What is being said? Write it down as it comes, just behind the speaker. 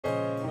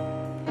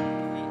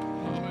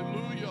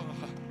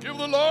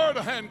Lord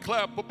a hand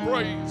clap of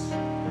praise.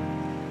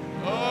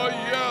 Oh,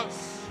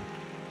 yes.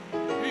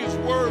 He's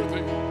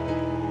worthy.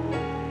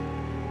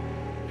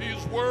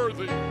 He's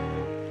worthy.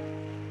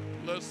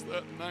 Bless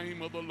that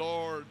name of the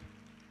Lord.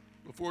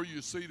 Before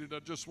you're seated, I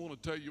just want to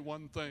tell you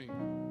one thing.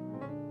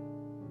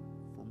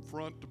 From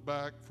front to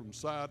back, from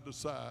side to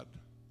side,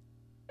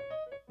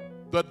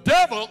 the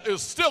devil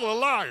is still a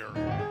liar.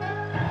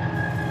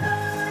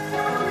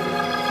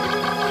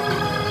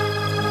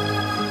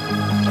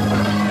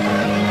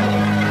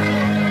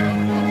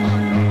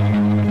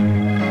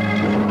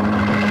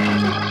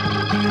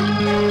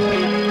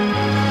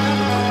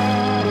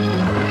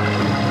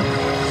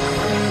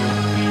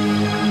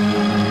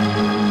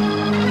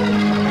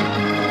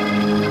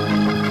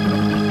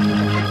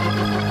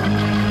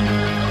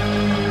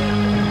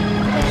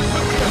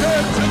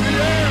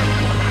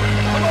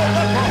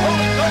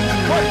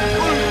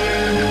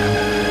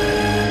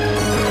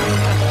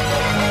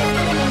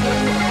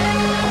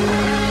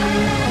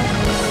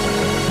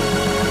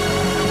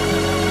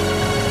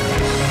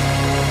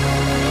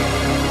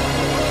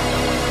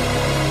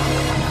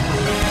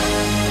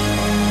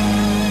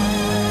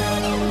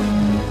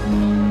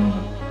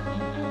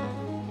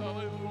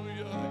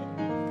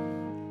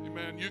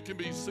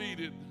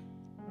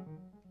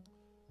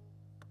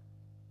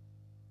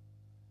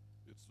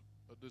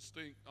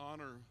 Distinct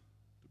honor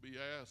to be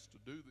asked to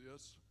do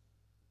this.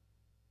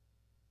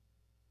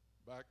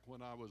 Back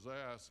when I was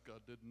asked, I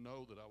didn't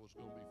know that I was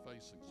going to be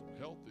facing some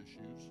health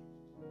issues.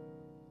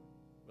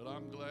 But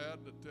I'm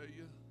glad to tell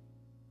you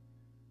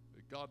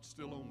that God's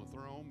still on the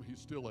throne. He's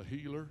still a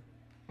healer.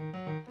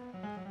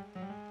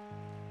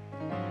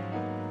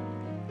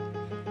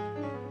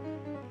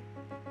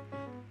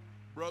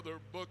 Brother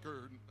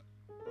Booker,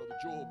 Brother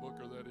Jowl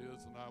Booker, that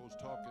is, and I was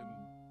talking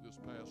this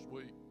past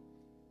week.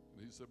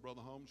 He said,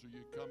 Brother Holmes, are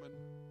you coming?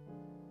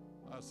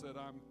 I said,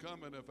 I'm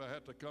coming if I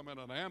had to come in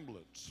an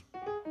ambulance.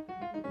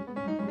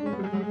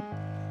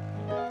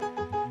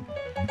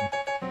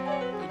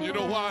 And you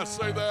know why I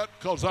say that?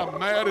 Because I'm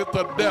mad at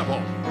the devil.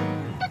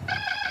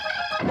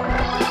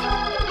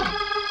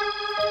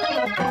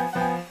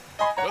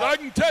 But I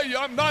can tell you,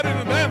 I'm not in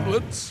an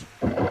ambulance.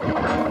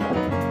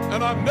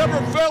 And I've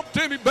never felt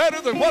any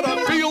better than what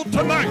I feel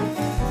tonight.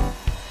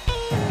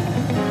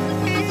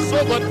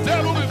 So the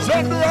devil is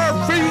under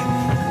our feet.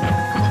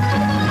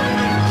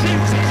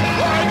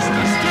 Christ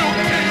is still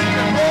King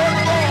and Lord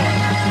of all.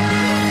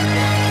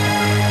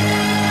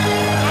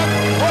 I'm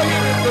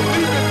praying and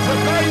believing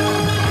tonight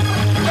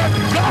that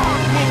God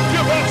will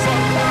give us a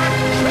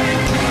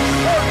life-changing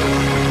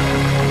service.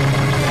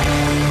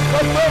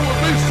 But there will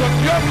be some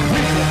young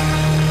people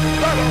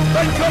that will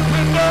make up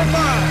in their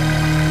mind.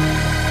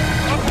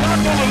 I'm not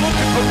going to look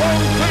at the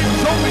wrong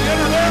things on the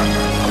internet.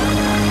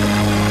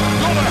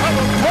 I'm going to have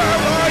a prayer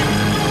life.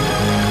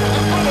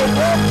 I'm going to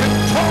walk and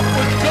talk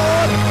with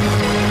God.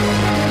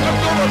 I'm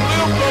going to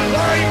live the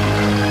life.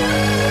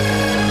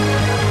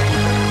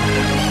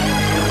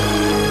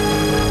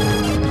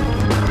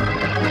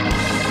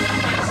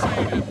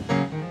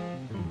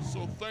 So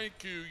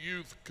thank you,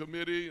 Youth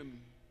Committee and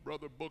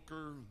Brother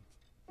Booker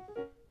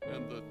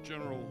and the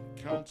General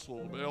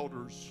Council of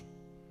Elders,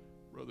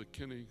 Brother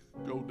Kenny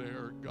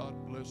Godare.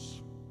 God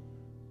bless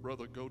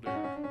Brother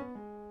Godare.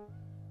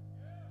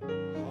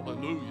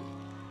 Hallelujah.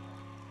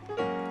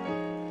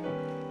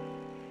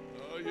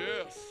 Oh,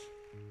 yes.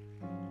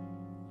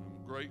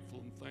 Grateful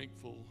and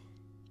thankful.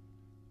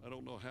 I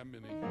don't know how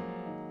many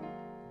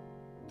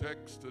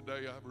texts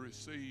today I've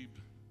received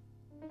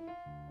and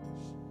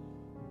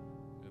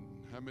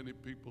how many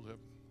people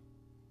have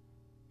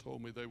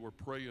told me they were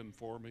praying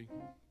for me.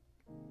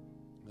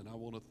 And I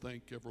want to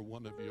thank every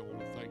one of you. I want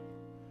to thank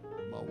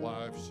my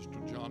wife, Sister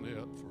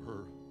Johnette, for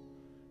her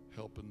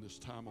help in this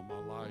time of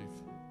my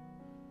life.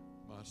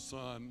 My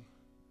son,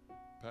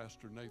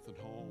 Pastor Nathan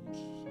Holmes,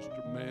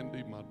 Sister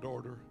Mandy, my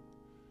daughter,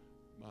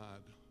 my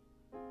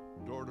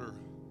daughter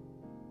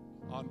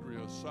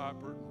Andrea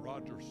Seibert,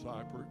 Roger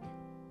Seibert,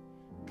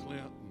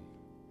 Clint, and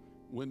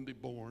Wendy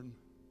Bourne.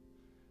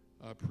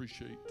 I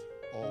appreciate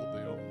all of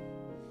them.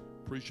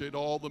 Appreciate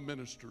all the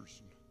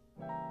ministers,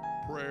 and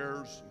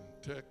prayers,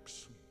 and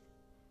texts,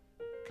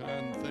 and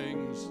kind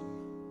things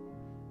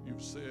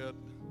you've said.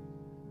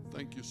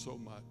 Thank you so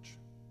much.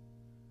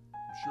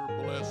 I'm sure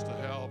blessed to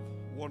have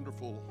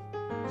wonderful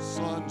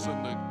sons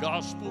in the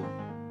gospel.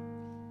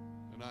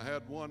 And I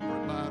had one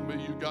remind me,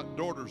 you got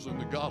daughters in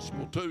the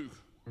gospel too.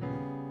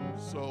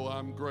 So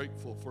I'm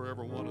grateful for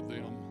every one of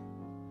them.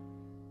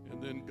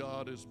 And then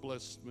God has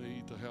blessed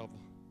me to have,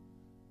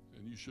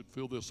 and you should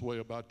feel this way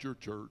about your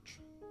church,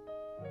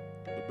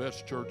 the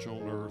best church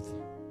on earth,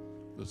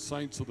 the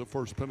saints of the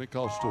First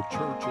Pentecostal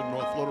Church in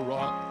North Little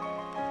Rock.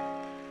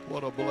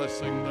 What a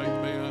blessing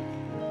they've been.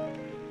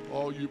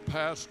 All you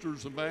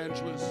pastors,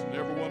 evangelists, and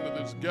everyone that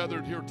is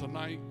gathered here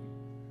tonight.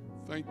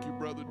 Thank you,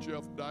 Brother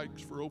Jeff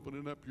Dykes, for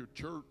opening up your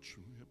church.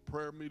 We had a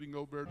prayer meeting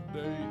over there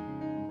today,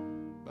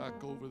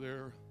 back over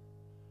there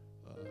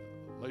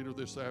later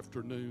this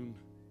afternoon.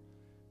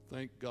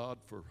 Thank God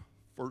for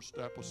First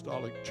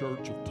Apostolic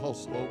Church of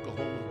Tulsa,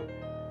 Oklahoma.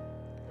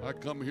 I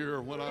come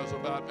here when I was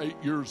about 8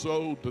 years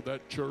old to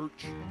that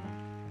church.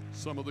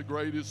 Some of the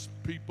greatest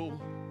people,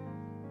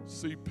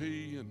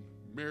 C.P. and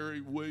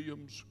Mary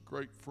Williams,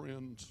 great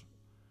friends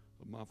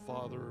of my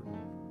father.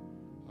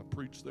 I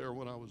preached there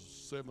when I was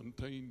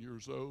 17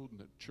 years old in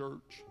that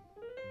church.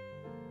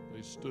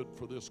 They stood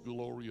for this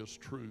glorious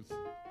truth.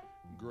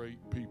 Great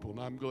people.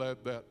 And I'm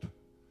glad that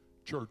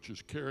church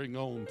is carrying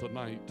on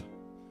tonight.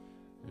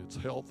 It's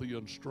healthy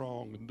and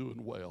strong and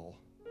doing well.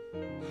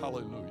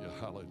 Hallelujah,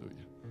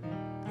 hallelujah.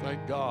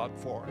 Thank God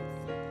for it.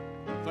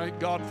 Thank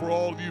God for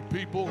all of you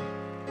people.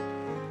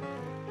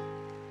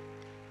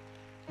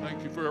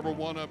 Thank you for every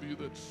one of you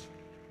that's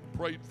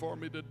prayed for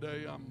me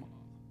today. I'm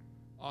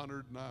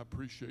honored and I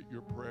appreciate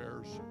your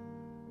prayers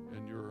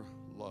and your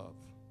love.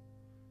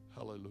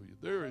 Hallelujah.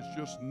 There is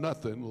just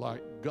nothing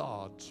like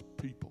God's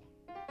people.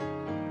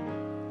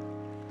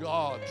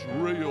 God's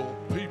real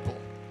people.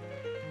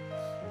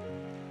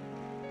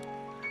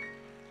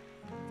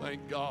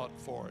 Thank God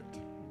for it.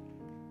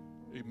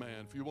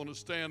 Amen. If you want to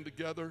stand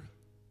together,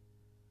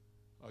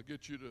 I'll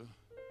get you to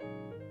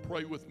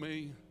pray with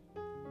me.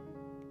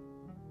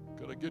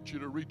 Could I get you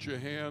to reach your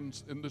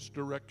hands in this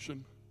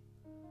direction?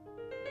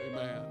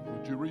 Amen.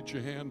 Would you reach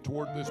your hand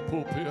toward this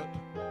pulpit?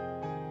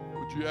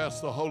 Would you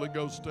ask the Holy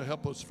Ghost to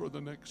help us for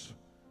the next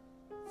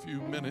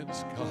few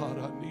minutes? God,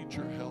 I need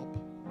your help.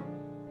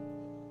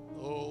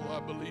 Oh, I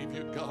believe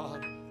you,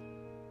 God.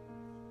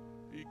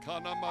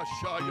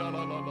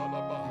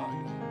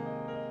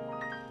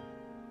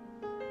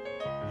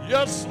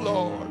 Yes,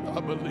 Lord, I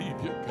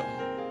believe you,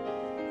 God.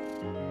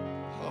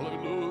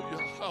 Hallelujah,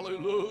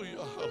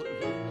 hallelujah,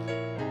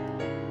 hallelujah.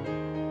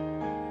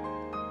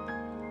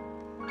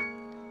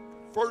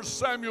 1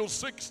 Samuel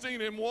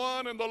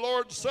 16:1, and the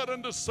Lord said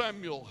unto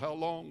Samuel, how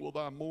long wilt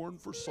thou mourn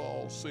for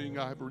Saul, seeing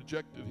I have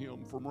rejected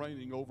him from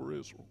reigning over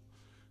Israel?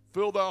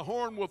 Fill thy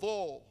horn with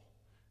oil,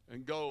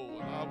 and go,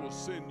 and I will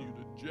send you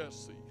to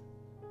Jesse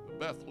the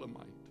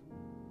Bethlehemite.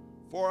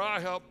 For I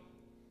have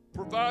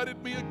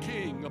provided me a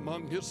king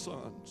among his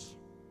sons.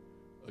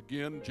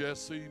 Again,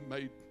 Jesse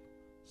made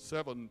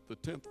the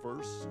 10th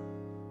verse.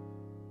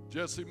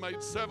 Jesse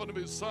made 7 of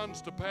his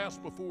sons to pass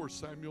before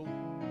Samuel.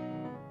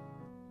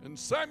 And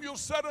Samuel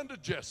said unto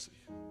Jesse,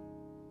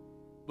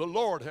 the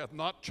Lord hath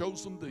not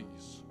chosen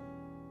these.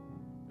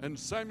 And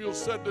Samuel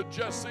said to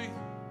Jesse,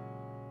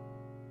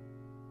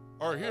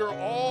 are here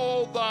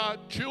all thy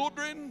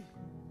children?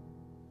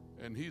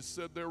 And he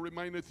said, there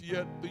remaineth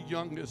yet the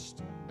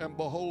youngest, and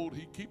behold,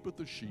 he keepeth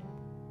the sheep.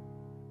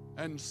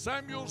 And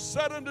Samuel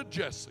said unto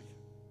Jesse,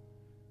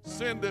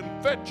 send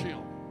and fetch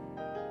him,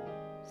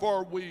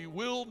 for we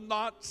will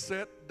not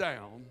sit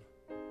down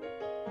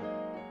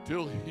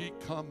till he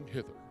come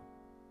hither.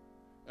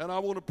 And I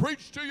want to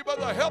preach to you by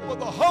the help of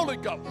the Holy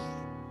Ghost.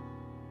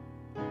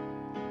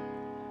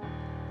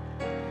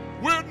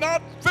 We're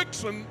not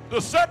fixing to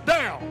sit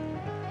down.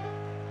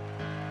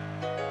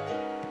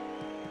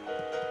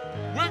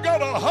 We're going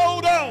to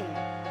hold on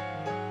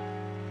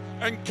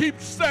and keep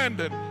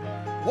standing.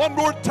 One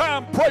more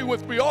time, pray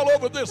with me all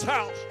over this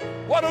house.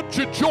 Why don't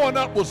you join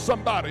up with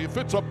somebody? If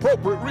it's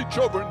appropriate, reach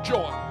over and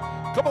join.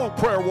 Come on,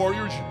 prayer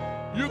warriors.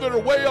 You that are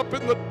way up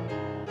at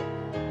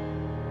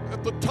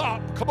the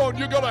top, come on,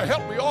 you're going to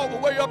help me all the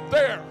way up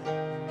there.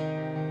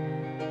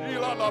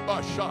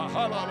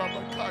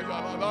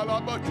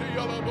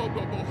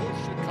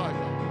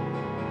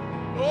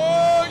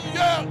 Oh,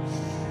 yes.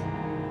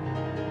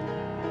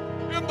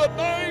 In the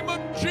name of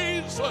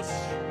Jesus.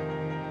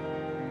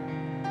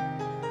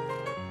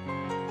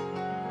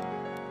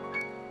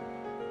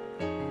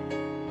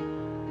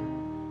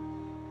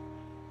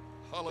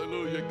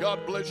 Hallelujah.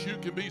 God bless you. You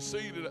can be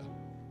seated.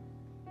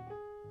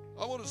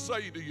 I want to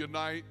say to you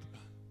tonight,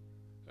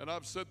 and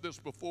I've said this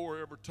before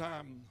every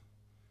time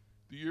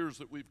the years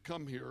that we've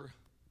come here,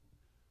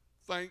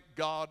 thank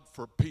God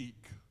for Peak.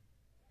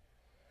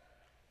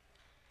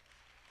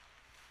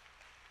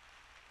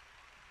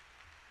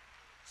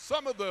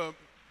 Some of the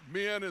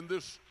men in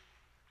this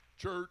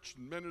church,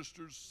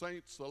 ministers,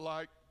 saints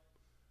alike,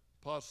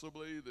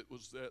 possibly, that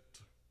was at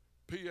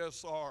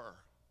PSR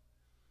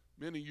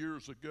many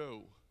years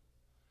ago,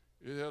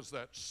 it has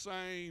that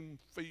same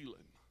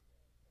feeling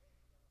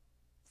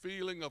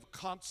of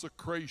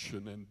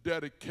consecration and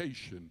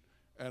dedication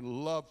and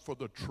love for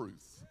the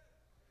truth.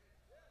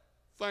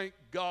 Thank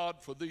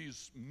God for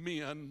these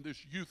men,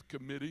 this youth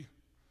committee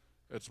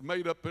that's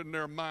made up in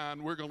their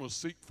mind, we're going to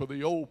seek for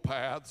the old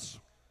paths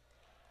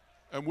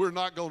and we're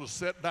not going to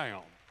sit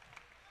down.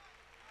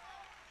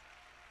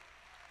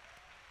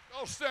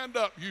 Y'all stand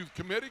up, youth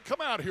committee.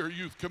 Come out here,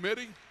 youth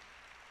committee.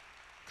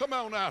 Come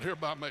on out here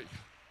by me.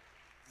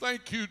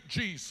 Thank you,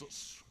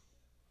 Jesus.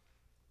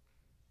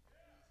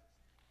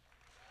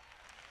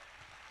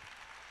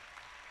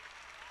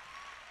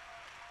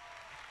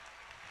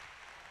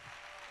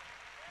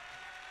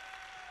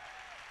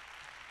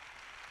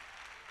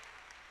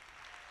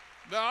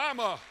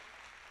 Now,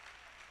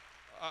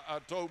 I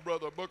told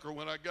Brother Booker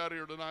when I got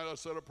here tonight, I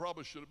said I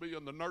probably should be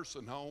in the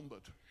nursing home,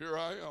 but here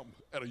I am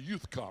at a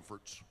youth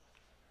conference.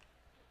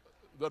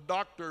 the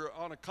doctor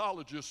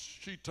oncologist,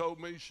 she told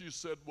me, she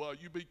said, well,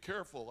 you be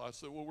careful. I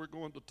said, well, we're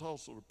going to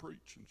Tulsa to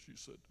preach. And she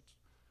said,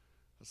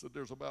 I said,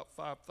 there's about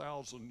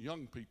 5,000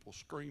 young people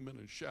screaming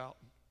and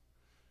shouting.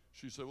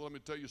 She said, well, let me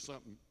tell you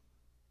something.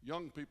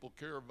 Young people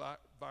carry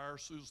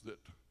viruses that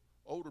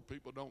older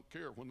people don't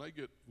care. When they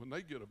get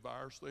a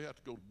virus, they have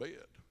to go to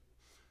bed.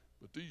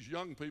 But these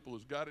young people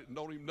has got it and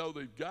don't even know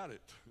they've got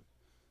it.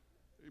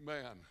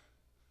 Amen.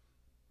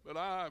 But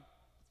I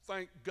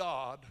thank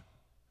God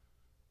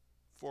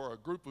for a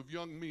group of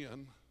young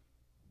men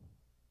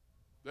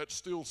that's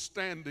still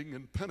standing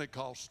in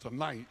Pentecost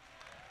tonight.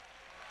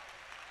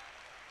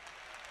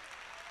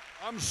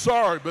 I'm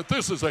sorry, but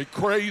this is a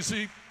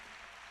crazy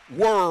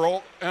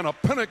world and a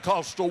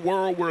Pentecostal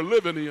world we're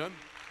living in.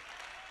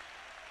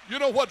 You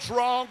know what's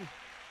wrong?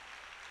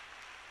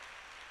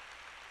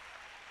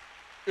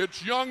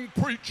 It's young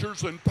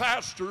preachers and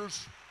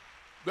pastors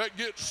that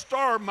get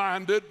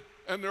star-minded,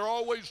 and they're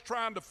always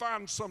trying to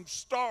find some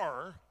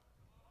star.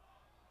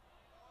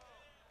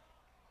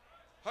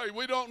 Hey,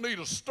 we don't need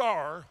a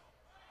star.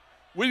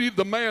 We need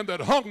the man that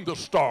hung the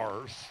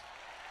stars.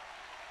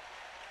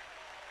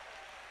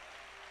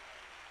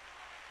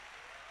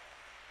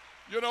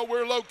 You know,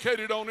 we're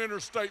located on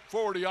Interstate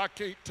 40. I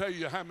can't tell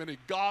you how many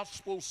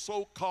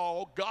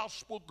so-called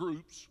gospel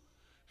groups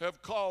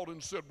have called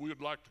and said, we'd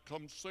like to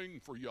come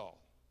sing for y'all.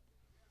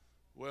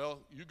 Well,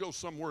 you go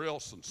somewhere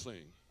else and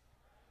sing.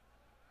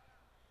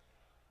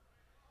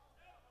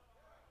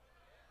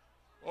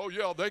 Oh,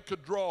 yeah, they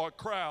could draw a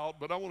crowd,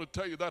 but I want to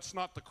tell you that's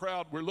not the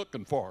crowd we're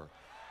looking for.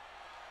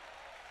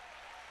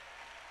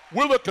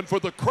 We're looking for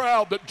the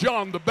crowd that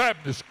John the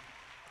Baptist,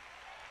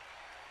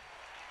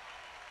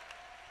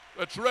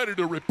 that's ready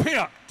to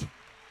repent.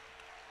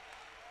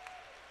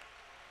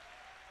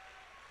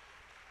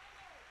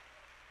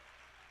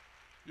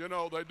 You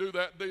know, they do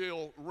that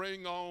deal,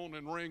 ring on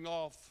and ring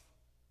off.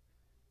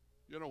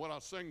 You know, when I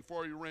sing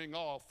for you, ring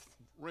off,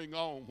 ring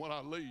on when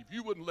I leave.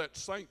 You wouldn't let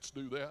saints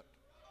do that.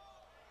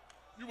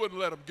 You wouldn't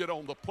let them get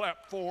on the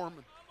platform.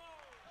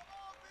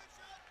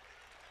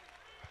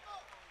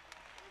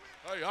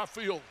 Hey, I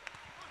feel,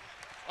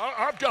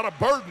 I've got a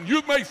burden.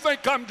 You may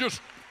think I'm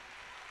just,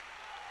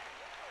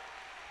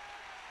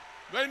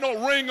 there ain't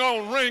no ring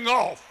on, ring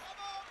off.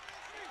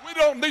 We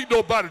don't need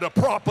nobody to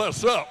prop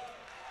us up.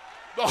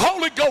 The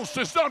Holy Ghost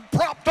has done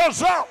propped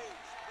us up.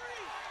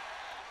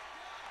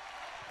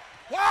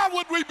 Why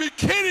would we be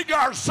kidding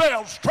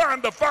ourselves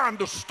trying to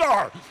find a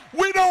star?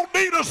 We don't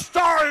need a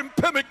star in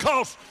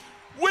Pentecost.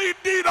 We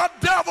need a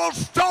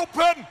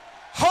devil-stomping,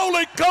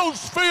 Holy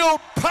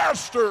Ghost-filled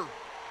pastor.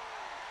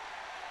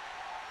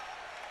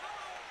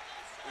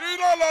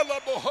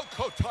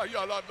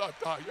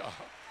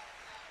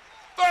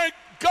 Thank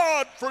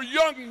God for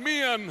young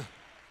men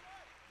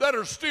that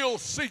are still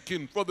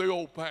seeking for the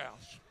old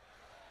paths.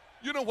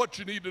 You know what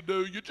you need to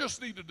do? You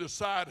just need to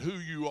decide who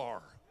you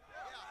are.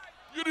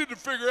 You need to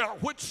figure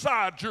out which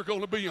side you're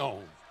going to be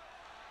on.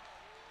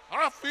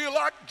 I feel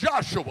like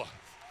Joshua.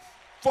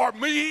 For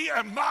me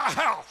and my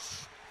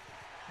house,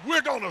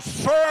 we're going to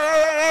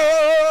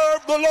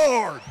serve the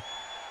Lord.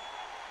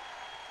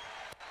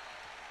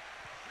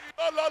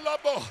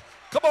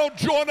 Come on,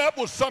 join up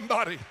with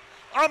somebody.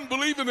 I'm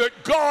believing that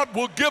God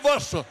will give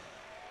us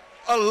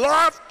a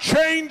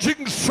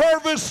life-changing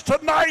service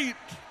tonight.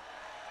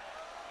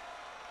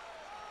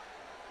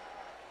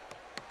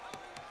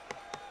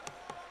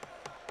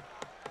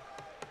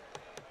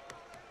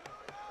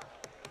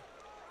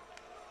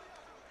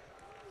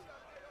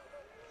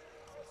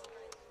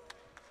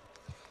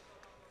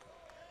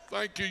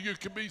 Thank you. You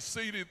can be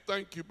seated.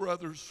 Thank you,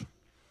 brothers.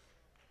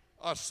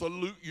 I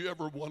salute you,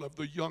 every one of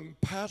the young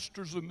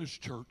pastors in this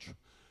church,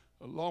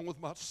 along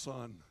with my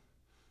son,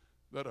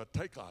 that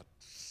take a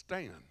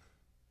stand.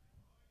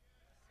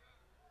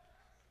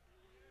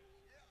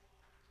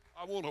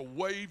 I want to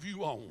wave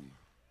you on.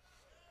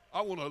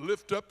 I want to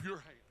lift up your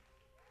hand.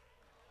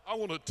 I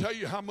want to tell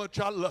you how much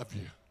I love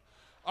you.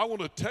 I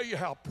want to tell you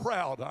how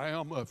proud I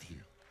am of you.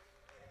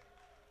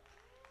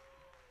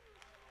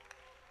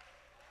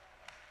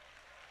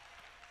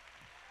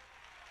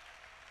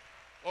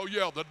 Oh,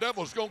 yeah, the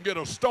devil's going to get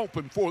a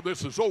stomping before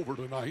this is over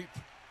tonight.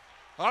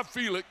 I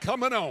feel it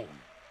coming on.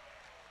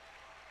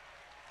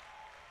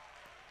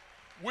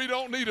 We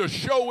don't need a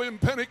show in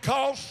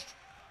Pentecost.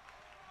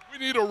 We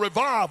need a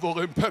revival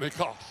in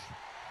Pentecost.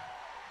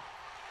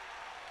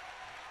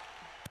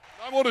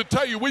 I want to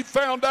tell you, we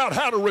found out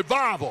how to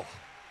revival.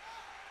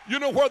 You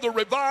know where the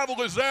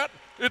revival is at?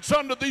 It's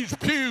under these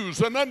pews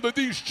and under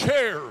these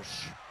chairs.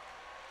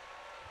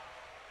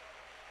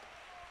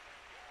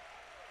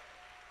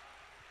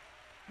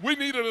 We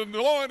need an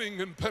anointing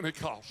in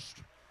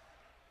Pentecost.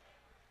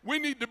 We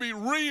need to be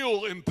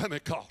real in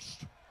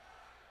Pentecost.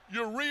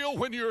 You're real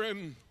when you're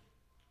in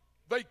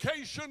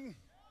vacation,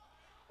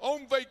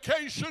 on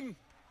vacation.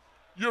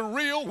 You're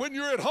real when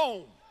you're at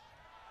home.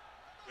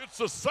 It's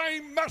the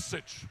same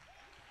message.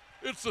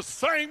 It's the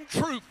same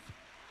truth.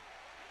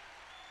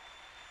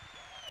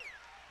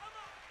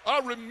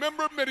 I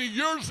remember many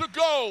years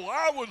ago,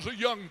 I was a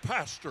young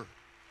pastor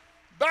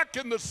back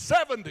in the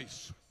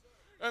 70s.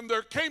 And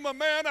there came a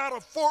man out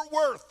of Fort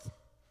Worth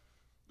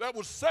that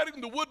was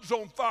setting the woods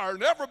on fire,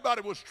 and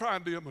everybody was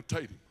trying to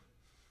imitate him.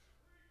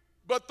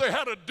 But they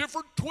had a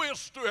different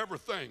twist to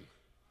everything.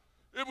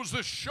 It was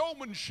this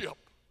showmanship.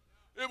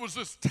 It was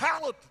this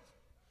talent.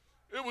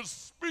 It was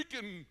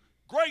speaking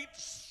great,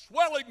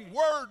 swelling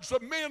words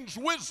of men's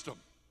wisdom.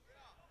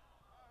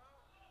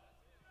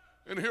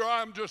 And here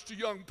I am, just a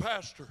young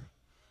pastor,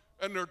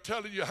 and they're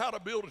telling you how to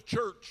build a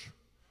church.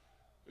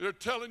 They're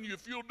telling you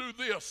if you'll do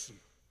this, and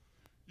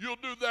you'll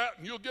do that,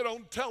 and you'll get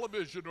on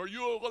television, or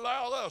you'll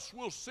allow us,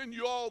 we'll send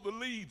you all the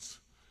leads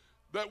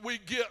that we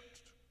get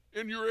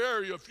in your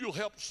area if you'll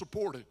help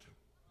support it.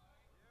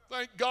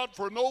 Thank God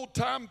for an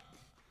old-time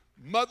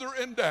mother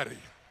and daddy.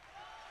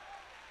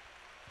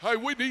 Hey,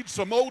 we need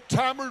some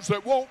old-timers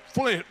that won't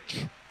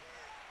flinch.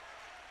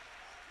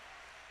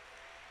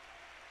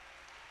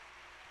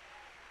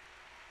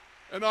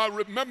 And I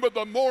remember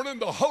the morning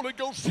the Holy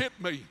Ghost hit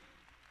me.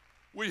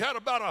 We had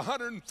about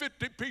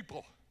 150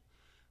 people.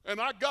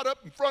 And I got up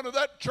in front of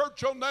that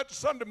church on that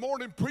Sunday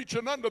morning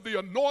preaching under the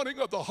anointing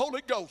of the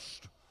Holy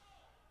Ghost.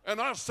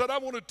 And I said, I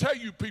want to tell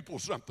you people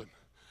something.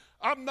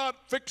 I'm not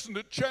fixing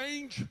to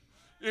change.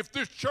 If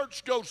this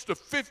church goes to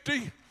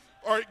 50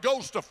 or it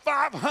goes to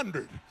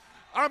 500,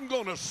 I'm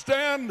going to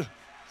stand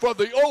for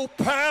the old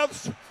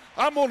paths.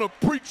 I'm going to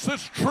preach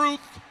this truth.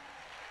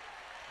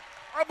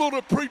 I'm going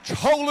to preach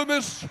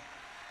holiness,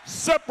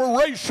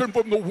 separation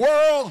from the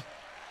world,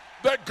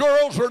 that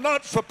girls are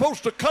not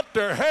supposed to cut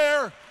their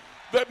hair,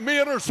 that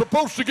men are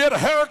supposed to get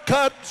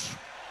haircuts.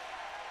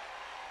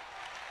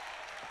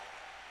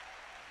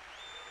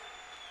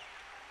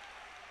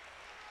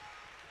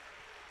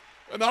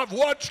 And I've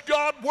watched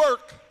God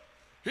work.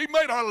 He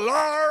made a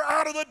liar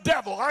out of the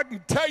devil, I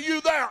can tell you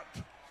that.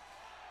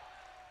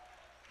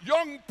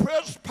 Young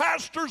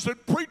pastors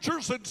and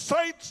preachers and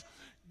saints,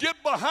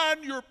 get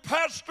behind your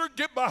pastor,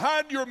 get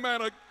behind your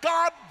man of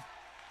God.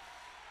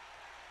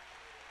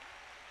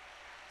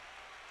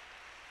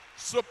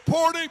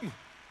 Support him,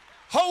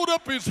 hold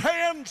up his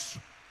hands,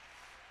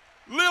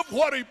 live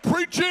what he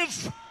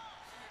preaches,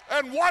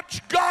 and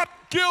watch God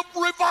give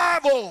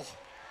revival.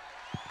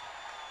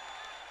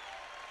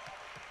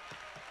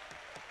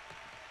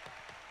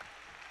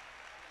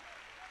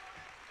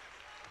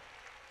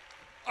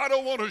 I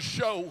don't want to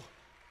show.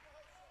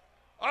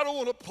 I don't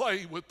want to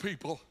play with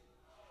people.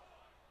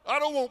 I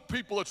don't want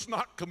people that's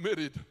not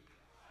committed.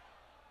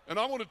 And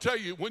I want to tell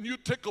you, when you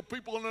tickle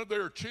people under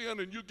their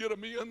chin and you get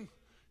them in,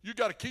 you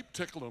got to keep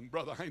tickling them,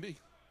 Brother Haney.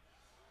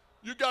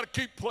 You got to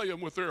keep playing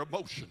with their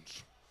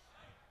emotions.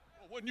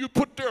 When you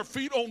put their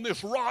feet on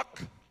this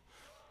rock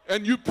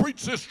and you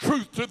preach this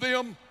truth to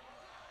them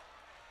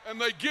and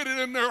they get it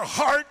in their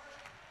heart,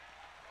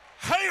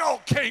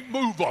 hell can't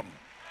move them.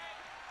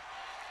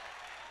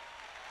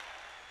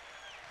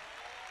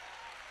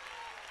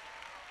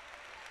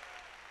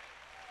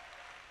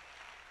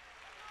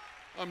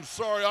 I'm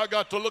sorry, I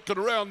got to looking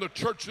around the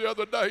church the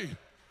other day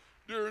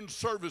during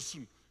service,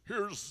 and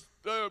here's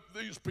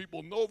these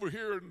people, and over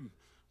here and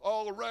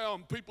all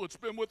around, people that's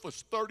been with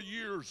us 30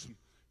 years and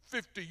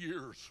 50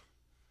 years.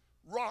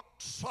 Rock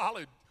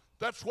solid.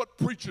 That's what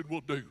preaching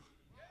will do.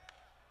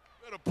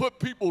 It'll put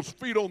people's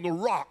feet on the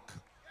rock.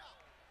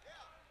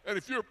 And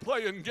if you're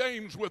playing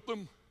games with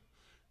them,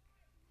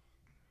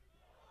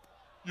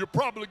 you're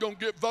probably going to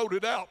get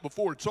voted out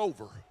before it's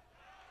over.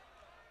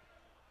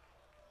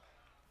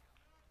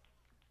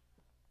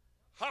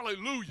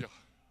 Hallelujah.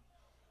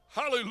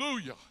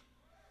 Hallelujah.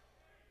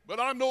 But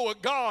I know a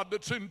God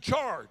that's in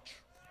charge.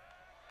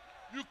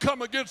 You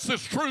come against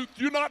this truth,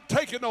 you're not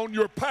taking on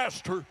your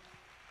pastor.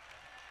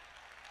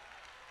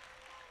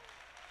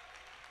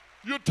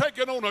 You're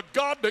taking on a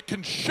God that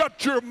can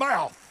shut your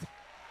mouth.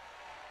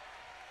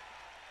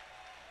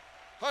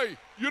 Hey,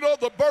 you know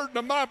the burden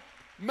of my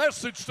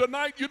message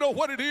tonight, you know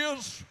what it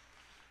is?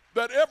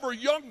 That every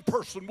young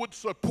person would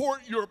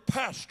support your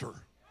pastor.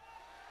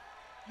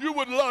 You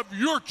would love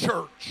your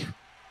church.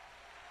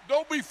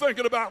 Don't be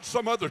thinking about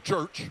some other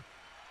church.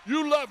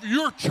 You love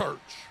your church.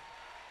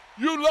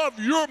 You love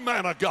your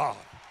man of God.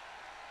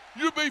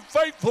 You be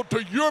faithful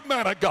to your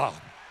man of God.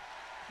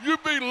 You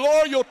be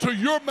loyal to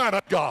your man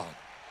of God.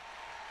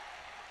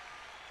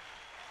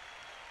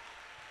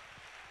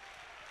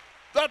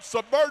 That's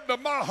the burden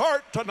of my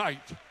heart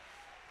tonight.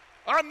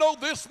 I know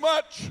this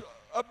much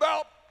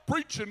about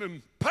preaching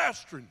and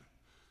pastoring.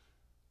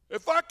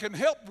 If I can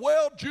help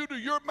weld you to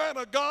your man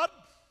of God,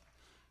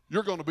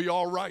 you're going to be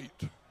all right.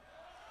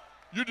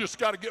 You just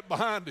got to get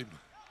behind him.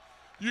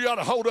 You got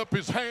to hold up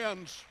his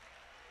hands.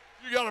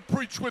 You got to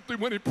preach with him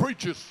when he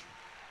preaches.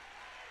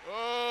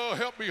 Oh,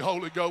 help me,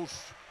 Holy Ghost.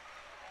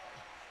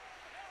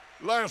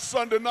 Last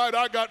Sunday night,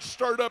 I got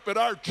stirred up at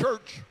our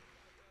church.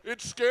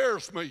 It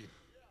scares me.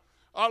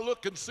 I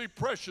look and see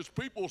precious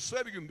people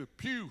sitting in the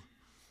pew.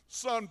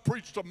 Son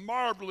preached a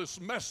marvelous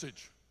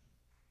message.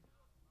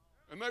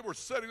 And they were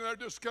sitting there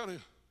just kind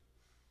of,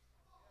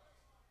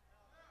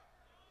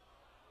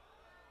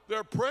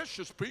 they're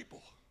precious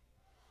people.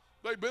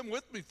 They've been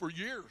with me for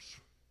years.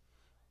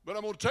 But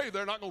I'm going to tell you,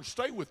 they're not going to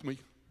stay with me.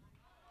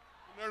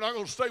 They're not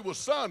going to stay with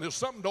Son if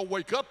something don't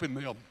wake up in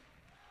them.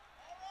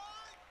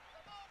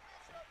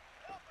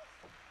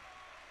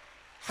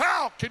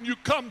 How can you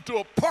come to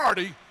a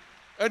party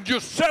and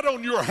just sit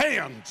on your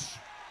hands?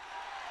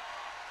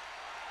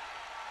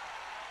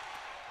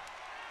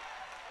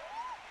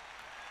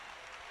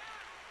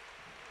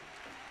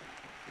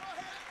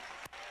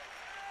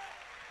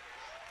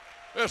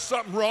 There's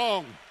something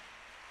wrong.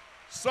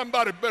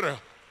 Somebody better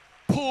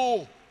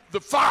pull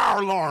the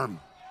fire alarm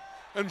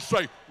and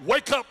say,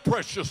 wake up,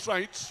 precious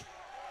saints.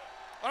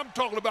 I'm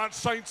talking about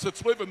saints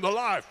that's living the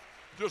life,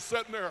 just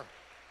sitting there.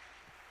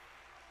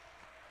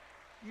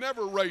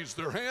 Never raise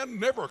their hand,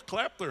 never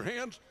clap their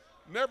hands,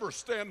 never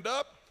stand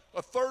up.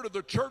 A third of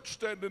the church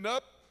standing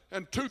up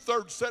and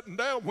 2/3 sitting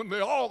down when they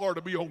all are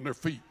to be on their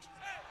feet.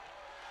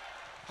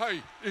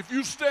 Hey, if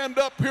you stand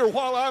up here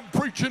while I'm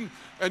preaching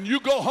and you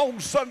go home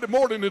Sunday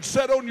morning and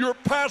sit on your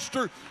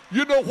pastor,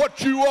 you know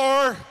what you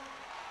are?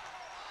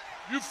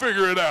 You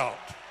figure it out.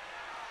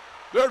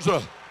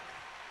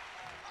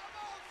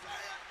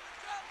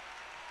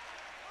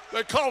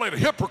 They call it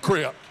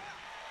hypocrite.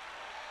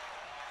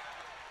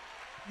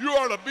 You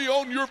are to be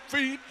on your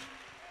feet.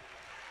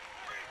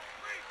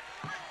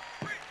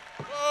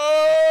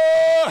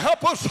 Oh,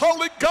 help us,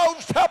 Holy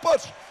Ghost, help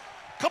us.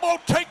 Come on,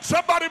 take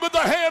somebody with the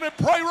hand and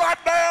pray right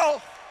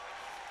now.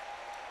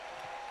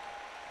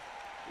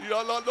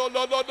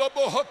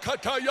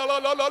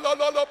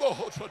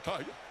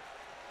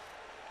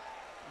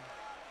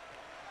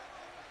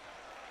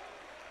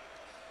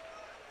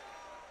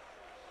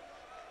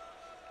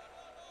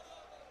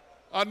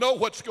 I know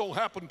what's going to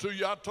happen to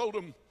you. I told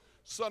them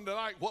Sunday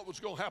night what was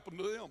going to happen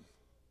to them.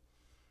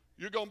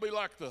 You're going to be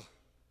like the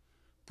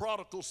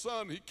prodigal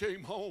son. He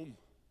came home.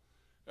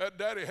 That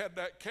daddy had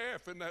that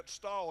calf in that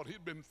stall, and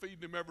he'd been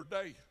feeding him every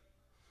day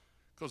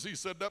because he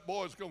said that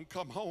boy's going to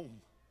come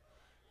home.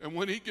 And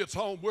when he gets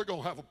home, we're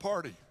going to have a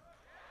party.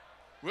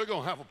 We're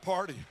going to have a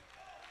party.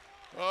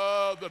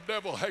 The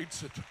devil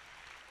hates it.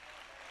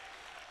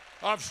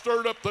 I've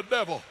stirred up the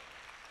devil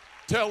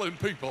telling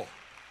people,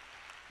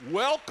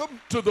 welcome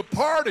to the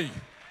party.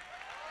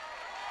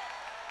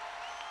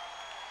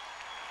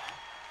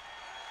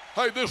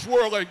 Hey, this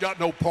world ain't got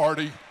no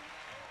party.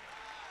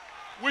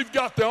 We've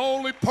got the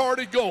only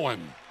party going.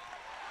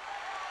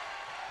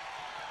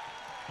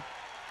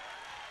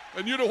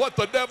 And you know what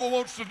the devil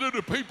wants to do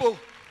to people?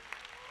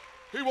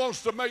 He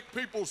wants to make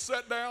people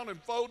sit down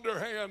and fold their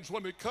hands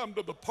when they come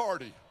to the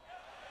party.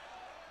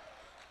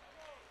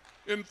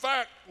 In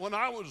fact, when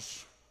I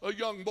was a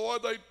young boy,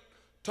 they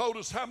told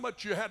us how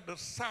much you had to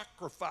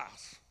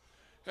sacrifice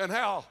and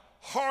how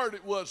hard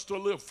it was to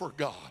live for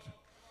God.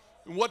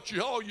 And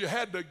all you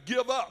had to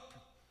give up.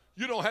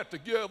 You don't have to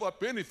give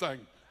up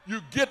anything. You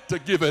get to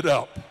give it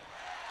up.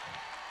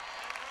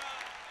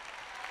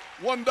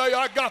 One day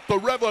I got the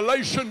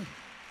revelation.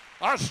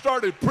 I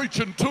started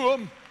preaching to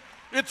them.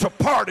 It's a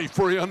party,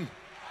 friend.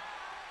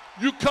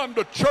 You come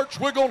to church,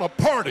 we're going to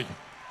party.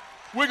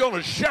 We're going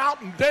to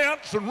shout and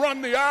dance and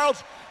run the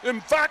aisles.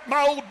 In fact,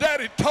 my old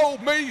daddy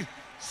told me,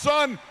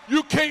 son,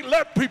 you can't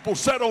let people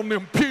sit on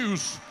them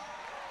pews.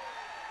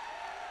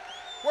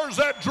 Where's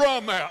that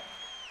drum at?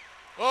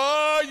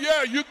 Oh,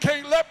 yeah, you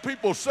can't let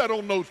people sit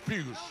on those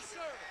pews.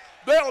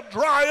 They'll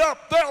dry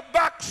up. They'll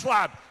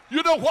backslide.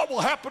 You know what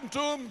will happen to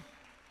them?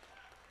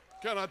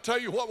 Can I tell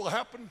you what will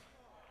happen?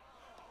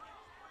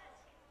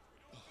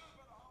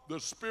 The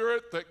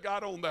spirit that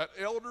got on that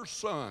elder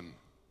son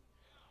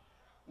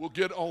will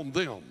get on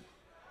them.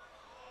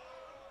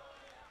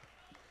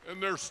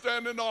 And they're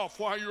standing off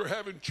while you're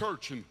having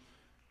church,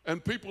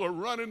 and people are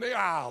running the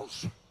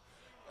aisles,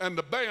 and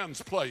the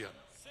band's playing.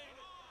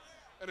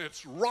 And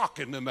it's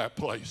rocking in that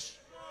place.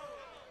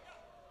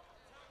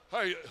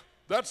 Hey,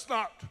 that's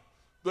not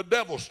the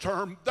devil's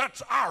term,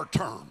 that's our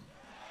term.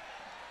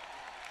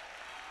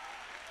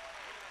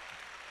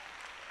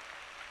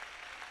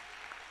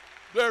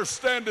 They're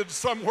standing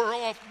somewhere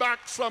off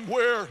back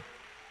somewhere,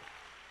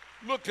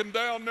 looking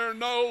down their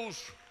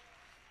nose.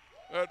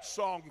 That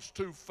song's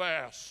too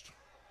fast.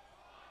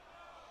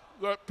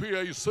 That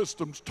PA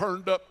system's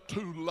turned up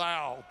too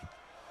loud.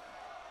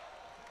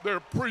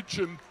 They're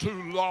preaching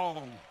too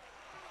long.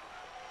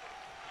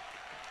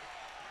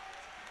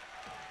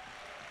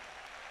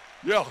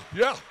 Yeah.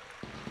 Yes.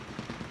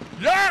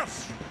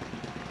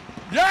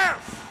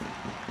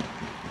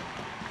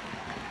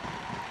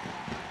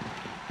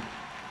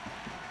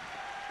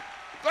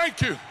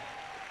 Thank you.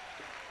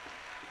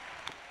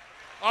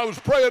 I was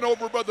praying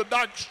over Brother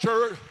Dyke's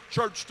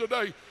church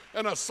today,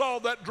 and I saw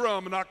that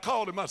drum, and I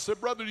called him. I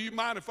said, brother, do you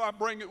mind if I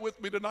bring it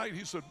with me tonight?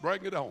 He said,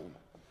 bring it on.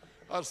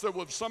 I said,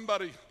 well, if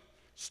somebody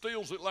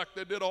steals it like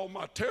they did all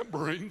my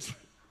tambourines,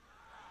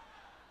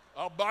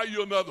 I'll buy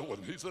you another one.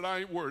 He said, I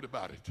ain't worried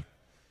about it.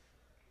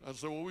 I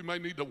said, well, we may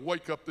need to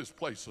wake up this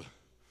place.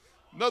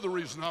 Another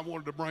reason I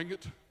wanted to bring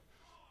it,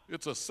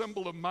 it's a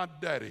symbol of my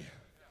daddy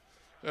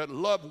that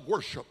loved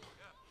worship.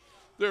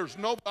 There's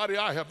nobody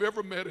I have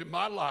ever met in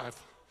my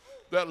life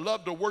that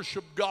loved to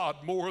worship God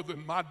more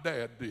than my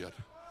dad did.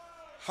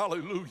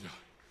 Hallelujah.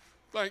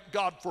 Thank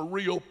God for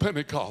real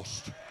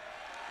Pentecost.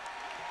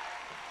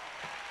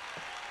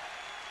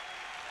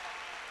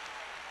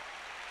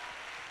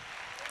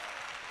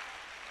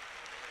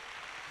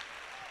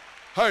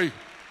 Hey,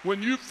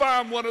 when you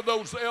find one of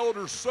those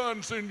elder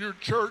sons in your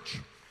church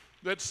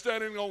that's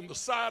standing on the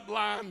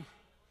sideline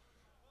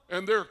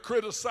and they're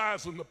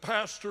criticizing the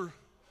pastor,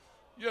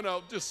 you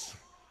know, just,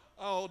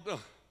 oh, no.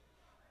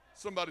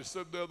 Somebody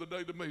said the other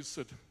day to me,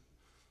 said,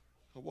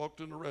 I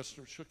walked in the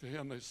restaurant, shook a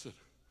hand, they said,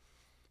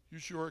 you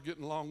sure are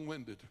getting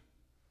long-winded.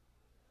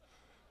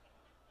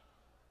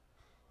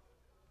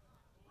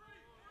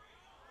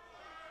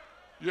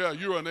 Yeah,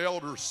 you're an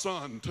elder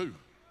son, too.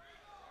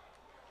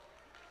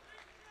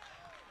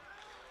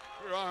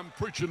 Here I'm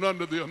preaching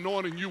under the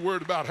anointing. You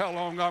worried about how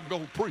long I'm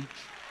going to preach.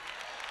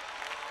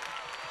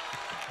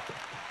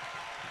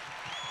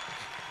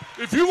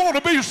 If you want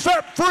to be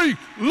set free,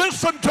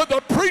 listen to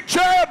the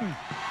preaching.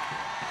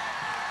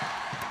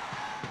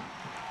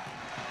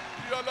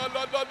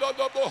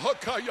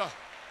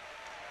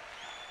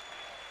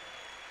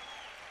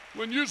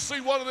 When you see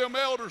one of them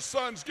elder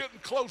sons getting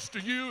close to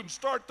you and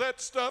start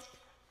that stuff,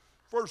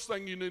 first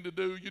thing you need to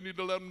do, you need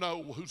to let them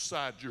know whose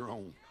side you're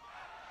on.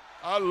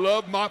 I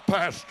love my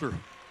pastor.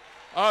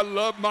 I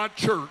love my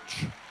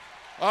church.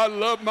 I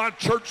love my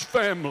church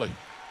family.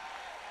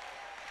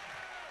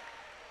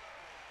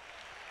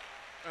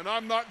 And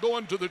I'm not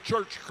going to the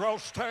church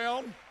across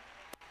town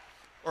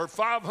or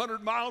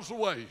 500 miles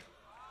away.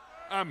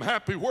 I'm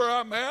happy where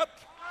I'm at,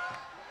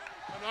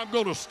 and I'm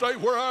going to stay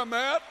where I'm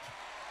at.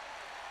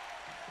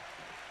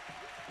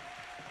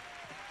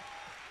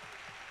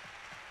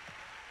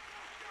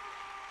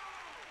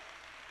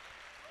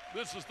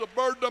 This is the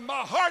burden of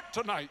my heart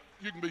tonight.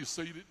 You can be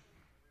seated.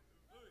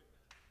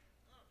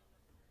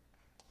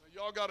 Now,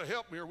 y'all got to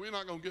help me or we're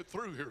not going to get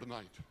through here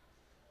tonight.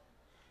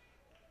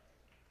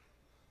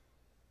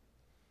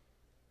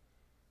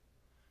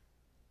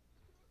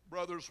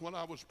 Brothers, when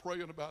I was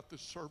praying about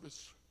this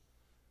service,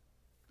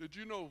 did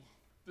you know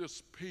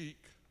this peak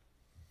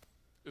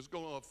is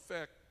going to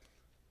affect,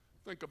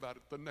 think about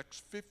it, the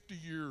next 50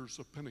 years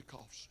of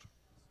Pentecost?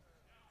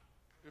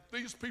 If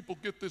these people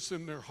get this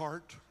in their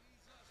heart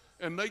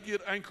and they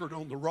get anchored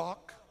on the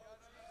rock,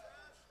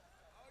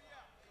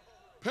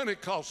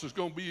 Pentecost is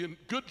going to be in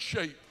good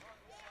shape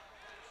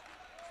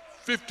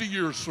 50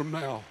 years from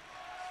now,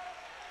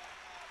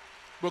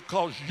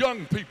 because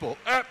young people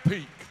at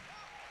peak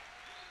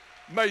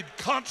made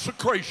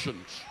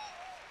consecrations.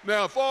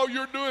 Now, if all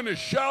you're doing is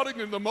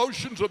shouting in the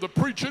motions of the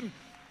preaching,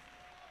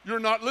 you're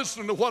not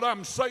listening to what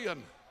I'm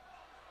saying.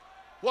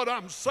 What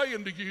I'm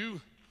saying to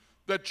you,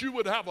 that you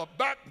would have a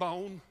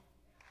backbone.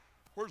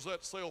 Where's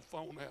that cell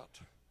phone at?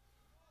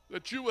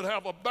 That you would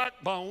have a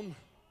backbone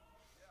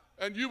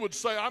and you would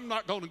say, I'm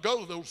not going to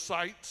go to those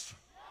sites.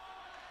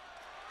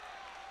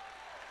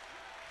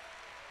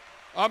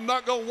 I'm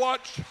not going to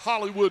watch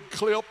Hollywood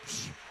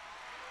clips.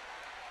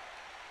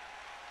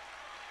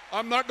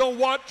 I'm not going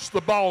to watch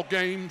the ball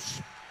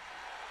games.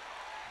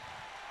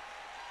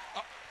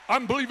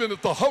 I'm believing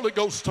that the Holy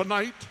Ghost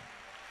tonight,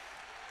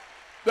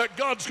 that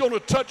God's going to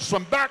touch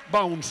some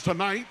backbones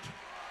tonight,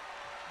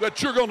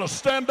 that you're going to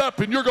stand up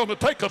and you're going to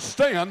take a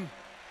stand,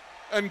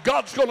 and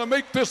God's going to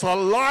make this a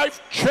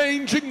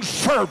life-changing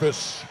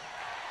service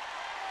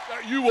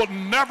that you will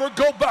never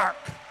go back.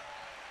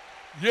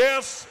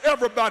 Yes,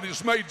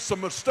 everybody's made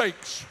some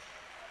mistakes,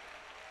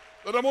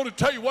 but I'm going to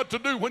tell you what to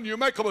do when you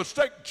make a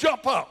mistake.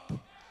 Jump up.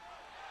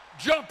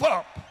 Jump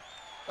up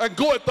and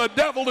go at the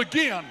devil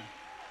again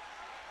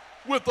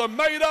with a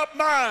made-up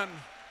mind.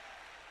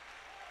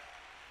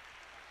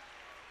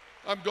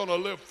 I'm going to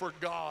live for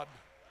God.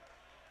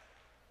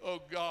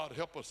 Oh, God,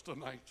 help us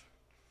tonight.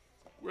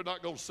 We're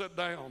not going to sit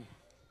down.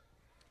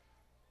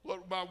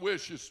 What my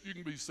wish is, you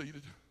can be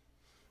seated.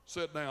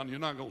 Sit down. You're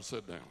not going to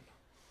sit down.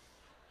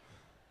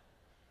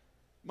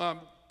 My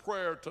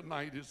prayer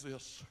tonight is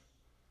this.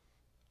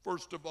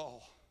 First of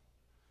all,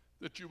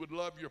 that you would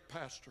love your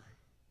pastor,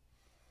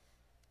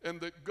 and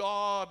that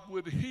God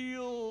would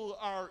heal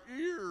our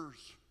ears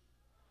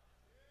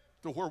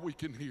to where we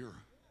can hear.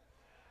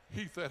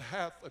 He that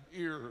hath an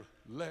ear,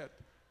 let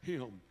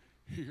him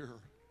hear.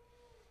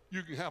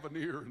 You can have an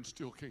ear and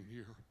still can't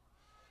hear.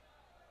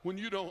 When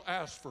you don't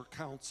ask for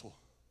counsel,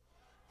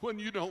 when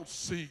you don't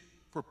seek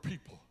for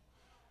people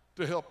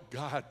to help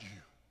guide you,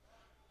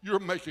 you're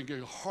making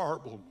a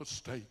horrible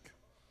mistake.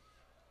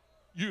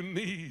 You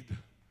need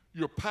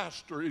your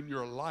pastor in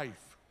your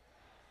life,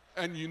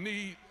 and you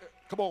need,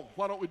 come on,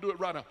 why don't we do it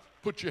right now?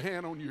 Put your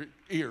hand on your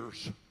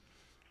ears.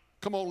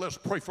 Come on, let's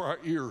pray for our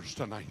ears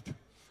tonight.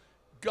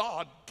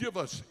 God, give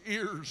us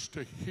ears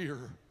to hear.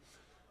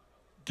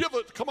 Give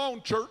it, come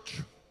on,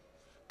 church.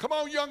 Come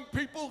on, young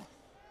people.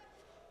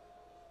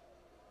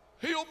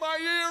 Heal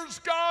my ears,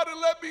 God,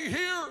 and let me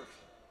hear.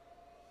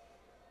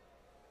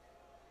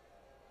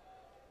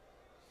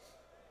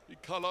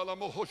 Let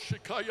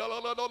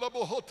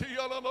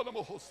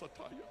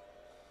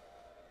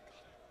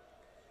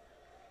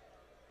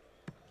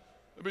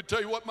me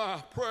tell you what my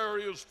prayer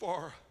is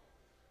for,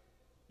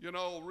 you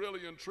know,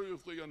 really and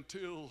truthfully,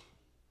 until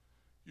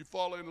you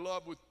fall in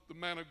love with the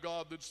man of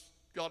God that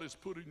God has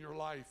put in your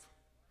life.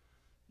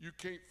 You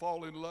can't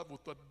fall in love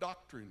with the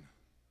doctrine.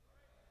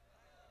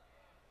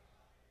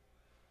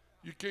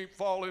 You can't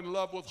fall in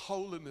love with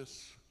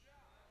holiness.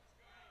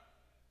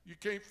 You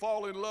can't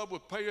fall in love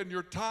with paying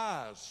your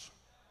tithes.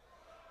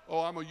 Oh,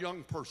 I'm a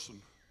young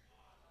person.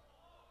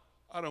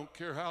 I don't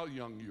care how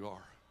young you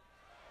are.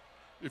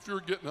 If you're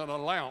getting an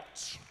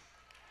allowance,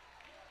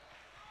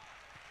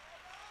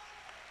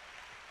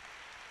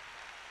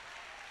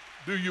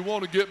 do you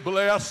want to get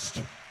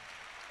blessed?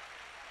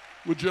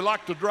 Would you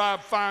like to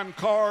drive fine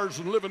cars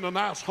and live in a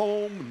nice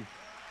home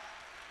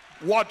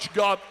and watch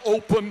God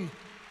open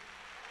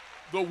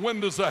the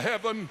windows of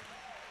heaven?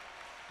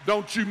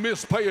 Don't you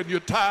miss paying your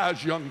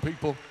tithes, young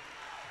people.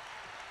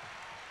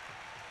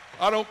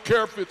 I don't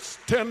care if it's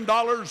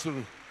 $10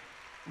 and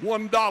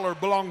 $1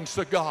 belongs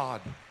to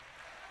God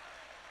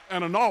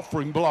and an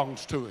offering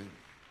belongs to him.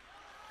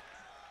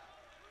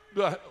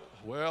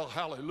 Well,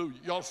 hallelujah.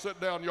 Y'all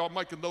sit down, y'all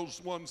making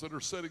those ones that are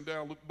sitting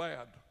down look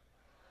bad.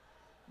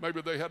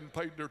 Maybe they hadn't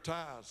paid their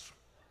tithes.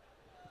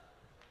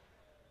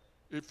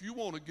 If you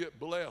want to get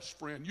blessed,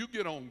 friend, you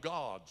get on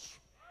God's.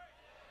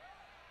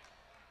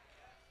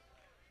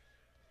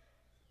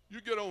 You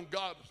get on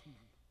God's,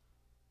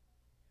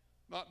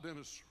 not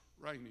Dennis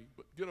Rainey,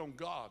 but get on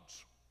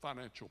God's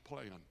financial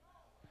plan.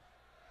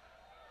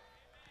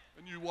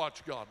 And you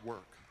watch God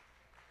work.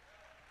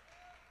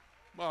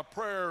 My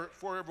prayer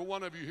for every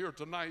one of you here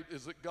tonight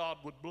is that God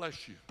would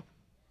bless you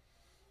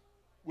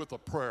with a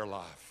prayer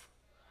life.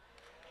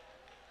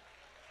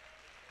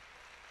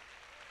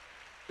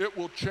 It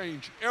will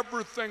change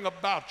everything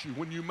about you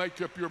when you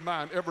make up your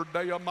mind every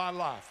day of my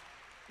life.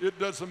 It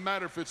doesn't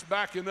matter if it's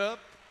backing up.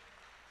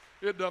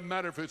 It doesn't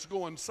matter if it's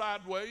going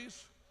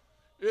sideways.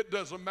 It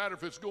doesn't matter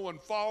if it's going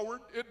forward.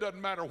 It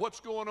doesn't matter what's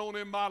going on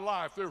in my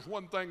life. There's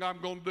one thing I'm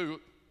going to do.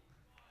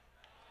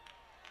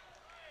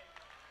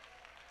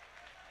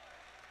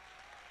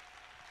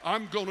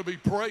 I'm going to be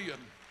praying.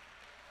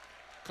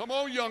 Come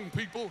on, young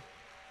people.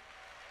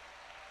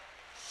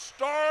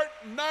 Start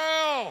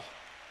now.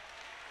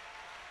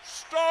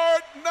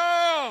 Start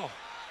now.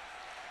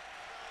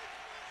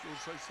 You want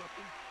to say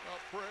something about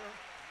prayer?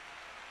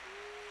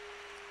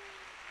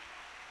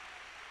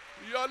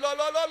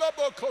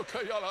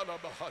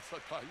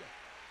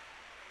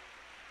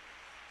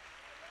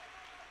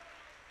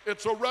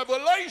 It's a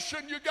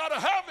revelation. You got to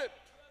have it.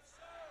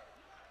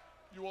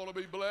 You want to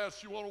be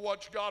blessed. You want to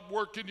watch God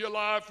work in your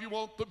life. You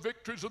want the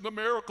victories and the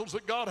miracles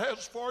that God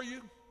has for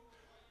you.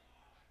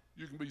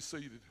 You can be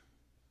seated.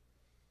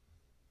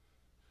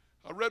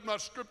 I read my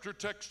scripture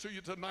text to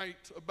you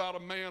tonight about a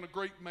man, a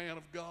great man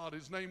of God.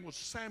 His name was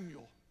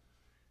Samuel.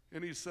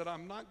 And he said,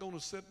 I'm not going to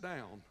sit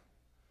down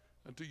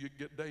until you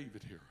get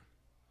David here.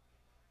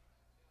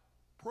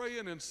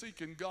 Praying and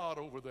seeking God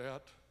over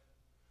that,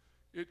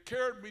 it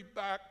carried me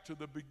back to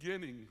the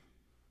beginning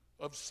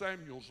of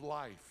Samuel's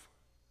life.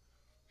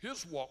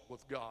 His walk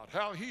with God,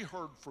 how he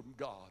heard from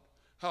God,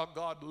 how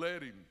God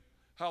led him,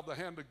 how the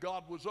hand of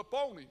God was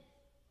upon him.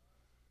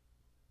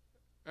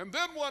 And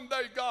then one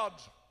day God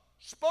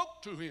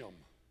spoke to him,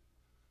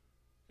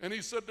 and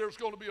he said there's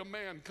going to be a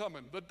man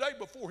coming. The day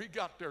before he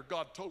got there,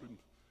 God told him,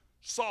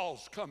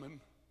 Saul's coming,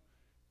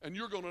 and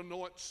you're going to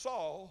anoint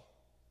Saul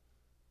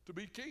to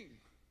be king.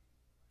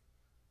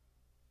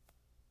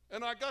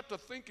 And I got to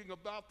thinking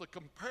about the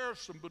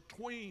comparison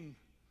between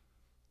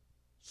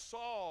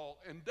Saul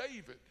and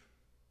David.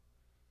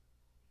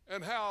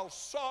 And how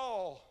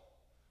Saul,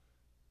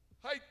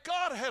 hey,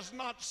 God has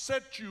not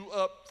set you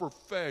up for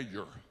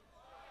failure.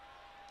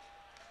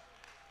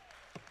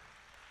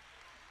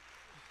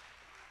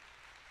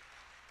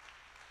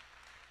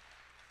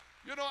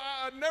 You know,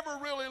 I never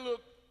really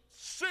looked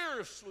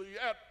seriously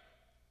at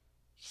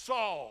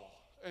Saul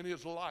and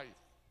his life.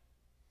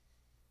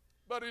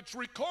 But it's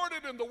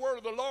recorded in the word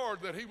of the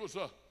Lord that he was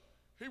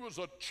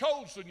a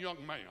chosen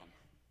young man.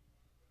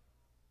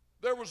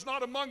 There was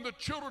not among the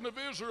children of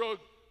Israel a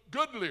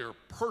goodlier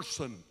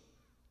person.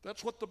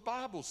 That's what the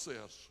Bible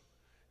says.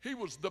 He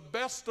was the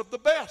best of the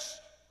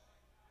best.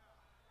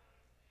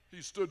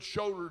 He stood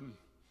shoulder and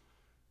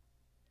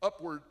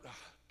upward,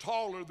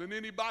 taller than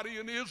anybody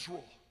in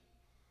Israel.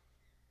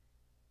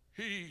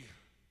 He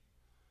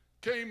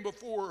came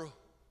before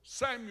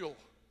Samuel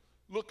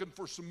looking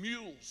for some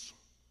mules.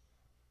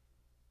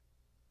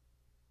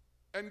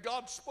 And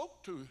God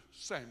spoke to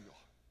Samuel.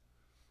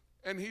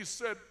 And he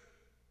said,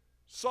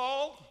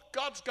 Saul,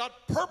 God's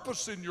got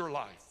purpose in your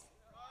life.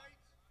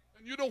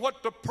 And you know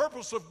what the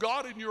purpose of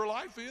God in your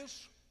life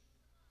is?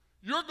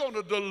 You're going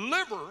to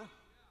deliver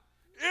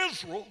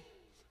Israel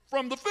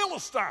from the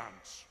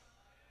Philistines.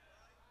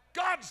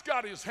 God's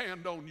got his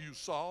hand on you,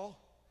 Saul.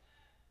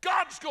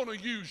 God's going to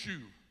use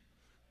you.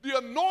 The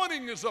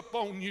anointing is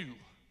upon you.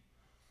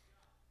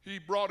 He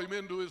brought him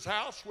into his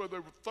house where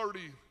there were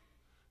 30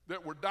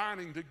 that were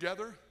dining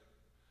together.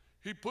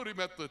 He put him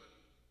at the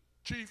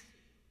chief,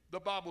 the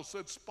Bible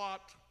said,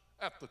 spot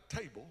at the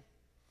table.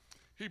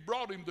 He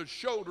brought him the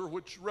shoulder,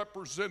 which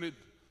represented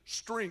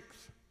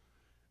strength,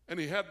 and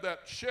he had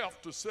that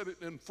shelf to set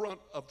it in front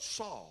of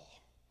Saul.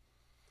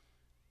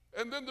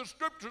 And then the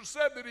scripture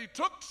said that he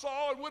took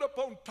Saul and went up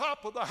on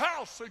top of the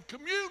house and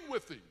communed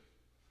with him.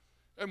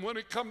 And when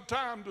it come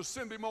time to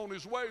send him on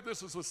his way,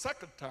 this is the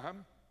second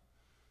time,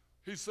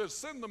 he says,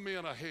 send the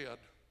men ahead.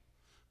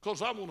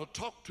 because I want to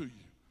talk to you.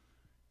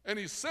 And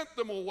he sent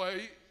them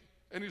away,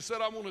 and he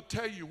said, I want to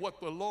tell you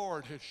what the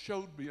Lord has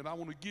showed me, and I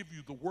want to give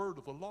you the word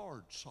of the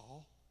Lord,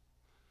 Saul.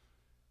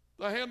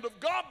 The hand of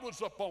God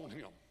was upon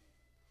him.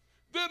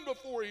 Then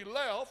before he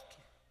left,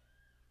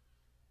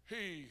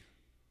 he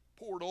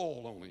poured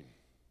oil on him.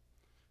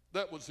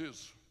 That was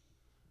his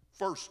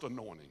first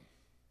anointing.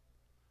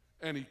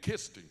 And he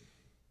kissed him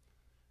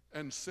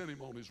and sent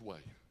him on his way.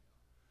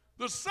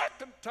 The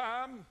second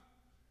time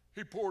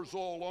he pours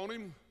oil on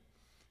him,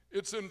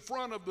 it's in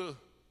front of the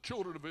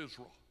children of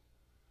Israel.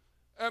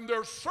 And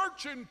they're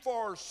searching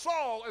for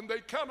Saul, and they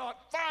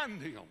cannot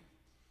find him.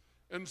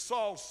 And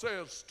Saul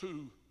says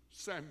to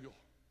Samuel,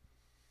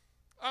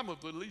 I'm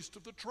of the least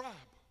of the tribe.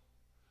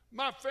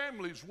 My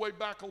family's way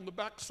back on the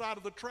back side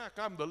of the track.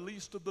 I'm the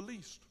least of the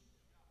least.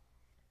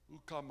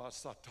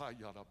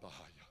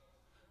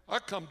 I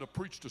come to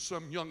preach to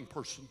some young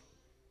person.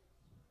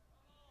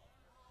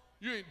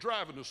 You ain't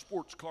driving a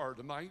sports car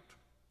tonight.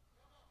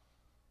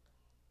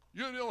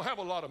 You don't have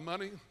a lot of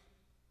money.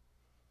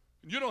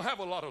 You don't have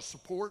a lot of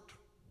support.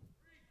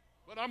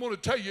 But I'm going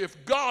to tell you,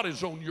 if God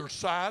is on your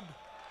side,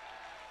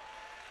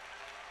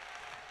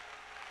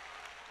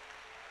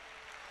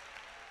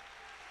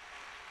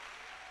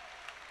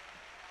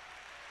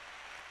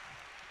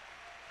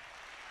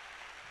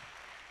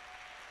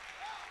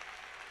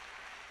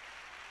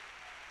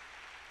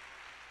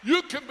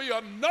 you can be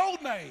a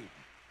no-name.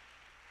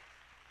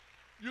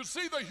 You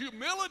see the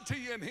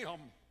humility in him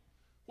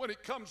when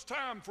it comes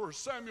time for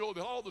Samuel,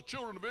 all the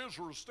children of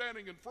Israel are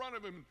standing in front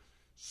of him.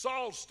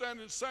 Saul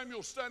standing,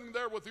 Samuel standing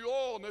there with the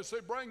oil, and they say,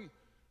 bring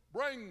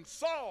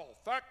Saul.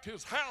 In fact,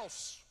 his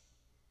house,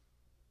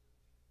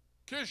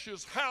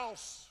 Kish's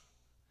house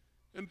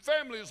and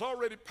family has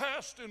already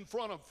passed in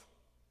front of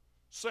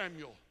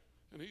Samuel.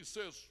 And he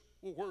says,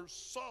 well, where's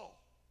Saul?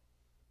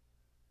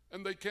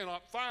 And they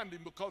cannot find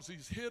him because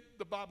he's hid,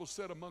 the Bible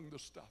said, among the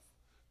stuff.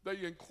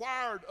 They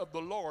inquired of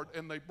the Lord,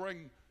 and they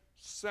bring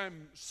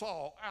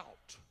Saul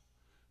out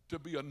to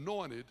be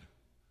anointed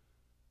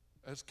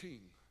as king.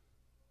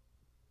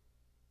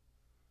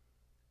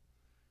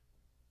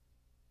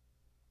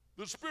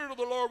 The Spirit of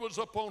the Lord was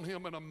upon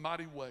him in a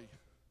mighty way.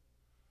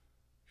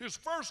 His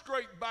first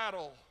great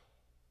battle,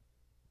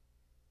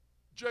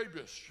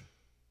 Jabesh,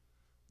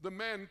 the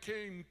man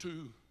came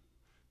to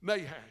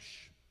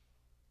Nahash,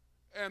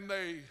 and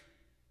they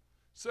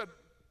said,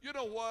 you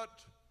know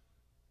what?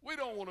 We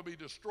don't want to be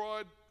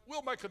destroyed.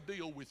 We'll make a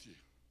deal with you.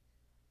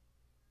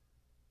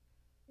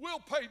 We'll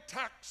pay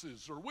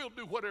taxes, or we'll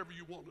do whatever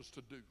you want us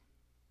to do.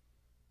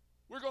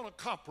 We're going to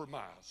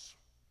compromise.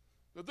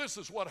 Now, this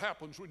is what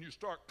happens when you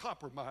start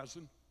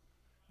compromising.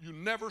 You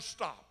never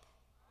stop.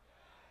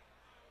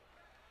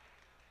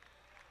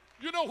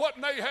 You know what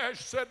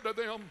Nahash said to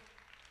them?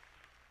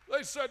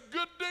 They said,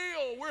 good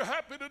deal. We're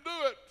happy to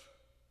do it.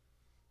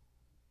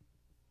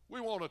 We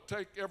want to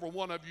take every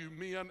one of you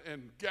men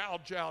and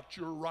gouge out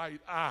your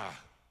right eye.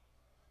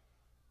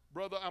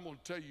 Brother, I'm going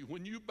to tell you,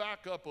 when you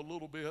back up a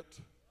little bit,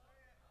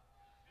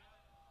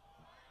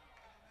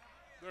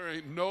 there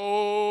ain't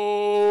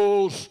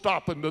no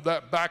stopping to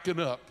that backing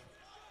up.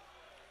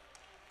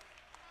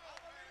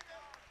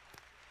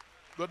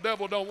 The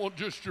devil don't want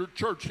just your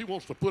church. He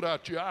wants to put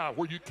out your eye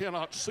where you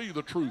cannot see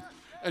the truth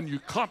and you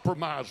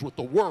compromise with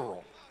the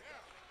world.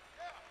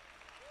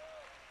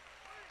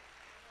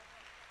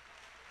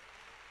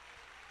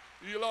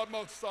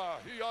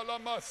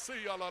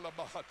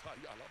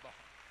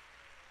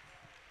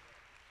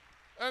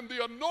 And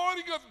the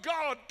anointing of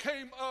God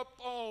came up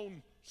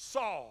on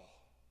Saul.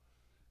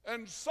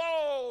 And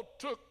Saul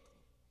took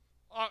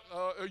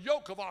a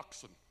yoke of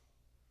oxen.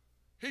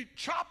 He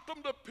chopped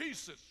them to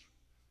pieces.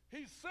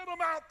 He sent them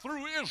out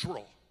through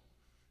Israel.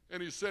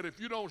 And he said, if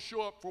you don't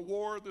show up for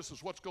war, this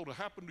is what's going to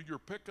happen to your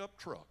pickup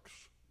trucks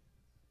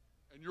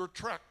and your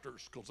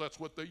tractors, because that's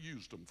what they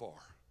used them for.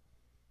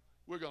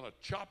 We're going to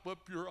chop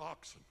up your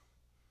oxen.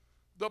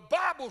 The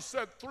Bible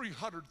said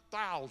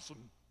 300,000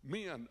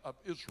 men of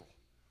Israel.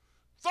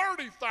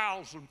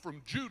 30,000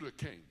 from Judah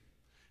came.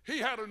 He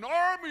had an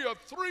army of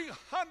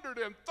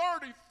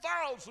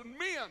 330,000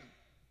 men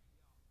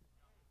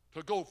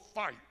to go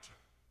fight.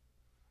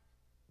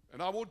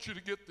 And I want you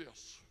to get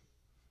this,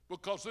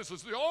 because this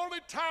is the only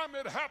time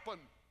it happened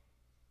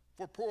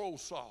for poor old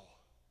Saul.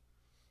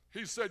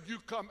 He said, you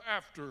come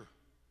after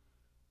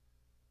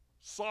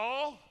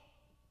Saul,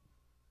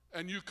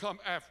 and you come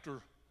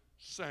after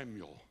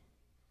Samuel.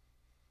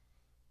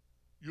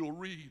 You'll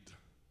read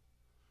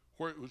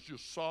where it was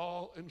just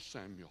Saul and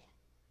Samuel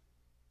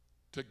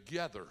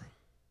together.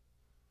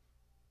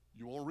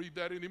 You won't read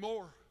that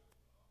anymore.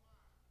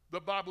 The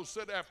Bible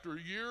said after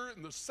a year,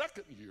 in the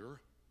second year,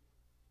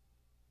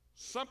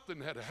 something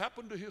had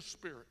happened to his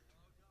spirit.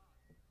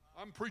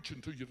 I'm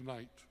preaching to you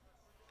tonight.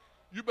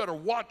 You better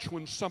watch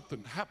when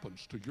something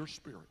happens to your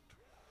spirit.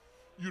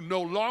 You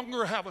no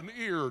longer have an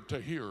ear to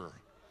hear.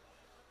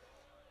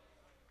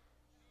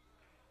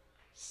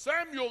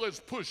 Samuel is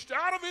pushed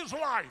out of his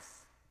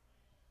life.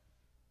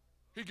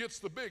 He gets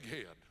the big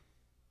head.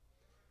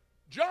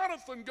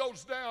 Jonathan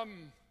goes down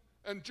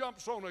and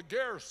jumps on a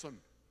garrison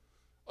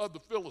of the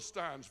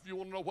Philistines. If you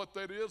want to know what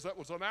that is, that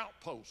was an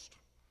outpost.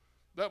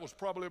 That was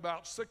probably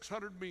about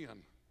 600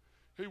 men.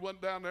 He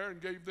went down there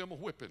and gave them a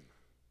whipping.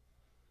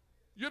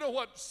 You know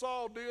what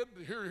Saul did?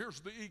 Here's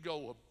the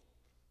ego of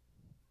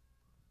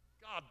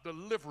God.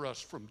 Deliver us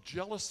from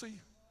jealousy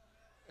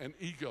and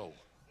ego.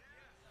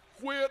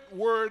 Quit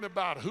worrying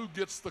about who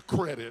gets the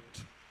credit.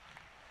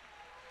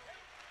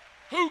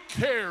 Who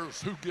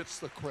cares who gets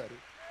the credit?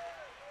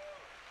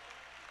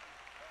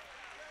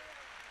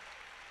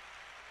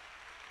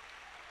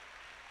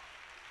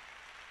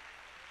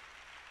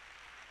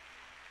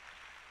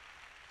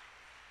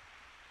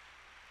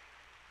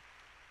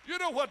 You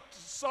know what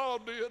Saul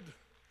did?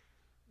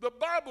 The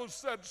Bible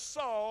said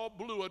Saul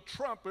blew a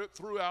trumpet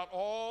throughout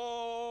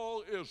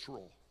all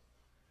Israel.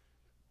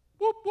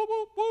 Whoop, whoop,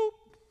 whoop, whoop.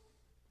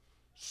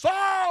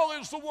 Saul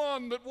is the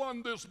one that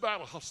won this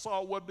battle.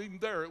 Saul wasn't even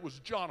there. It was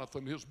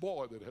Jonathan, his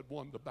boy, that had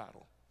won the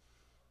battle.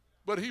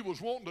 But he was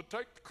wanting to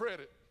take the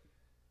credit.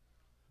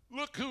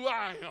 Look who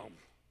I am.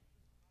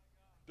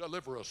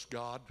 Deliver us,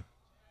 God.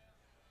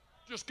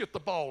 Just get the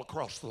ball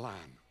across the line.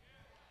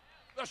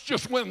 Let's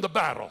just win the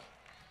battle.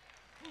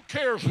 Who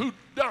cares who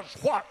does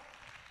what?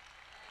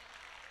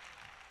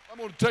 I'm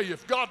going to tell you,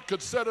 if God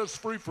could set us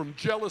free from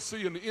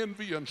jealousy and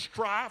envy and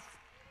strife,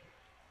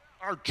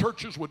 our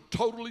churches would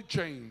totally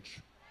change.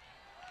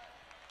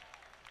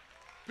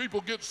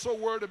 People get so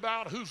worried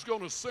about who's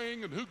going to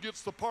sing and who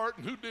gets the part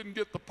and who didn't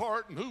get the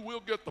part and who will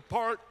get the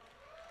part.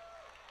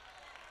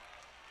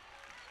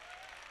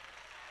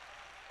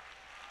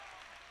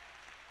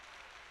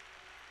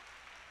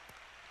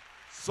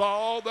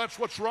 Saul, that's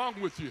what's wrong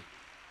with you.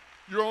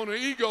 You're on an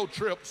ego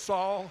trip,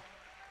 Saul.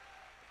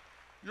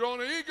 You're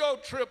on an ego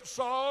trip,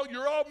 Saul.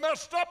 You're all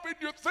messed up in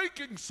your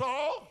thinking,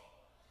 Saul.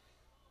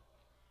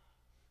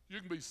 You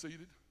can be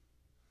seated.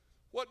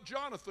 What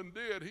Jonathan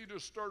did, he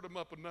just stirred them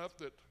up enough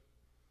that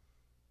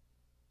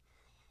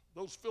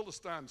those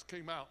Philistines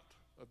came out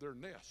of their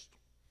nest.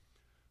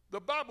 The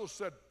Bible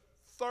said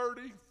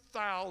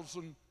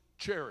 30,000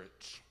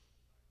 chariots,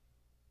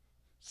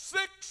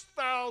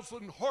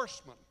 6,000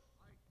 horsemen.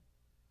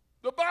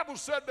 The Bible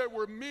said there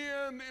were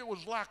men, it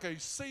was like a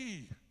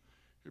sea.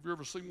 Have you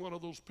ever seen one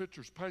of those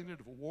pictures painted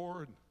of a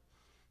war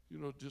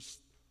and, just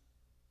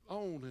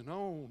on and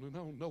on and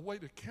on? No way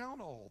to count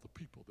all the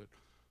people,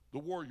 the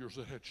warriors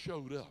that had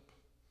showed up.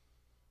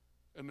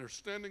 And they're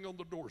standing on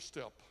the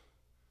doorstep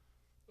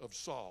of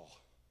Saul.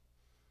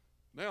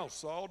 Now,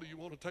 Saul, do you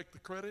want to take the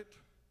credit?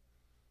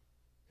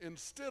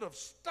 Instead of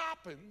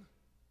stopping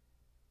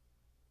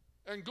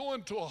and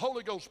going to a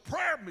Holy Ghost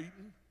prayer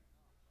meeting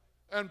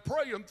and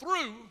praying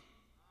through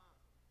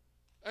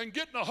and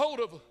getting a hold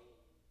of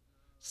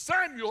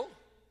Samuel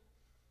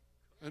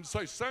and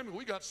say, Samuel,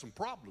 we got some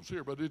problems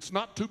here, but it's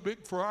not too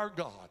big for our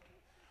God.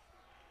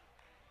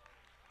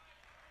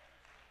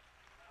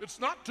 It's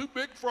not too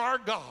big for our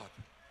God.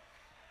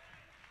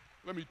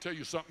 Let me tell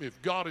you something.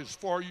 If God is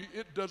for you,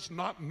 it does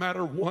not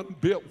matter one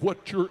bit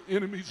what your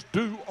enemies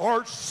do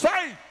or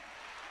say.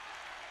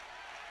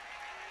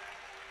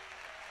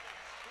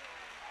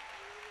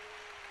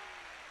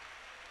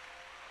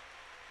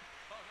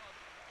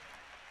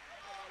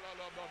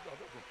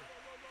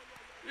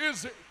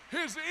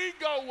 His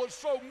ego was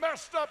so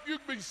messed up, you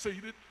can be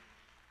seated.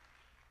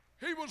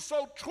 He was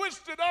so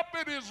twisted up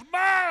in his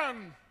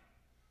mind,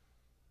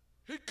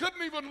 he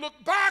couldn't even look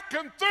back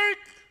and think,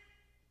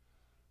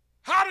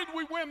 how did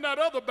we win that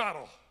other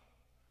battle?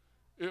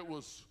 It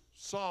was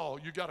Saul.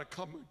 You got to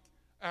come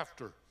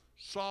after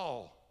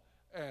Saul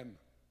and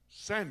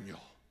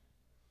Samuel.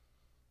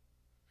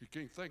 He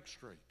can't think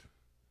straight.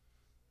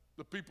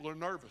 The people are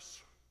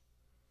nervous.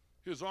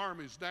 His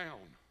army's down.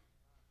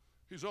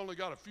 He's only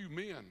got a few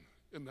men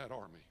in that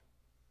army.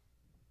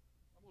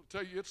 I'm going to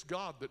tell you, it's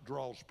God that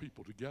draws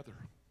people together.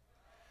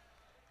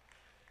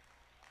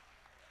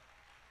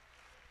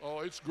 Oh,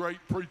 it's great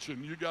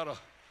preaching. You gotta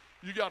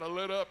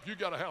let up. You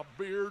gotta have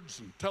beards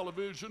and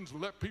televisions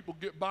and let people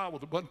get by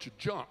with a bunch of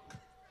junk,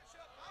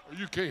 or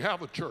you can't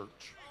have a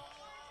church.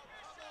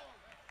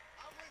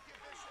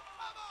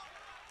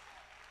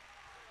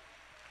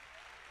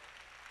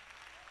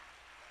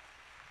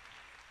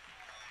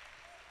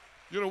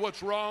 You know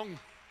what's wrong?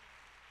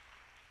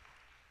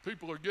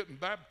 People are getting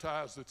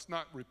baptized that's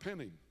not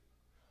repenting.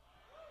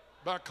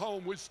 Back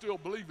home, we still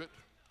believe it.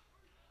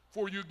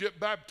 Before you get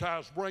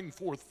baptized, bring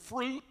forth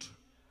fruit,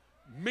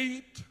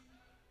 meat.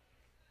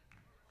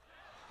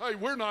 Hey,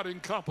 we're not in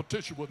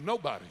competition with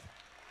nobody.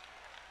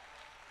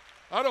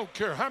 I don't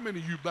care how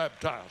many you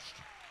baptized.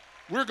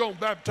 We're going to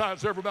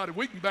baptize everybody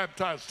we can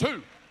baptize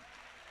too.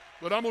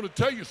 But I'm going to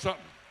tell you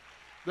something.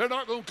 They're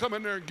not going to come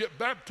in there and get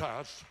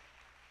baptized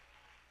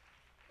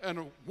and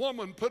a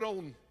woman put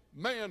on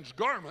man's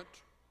garment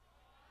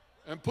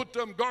and put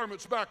them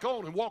garments back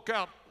on and walk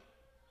out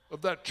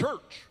of that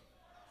church.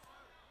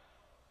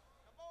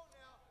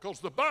 Because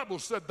the Bible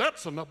said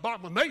that's an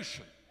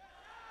abomination.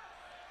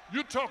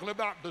 You're talking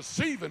about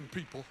deceiving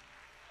people.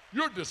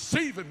 You're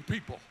deceiving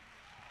people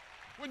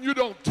when you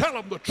don't tell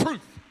them the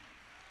truth.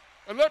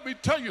 And let me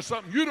tell you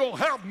something, you don't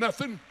have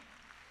nothing.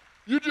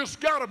 You just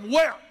got them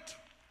wet.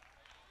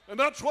 And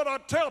that's what I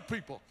tell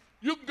people.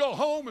 You can go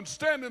home and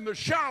stand in the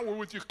shower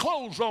with your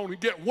clothes on and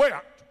get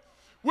wet.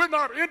 We're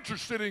not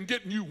interested in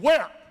getting you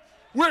wet.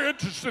 We're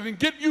interested in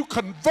getting you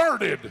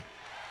converted.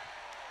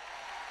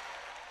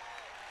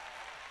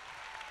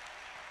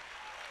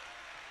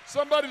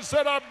 Somebody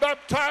said, I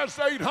baptized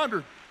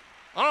 800.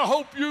 I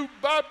hope you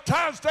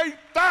baptized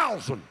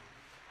 8,000.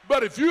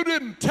 But if you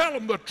didn't tell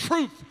them the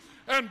truth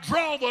and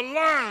draw the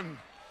line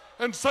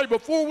and say,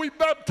 before we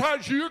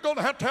baptize you, you're going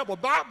to have a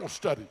Bible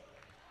study.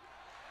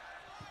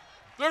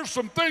 There's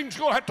some things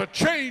going to have to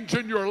change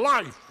in your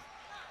life.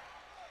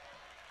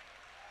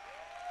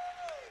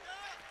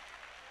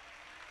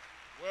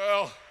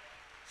 Well,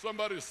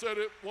 somebody said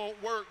it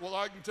won't work. Well,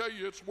 I can tell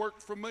you it's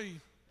worked for me.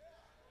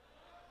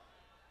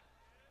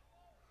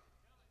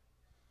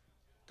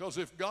 Because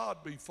if God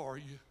be for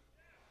you,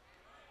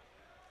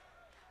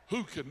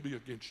 who can be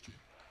against you?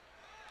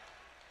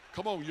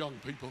 Come on, young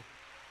people.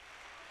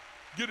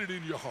 Get it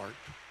in your heart.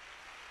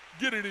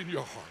 Get it in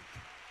your heart.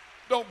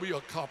 Don't be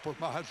a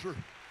compromiser.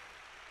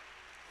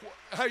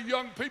 Hey,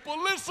 young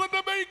people, listen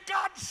to me.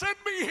 God sent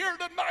me here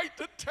tonight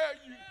to tell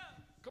you.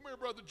 Come here,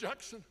 Brother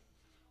Jackson.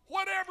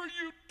 Whatever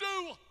you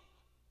do,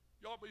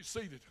 y'all be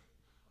seated.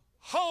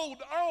 Hold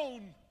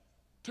on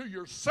to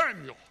your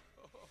Samuel.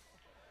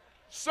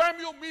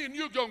 Samuel, me and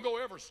you going to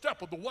go every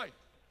step of the way.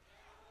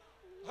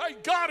 Hey,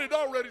 God had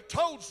already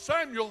told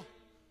Samuel,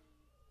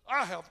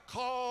 I have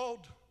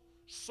called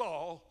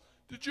Saul.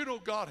 Did you know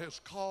God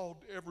has called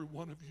every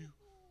one of you?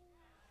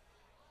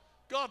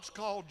 God's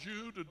called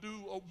you to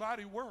do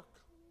almighty work.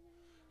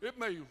 It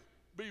may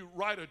be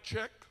write a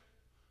check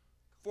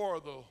for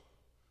the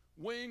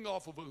wing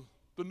off of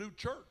the new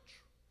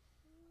church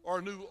or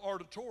a new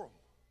auditorium.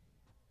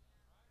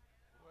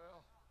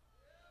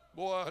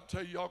 Boy, I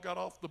tell you, y'all got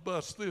off the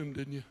bus then,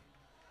 didn't you?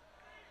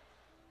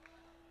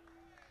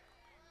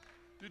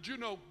 Did you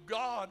know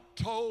God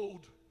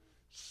told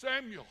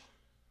Samuel,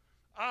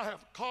 I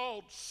have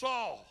called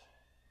Saul,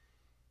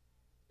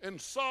 and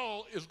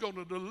Saul is going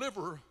to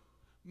deliver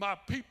my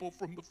people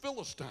from the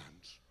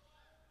Philistines.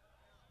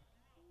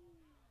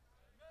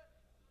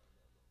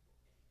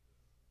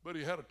 But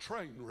he had a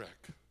train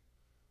wreck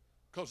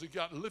because he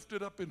got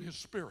lifted up in his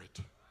spirit.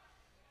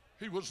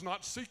 He was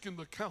not seeking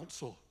the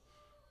counsel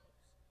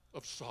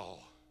of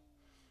Saul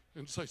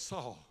and say,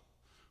 Saul,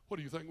 what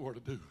do you think we're to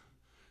do?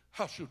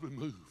 How should we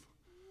move?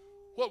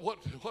 What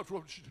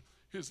should,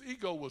 his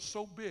ego was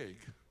so big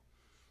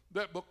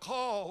that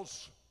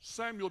because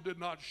Samuel did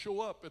not show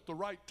up at the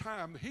right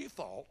time, he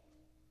thought,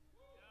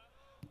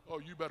 oh,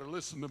 you better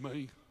listen to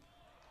me.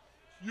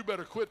 You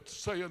better quit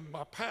saying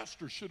my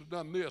pastor should have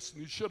done this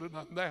and he should have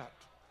done that.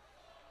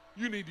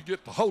 You need to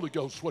get the Holy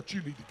Ghost what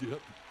you need to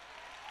get.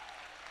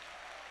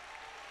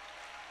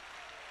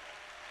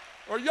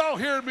 Are y'all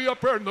hearing me up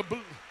there in the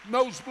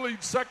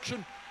nosebleed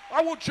section?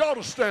 I want y'all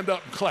to stand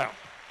up and clap.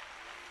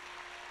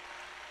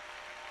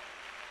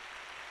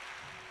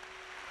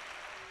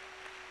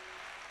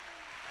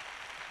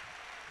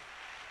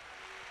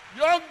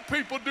 Young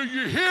people, do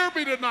you hear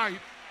me tonight?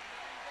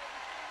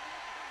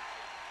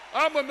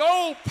 I'm an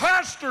old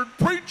pastored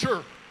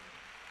preacher.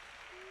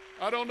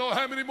 I don't know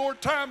how many more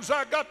times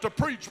I got to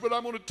preach, but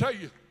I'm going to tell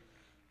you,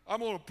 I'm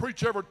going to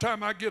preach every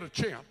time I get a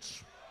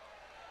chance.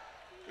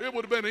 It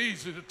would have been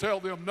easy to tell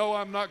them, no,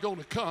 I'm not going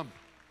to come.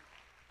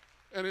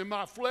 And in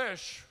my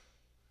flesh,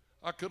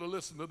 I could have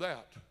listened to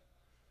that.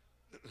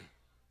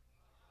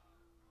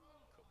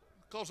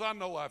 Because I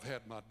know I've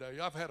had my day.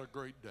 I've had a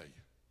great day.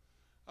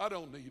 I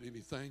don't need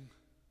anything.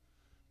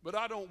 But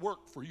I don't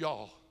work for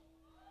y'all.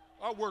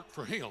 I work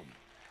for him.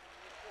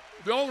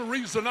 The only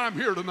reason I'm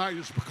here tonight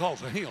is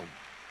because of him.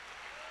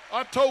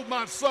 I told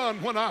my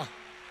son when I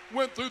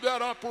went through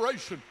that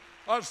operation,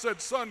 I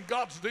said, son,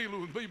 God's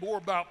dealing with me more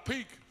about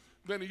peak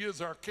than he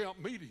is our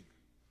camp meeting.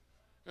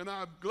 And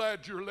I'm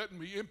glad you're letting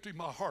me empty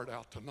my heart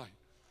out tonight.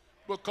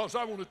 Because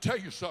I want to tell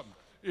you something.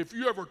 If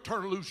you ever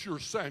turn loose your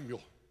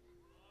Samuel,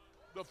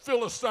 the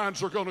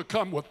Philistines are going to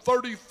come with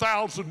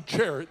 30,000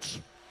 chariots,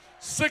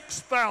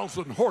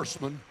 6,000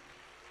 horsemen,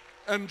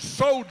 and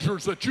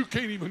soldiers that you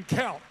can't even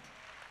count.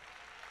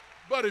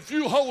 But if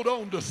you hold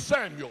on to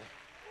Samuel,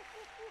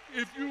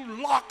 if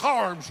you lock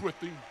arms with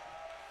him,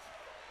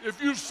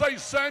 if you say,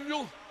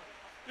 Samuel,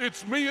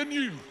 it's me and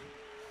you,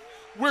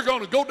 we're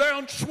going to go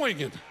down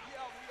swinging.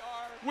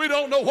 We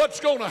don't know what's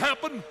going to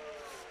happen,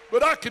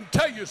 but I can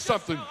tell you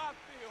something.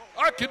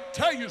 I can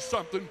tell you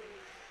something.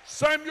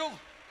 Samuel,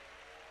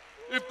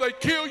 if they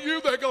kill you,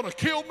 they're going to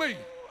kill me.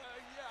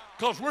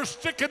 Because we're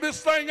sticking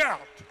this thing out.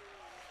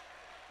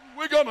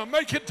 We're going to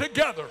make it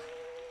together.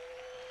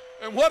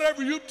 And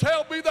whatever you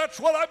tell me, that's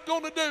what I'm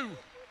going to do.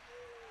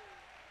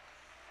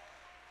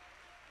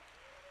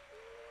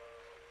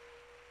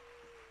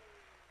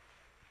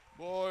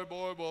 Boy,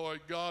 boy, boy,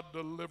 God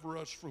deliver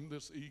us from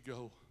this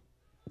ego.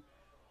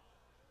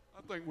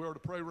 I think we ought to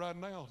pray right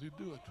now. You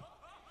do it.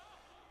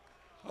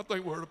 I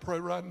think we ought to pray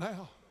right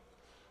now.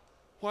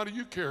 Why do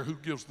you care who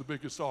gives the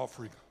biggest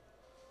offering?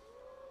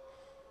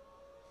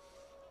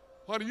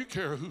 Why do you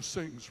care who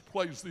sings,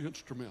 plays the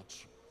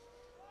instruments?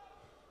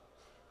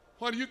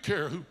 Why do you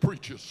care who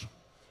preaches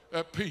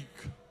at Peak?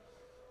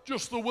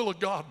 Just the will of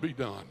God be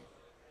done.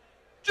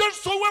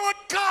 Just the will of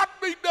God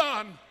be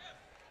done.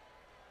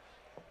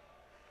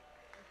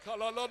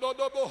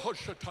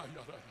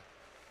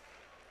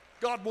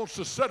 God wants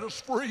to set us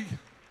free.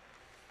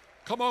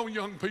 Come on,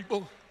 young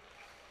people.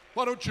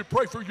 Why don't you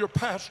pray for your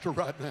pastor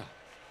right now?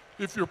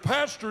 If your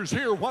pastor is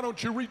here, why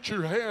don't you reach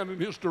your hand in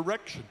his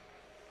direction?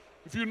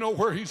 If you know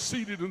where he's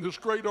seated in this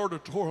great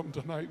auditorium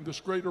tonight, in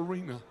this great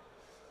arena,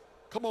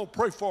 come on,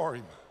 pray for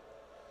him.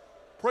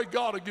 Pray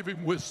God to give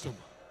him wisdom.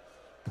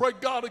 Pray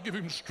God to give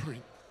him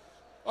strength.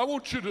 I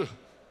want you to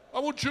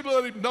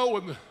let him know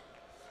in the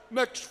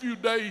next few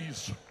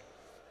days,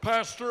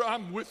 Pastor,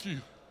 I'm with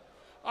you.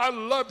 I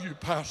love you,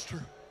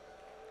 Pastor.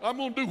 I'm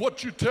going to do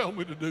what you tell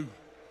me to do.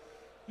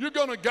 You're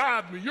going to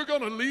guide me. You're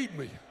going to lead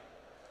me.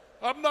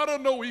 I'm not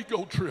on no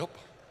ego trip.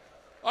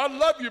 I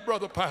love you,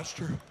 brother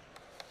pastor.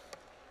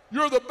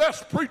 You're the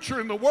best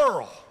preacher in the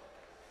world.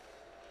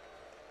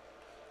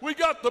 We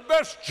got the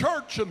best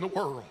church in the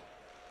world.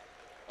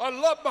 I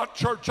love my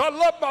church. I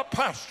love my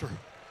pastor.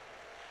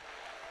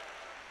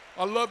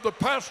 I love the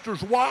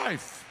pastor's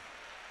wife.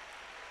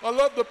 I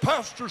love the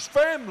pastor's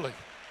family.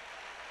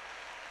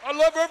 I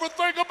love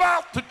everything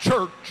about the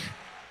church.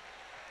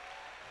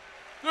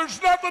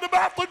 There's nothing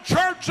about the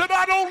church that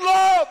I don't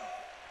love.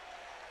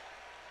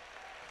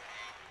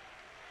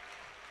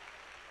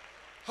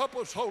 Help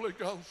us, Holy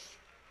Ghost.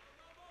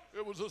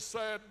 It was a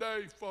sad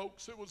day,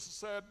 folks. It was a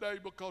sad day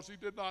because he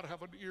did not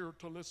have an ear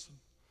to listen.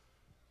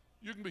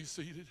 You can be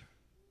seated.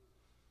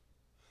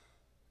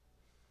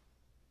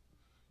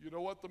 You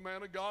know what? The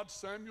man of God,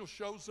 Samuel,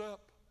 shows up.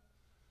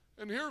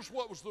 And here's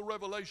what was the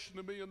revelation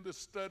to me in this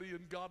study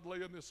and God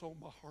laying this on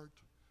my heart.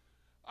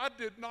 I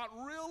did not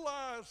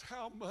realize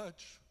how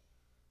much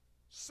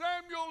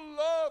Samuel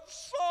loved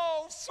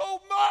Saul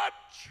so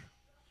much.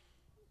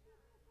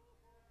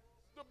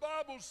 The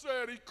Bible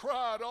said he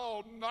cried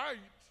all night.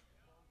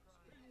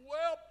 He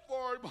wept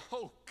for him,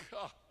 oh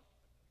God.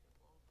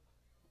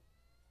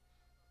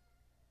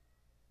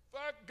 In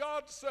fact,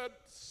 God said,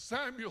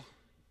 Samuel,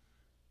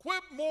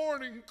 quit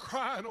mourning,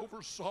 crying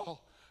over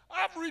Saul.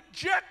 I've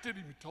rejected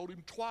him. He told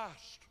him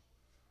twice.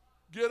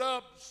 Get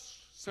up,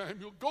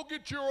 Samuel. Go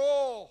get your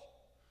oil.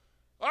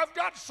 I've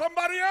got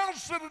somebody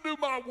else that'll do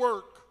my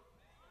work.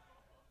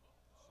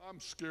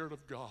 I'm scared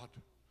of God.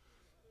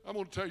 I'm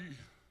going to tell you,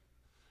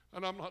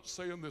 and I'm not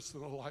saying this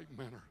in a light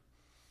manner,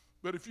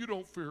 but if you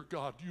don't fear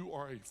God, you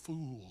are a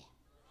fool.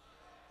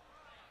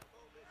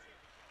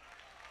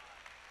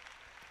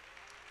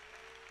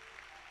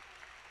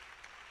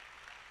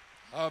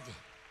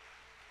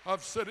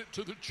 I've said it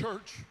to the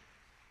church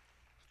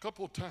a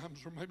couple of times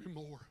or maybe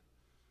more.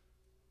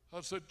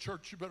 I said,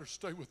 church, you better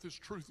stay with this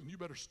truth and you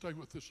better stay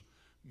with this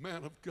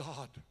man of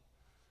God.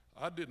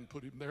 I didn't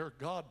put him there.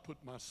 God put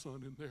my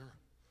son in there.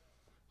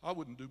 I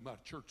wouldn't do my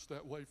church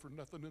that way for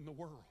nothing in the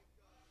world.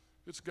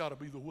 It's got to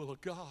be the will of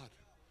God.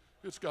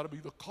 It's got to be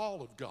the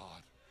call of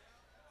God.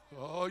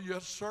 Oh,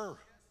 yes, sir.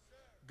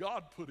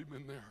 God put him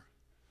in there.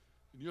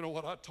 And you know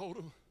what I told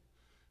him?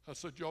 I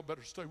said, y'all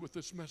better stay with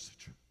this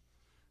message.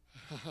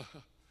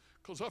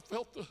 Because I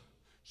felt the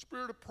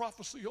spirit of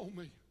prophecy on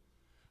me.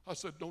 I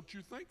said, don't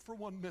you think for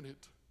 1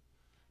 minute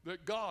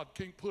that God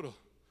can't put a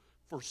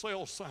for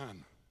sale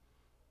sign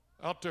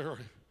out there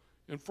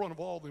in front of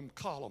all them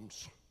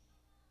columns.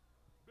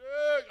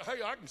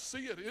 Hey, I can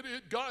see it.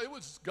 It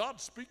was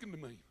God speaking to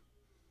me.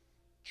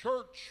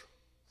 Church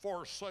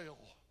for sale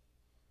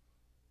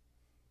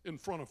in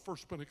front of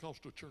First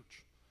Pentecostal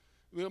Church.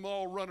 Them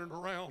all running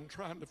around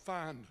trying to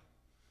find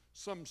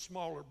some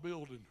smaller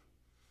building.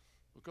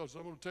 Because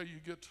I'm going to tell you,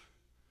 get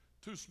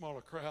too small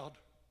a crowd,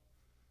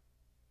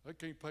 they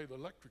can't pay the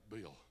electric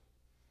bill.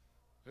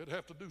 They'd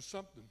have to do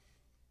something.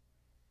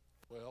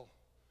 Well,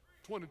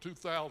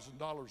 $22,000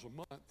 a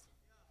month.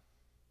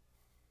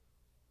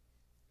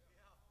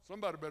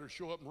 Somebody better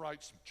show up and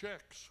write some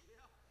checks.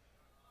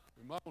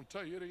 And I'm going to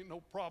tell you, it ain't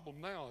no problem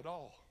now at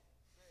all.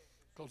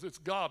 Because it's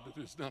God that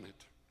has done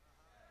it.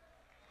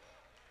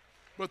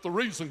 But the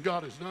reason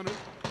God has done it,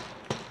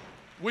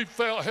 we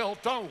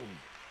held on.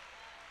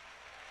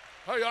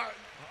 Hey,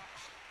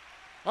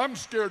 I'm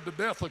scared to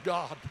death of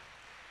God.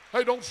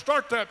 Hey, don't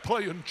start that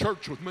play in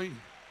church with me.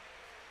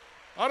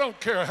 I don't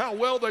care how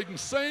well they can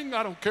sing.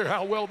 I don't care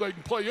how well they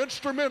can play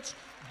instruments.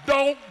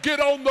 Don't get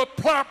on the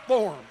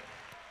platform.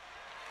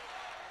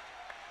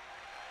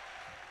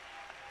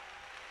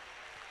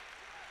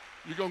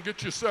 You're going to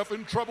get yourself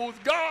in trouble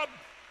with God.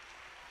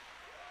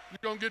 You're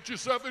going to get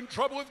yourself in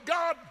trouble with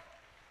God.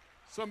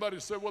 Somebody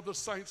said, well, the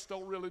saints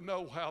don't really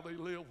know how they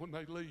live when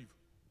they leave.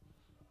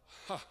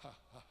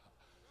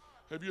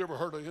 Have you ever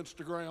heard of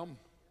Instagram?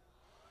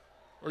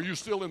 Are you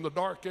still in the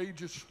dark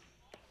ages?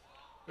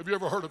 Have you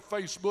ever heard of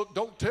Facebook?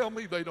 Don't tell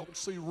me they don't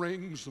see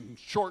rings and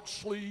short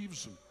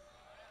sleeves.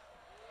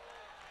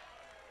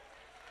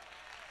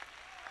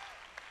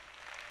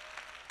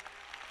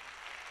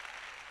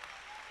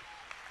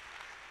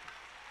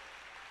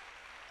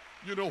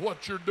 You know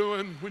what you're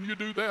doing when you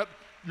do that?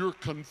 You're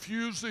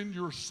confusing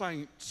your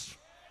saints.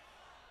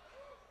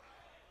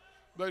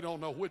 They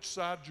don't know which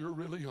side you're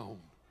really on.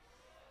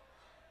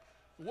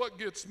 What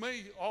gets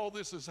me, all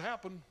this has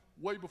happened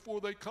way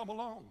before they come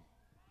along.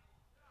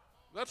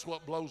 That's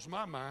what blows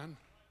my mind.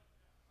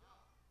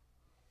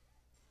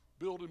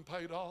 Building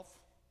paid off,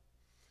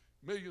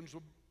 millions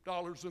of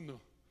dollars in the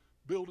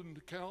building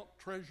account,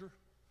 treasure,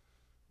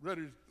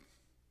 ready,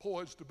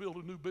 poised to build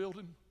a new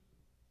building.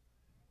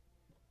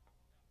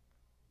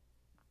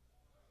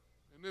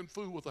 And then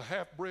fool with a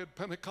half-bred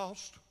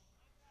Pentecost.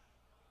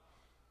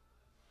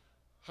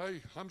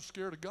 Hey, I'm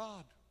scared of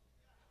God.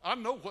 I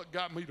know what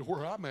got me to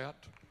where I'm at.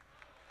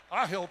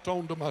 I held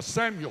on to my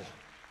Samuel.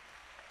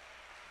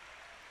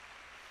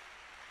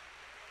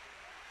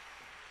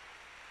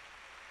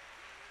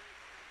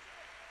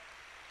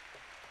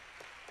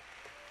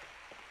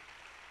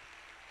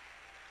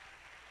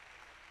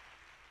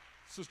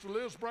 Sister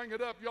Liz, bring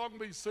it up. Y'all can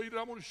be seated.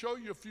 I want to show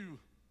you a few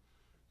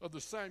of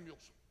the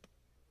Samuels.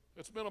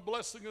 It's been a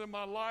blessing in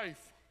my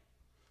life.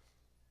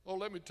 Oh,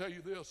 let me tell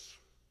you this.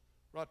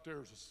 Right there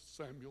is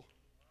a Samuel.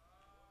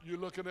 You're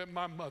looking at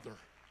my mother.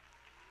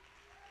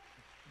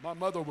 My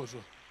mother was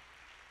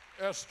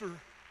a Esther.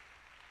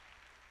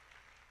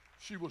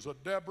 She was a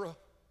Deborah.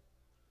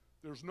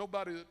 There's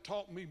nobody that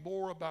taught me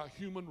more about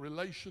human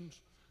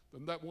relations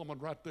than that woman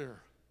right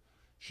there.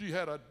 She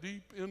had a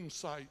deep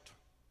insight.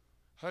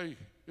 Hey,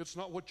 it's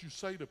not what you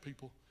say to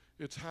people,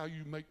 it's how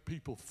you make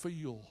people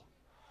feel.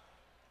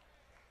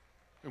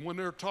 And when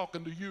they're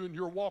talking to you and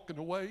you're walking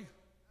away,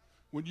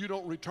 when you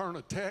don't return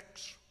a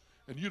text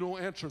and you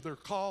don't answer their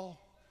call,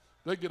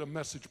 they get a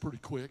message pretty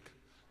quick.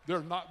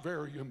 They're not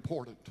very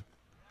important.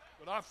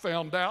 But I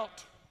found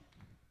out,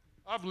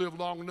 I've lived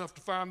long enough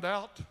to find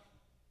out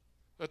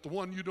that the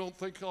one you don't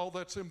think all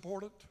that's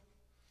important,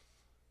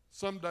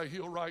 someday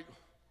he'll write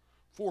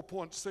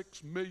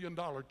 $4.6 million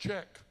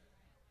check.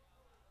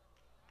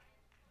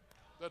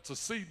 That's the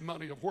seed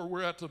money of where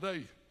we're at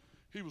today.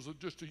 He was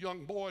just a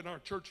young boy in our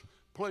church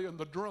playing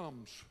the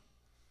drums,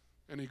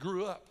 and he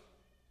grew up.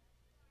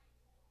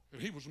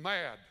 And he was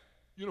mad.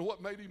 You know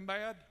what made him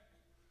mad?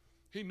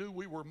 He knew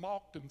we were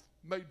mocked and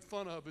made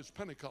fun of as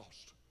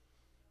Pentecost.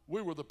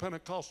 We were the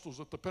Pentecostals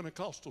that the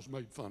Pentecostals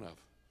made fun of.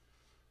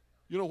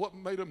 You know what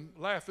made him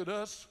laugh at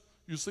us?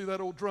 You see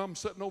that old drum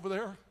sitting over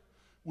there?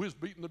 We was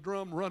beating the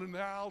drum, running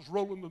the aisles,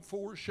 rolling the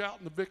floors,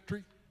 shouting the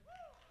victory,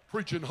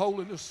 preaching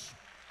holiness.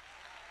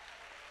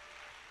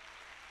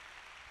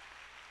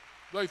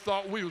 They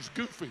thought we was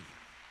goofy.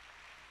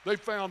 They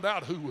found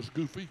out who was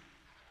goofy.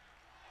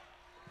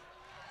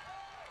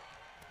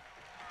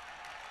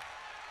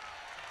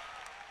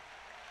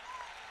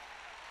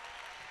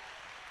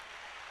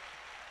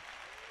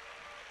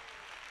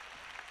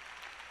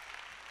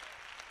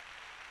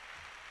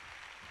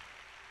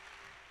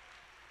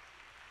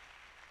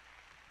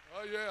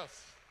 Oh,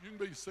 yes, you can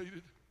be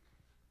seated.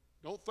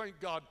 Don't think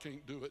God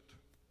can't do it.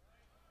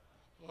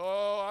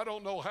 Oh, I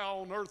don't know how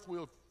on earth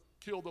we'll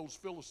kill those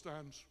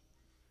Philistines.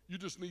 You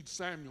just need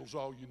Samuel's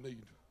all you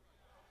need.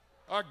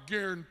 I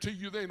guarantee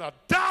you there ain't a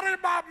doubt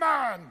in my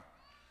mind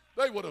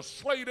they would have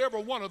slayed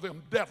every one of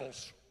them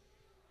devils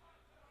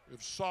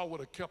if Saul would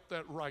have kept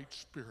that right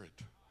spirit.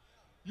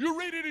 You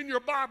read it in your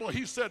Bible.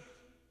 He said,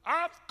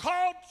 I've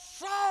called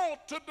Saul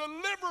to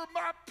deliver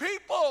my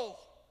people.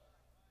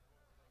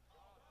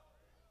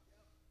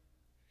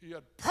 He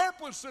had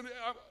purpose in it.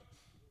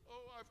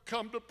 I've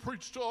come to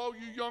preach to all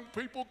you young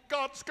people.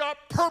 God's got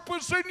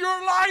purpose in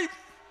your life.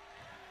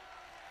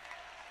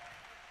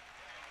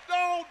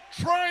 Don't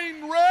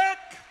train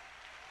wreck.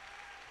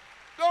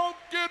 Don't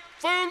get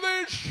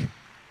foolish.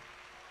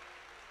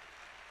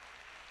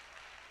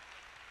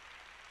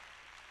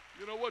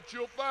 You know what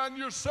you'll find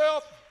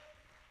yourself?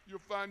 You'll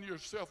find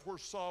yourself where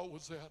Saul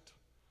was at.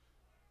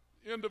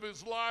 End of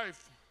his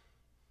life,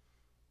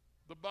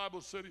 the Bible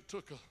said he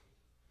took a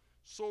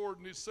sword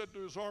and he said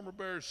to his armor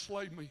bearers,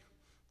 slay me,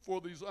 for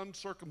these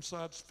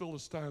uncircumcised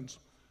Philistines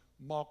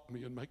mock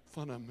me and make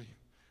fun of me.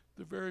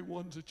 The very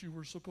ones that you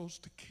were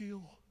supposed to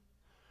kill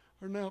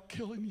are now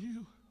killing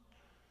you.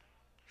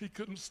 He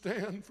couldn't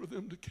stand for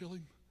them to kill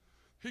him.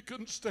 He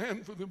couldn't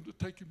stand for them to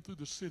take him through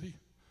the city,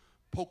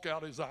 poke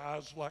out his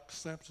eyes like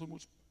Samson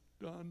was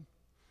done.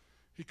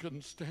 He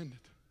couldn't stand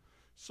it.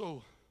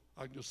 So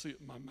I can just see it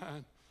in my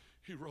mind.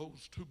 He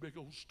rolls two big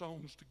old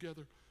stones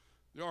together.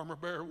 The armor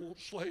bearer won't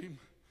slay him.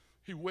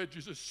 He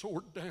wedges his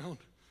sword down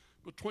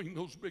between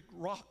those big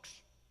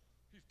rocks.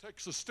 He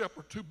takes a step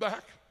or two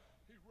back.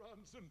 He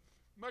runs and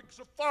makes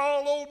a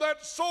fall on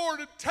that sword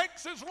and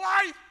takes his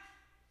life.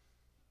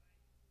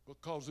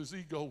 Because his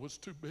ego was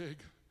too big.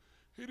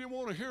 He didn't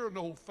want to hear an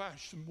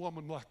old-fashioned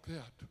woman like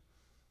that.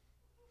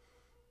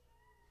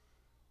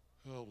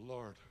 Oh,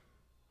 Lord.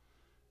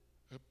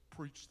 I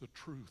preached the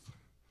truth.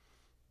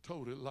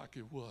 Told it like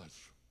it was.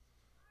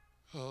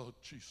 Oh,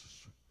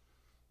 Jesus.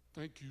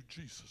 Thank you,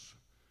 Jesus.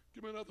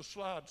 Give me another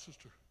slide,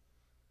 sister.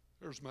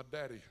 There's my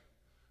daddy.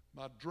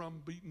 My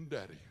drum-beating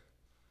daddy.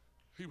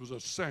 He was a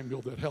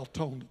Samuel that held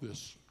on to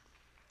this.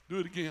 Do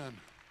it again.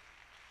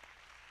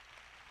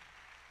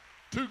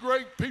 Two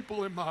great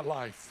people in my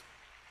life.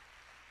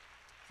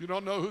 If you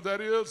don't know who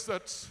that is,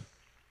 that's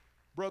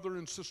Brother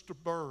and Sister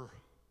Burr.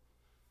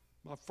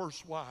 My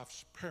first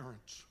wife's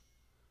parents,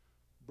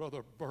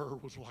 Brother Burr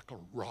was like a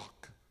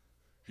rock.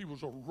 He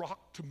was a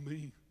rock to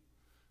me.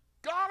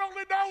 God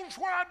only knows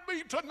where I'd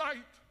be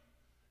tonight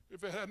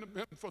if it hadn't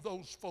been for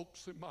those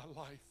folks in my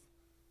life.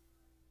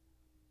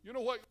 You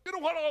know what? You know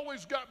what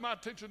always got my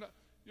attention?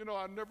 You know,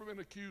 I've never been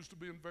accused of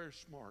being very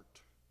smart,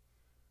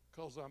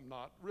 because I'm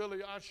not.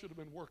 Really, I should have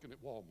been working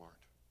at Walmart.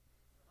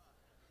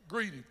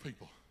 Greedy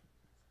people.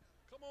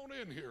 Come on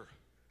in here.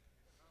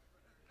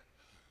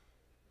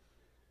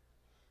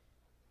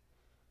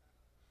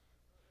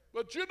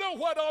 But you know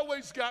what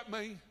always got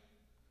me?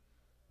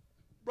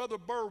 Brother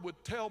Burr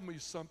would tell me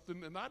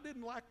something, and I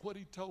didn't like what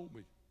he told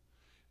me.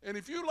 And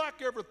if you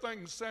like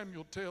everything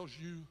Samuel tells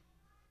you,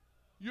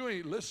 you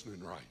ain't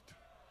listening right.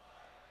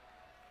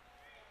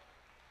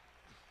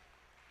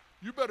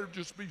 You better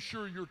just be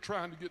sure you're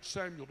trying to get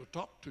Samuel to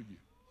talk to you.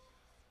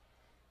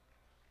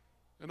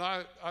 And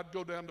I'd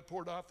go down to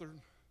Port Arthur,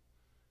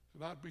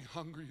 and I'd be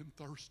hungry and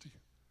thirsty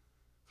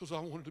because I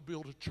wanted to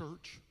build a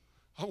church.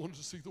 I wanted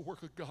to see the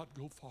work of God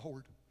go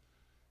forward.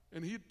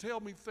 And he'd tell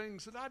me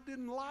things that I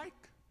didn't like,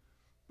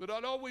 but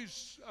I've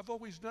always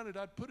done it.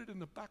 I'd put it in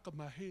the back of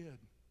my head.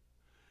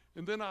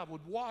 And then I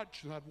would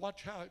watch, and I'd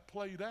watch how it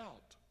played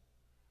out.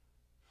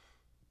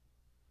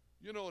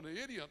 You know, an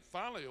idiot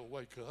finally will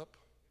wake up.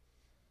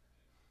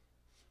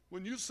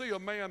 When you see a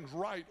man's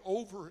right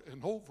over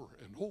and over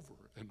and over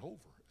and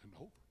over and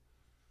over,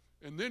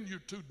 and then you're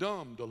too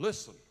dumb to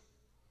listen,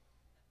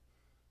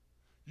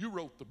 you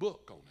wrote the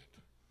book on it.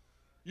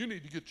 You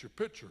need to get your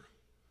picture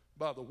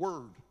by the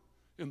word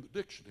in the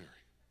dictionary.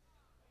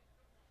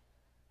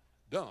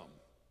 Dumb.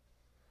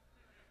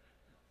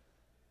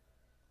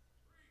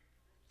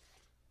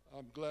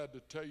 I'm glad to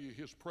tell you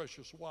his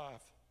precious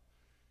wife,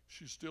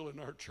 she's still in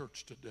our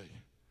church today.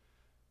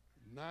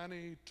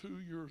 92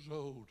 years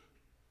old.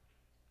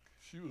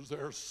 She was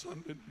there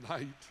Sunday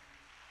night.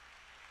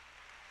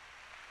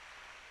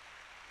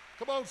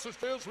 Come on,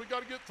 sisters, we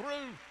got to get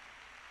through.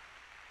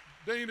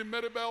 Dean and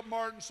Maribel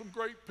Martin, some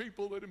great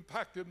people that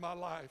impacted my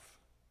life.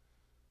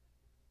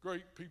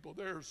 Great people.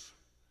 There's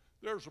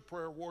a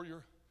prayer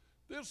warrior.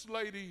 This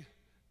lady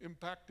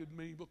impacted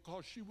me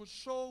because she was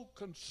so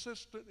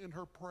consistent in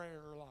her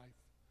prayer life.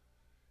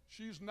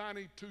 She's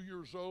 92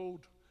 years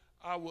old.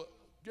 I will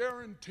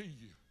guarantee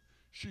you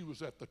she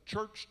was at the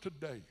church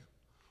today,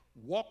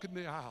 walking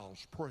the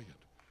aisles praying.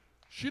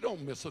 She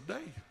don't miss a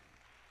day.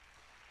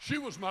 She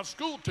was my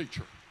school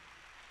teacher.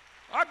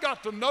 I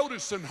got to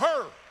notice in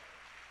her.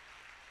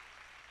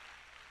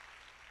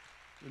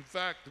 In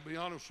fact, to be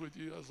honest with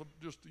you, as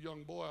just a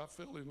young boy, I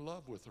fell in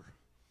love with her.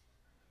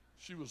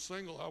 She was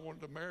single. I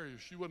wanted to marry her.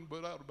 She wasn't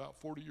but out about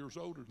 40 years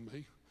older than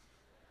me.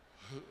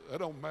 That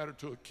don't matter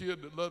to a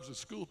kid that loves his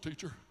school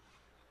teacher.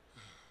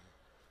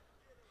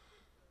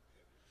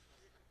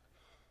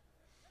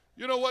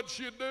 You know what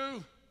she'd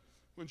do?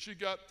 When she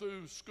got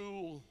through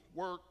school,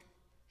 work,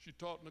 she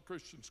taught in a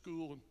Christian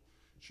school, and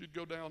she'd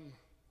go down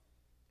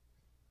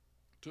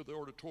to the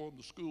auditorium.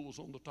 The school was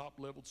on the top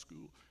level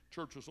school.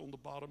 Church was on the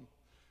bottom.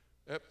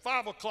 At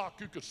 5 o'clock,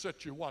 you could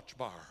set your watch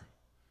by her.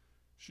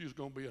 She was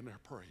going to be in there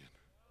praying.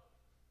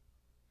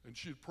 And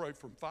she'd pray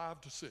from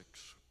 5 to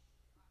 6.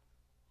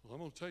 Well, I'm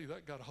going to tell you,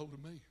 that got a hold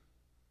of me.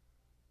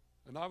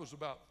 And I was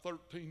about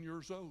 13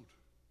 years old.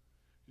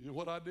 You know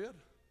what I did?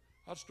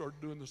 I started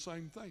doing the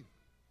same thing.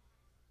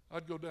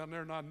 I'd go down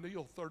there and I'd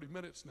kneel 30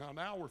 minutes. Now, an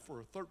hour for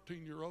a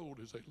 13-year-old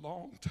is a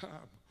long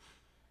time.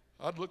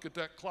 I'd look at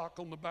that clock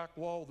on the back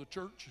wall of the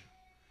church,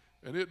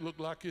 and it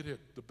looked like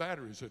the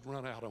batteries had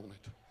run out on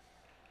it.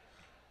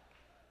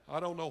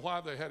 I don't know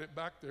why they had it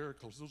back there,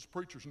 because those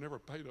preachers never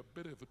paid a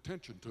bit of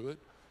attention to it.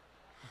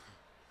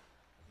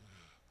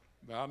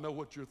 Now, I know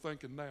what you're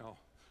thinking now.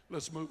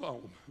 Let's move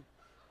on.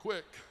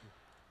 Quick.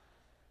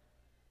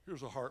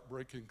 Here's a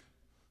heartbreaking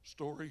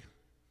story.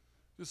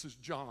 This is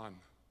John.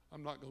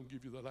 I'm not going to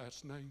give you the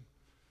last name.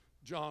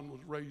 John was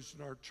raised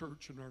in our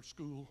church, in our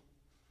school,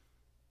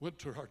 went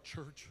to our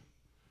church.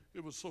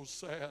 It was so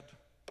sad.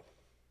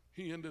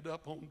 He ended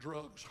up on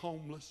drugs,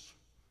 homeless,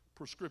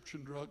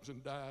 prescription drugs,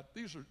 and died.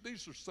 These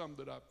are some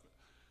that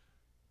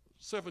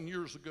 7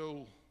 years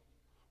ago,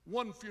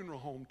 one funeral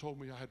home told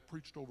me I had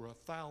preached over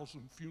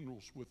 1,000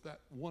 funerals with that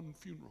one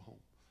funeral home.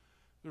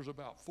 There's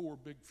about 4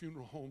 big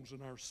funeral homes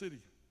in our city.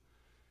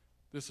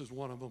 This is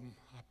one of them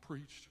I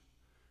preached.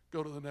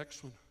 Go to the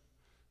next one.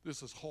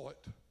 This is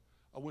Hoyt.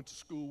 I went to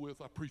school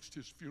with. I preached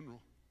his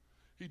funeral.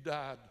 He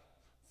died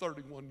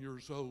 31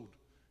 years old.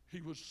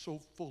 He was so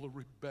full of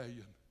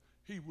rebellion.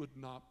 He would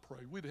not pray.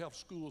 We'd have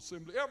school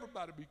assembly.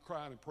 Everybody be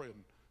crying and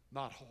praying.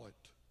 Not Hoyt.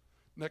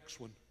 Next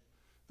one.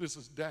 This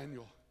is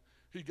Daniel.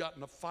 He got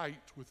in a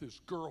fight with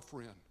his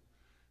girlfriend.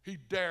 He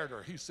dared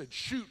her. He said,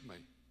 "Shoot me."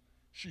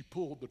 She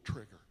pulled the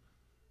trigger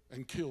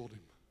and killed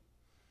him.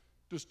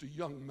 Just a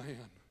young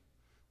man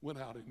went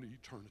out into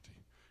eternity.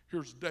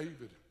 Here's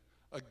David,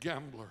 a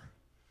gambler.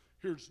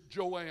 Here's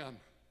Joanne,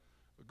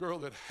 a girl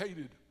that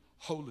hated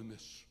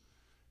holiness.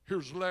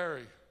 Here's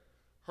Larry,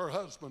 her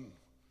husband,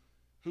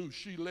 who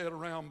she led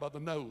around by the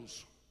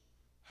nose.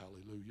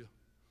 Hallelujah.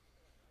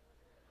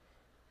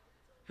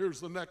 Here's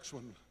the next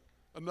one,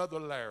 Another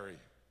Larry.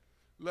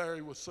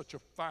 Larry was such a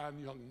fine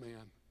young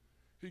man.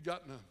 He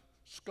got in a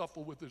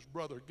scuffle with his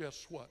brother.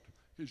 Guess what?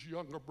 His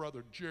younger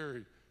brother,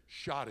 Jerry,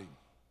 shot him,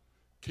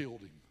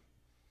 killed him.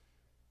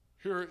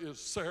 Here is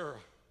Sarah,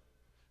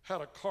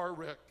 had a car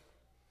wreck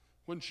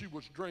when she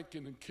was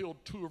drinking and killed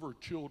 2 of her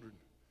children.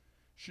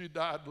 She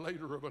died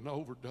later of an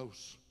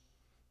overdose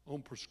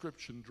on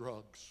prescription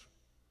drugs.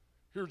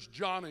 Here's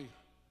Johnny,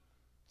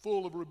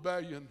 full of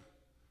rebellion,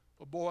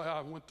 a boy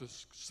I went to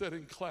sit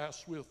in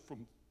class with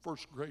from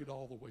first grade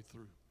all the way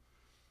through.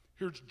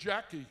 Here's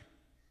Jackie.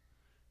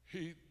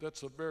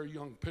 That's a very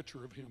young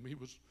picture of him. He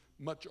was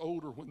much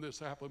older when this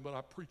happened, but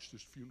I preached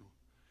his funeral.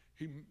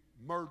 He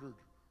murdered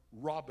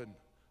Robin,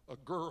 a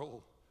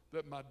girl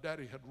that my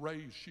daddy had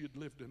raised. She had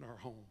lived in our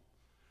home.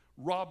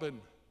 Robin,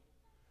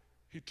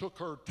 he took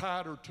her,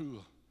 tied her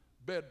to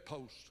a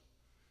bedpost,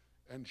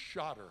 and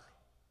shot her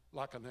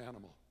like an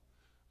animal.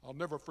 I'll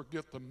never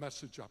forget the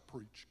message I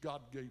preached.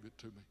 God gave it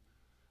to me.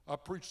 I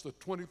preached the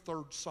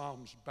 23rd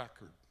Psalms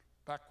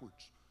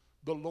backwards.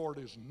 The Lord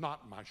is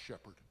not my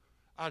shepherd.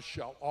 I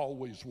shall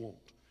always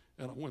want.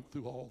 And I went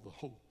through all the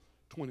whole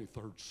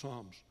 23rd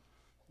Psalms,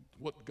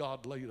 what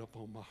God laid up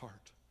on my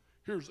heart.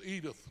 Here's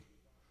Edith.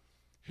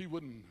 He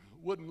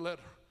wouldn't let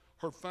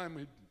her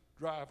family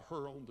drive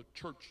her on the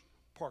church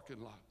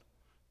parking lot.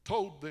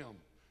 Told them,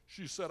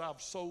 she said,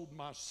 I've sold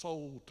my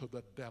soul to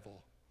the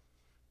devil.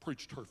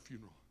 Preached her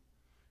funeral.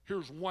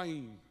 Here's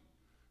Wayne,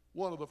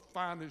 one of the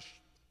finest,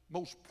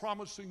 most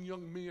promising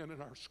young men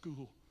in our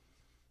school,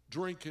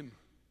 drinking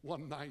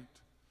one night.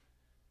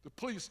 The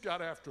police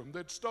got after him.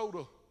 They'd stole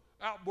an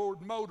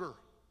outboard motor.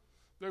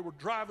 They were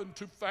driving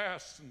too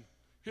fast and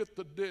hit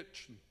the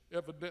ditch, and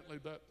evidently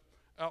that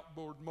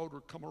outboard motor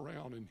come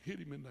around and hit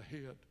him in the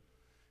head,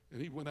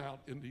 and he went out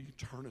into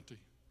eternity.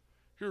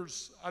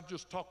 I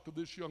just talked to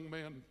this young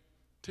man,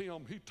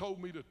 Tim. He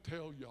told me to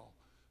tell y'all,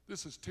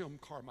 this is Tim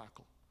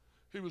Carmichael.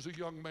 He was a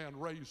young man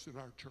raised in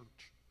our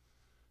church.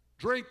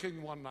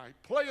 Drinking one night,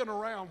 playing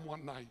around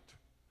one night.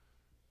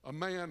 A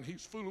man,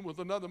 he's fooling with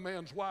another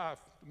man's wife.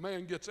 The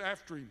man gets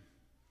after him,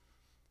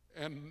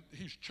 and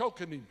he's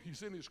choking him.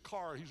 He's in his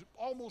car. He's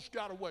almost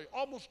got away,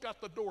 almost got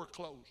the door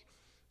closed.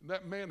 And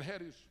that man had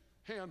his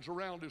hands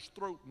around his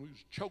throat, and he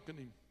was choking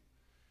him.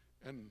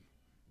 And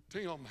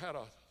Tim had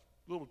a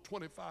little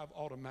 .25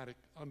 automatic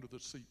under the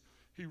seat.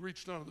 He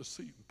reached under the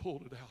seat and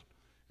pulled it out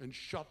and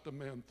shot the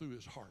man through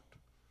his heart.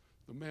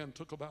 The man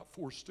took about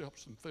 4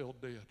 steps and fell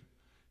dead.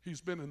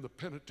 He's been in the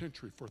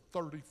penitentiary for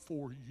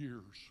 34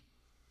 years.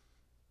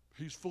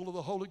 He's full of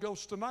the Holy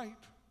Ghost tonight,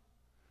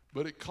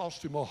 but it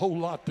cost him a whole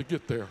lot to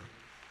get there.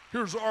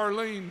 Here's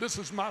Arlene. This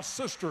is my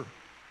sister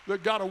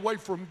that got away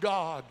from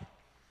God.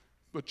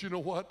 But you know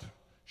what?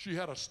 She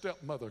had a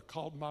stepmother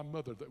called my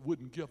mother that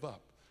wouldn't give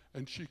up,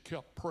 and she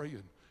kept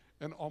praying.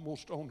 And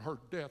almost on her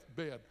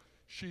deathbed,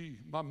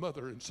 my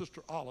mother and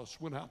Sister Alice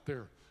went out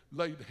there,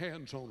 laid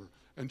hands on her,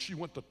 and she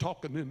went to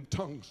talking in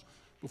tongues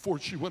before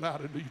she went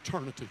out into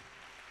eternity.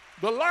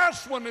 The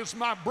last one is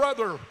my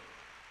brother.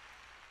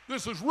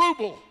 This is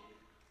Rubel,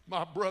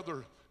 my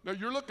brother. Now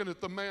you're looking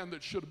at the man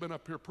that should have been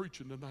up here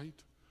preaching tonight.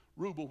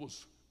 Rubel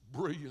was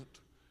brilliant.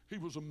 He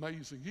was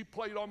amazing. He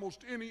played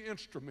almost any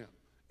instrument.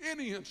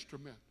 Any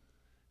instrument.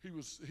 He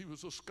was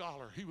a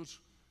scholar. It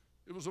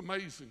was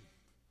amazing.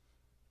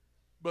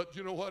 But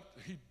you know what?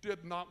 He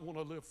did not want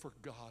to live for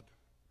God.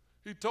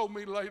 He told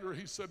me later,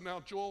 he said, now,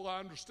 Joel, I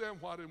understand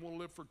why I didn't want to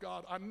live for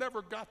God. I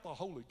never got the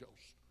Holy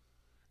Ghost.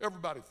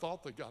 Everybody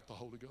thought they got the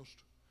Holy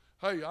Ghost.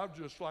 Hey, I'd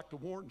just like to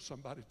warn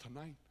somebody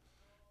tonight.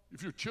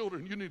 If your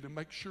children, you need to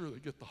make sure they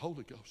get the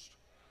Holy Ghost.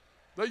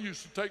 They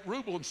used to take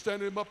Rubel and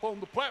stand him up on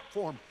the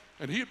platform,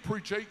 and he'd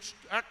preach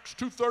Acts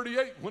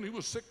 2:38 when he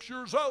was 6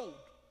 years old.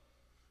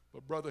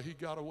 But brother, he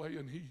got away,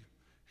 and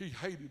he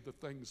hated the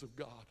things of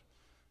God.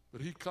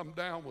 But he come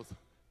down with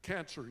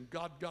cancer, and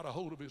God got a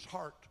hold of his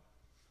heart.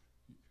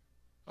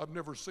 I've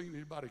never seen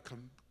anybody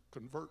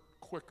convert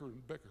quicker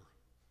and bigger.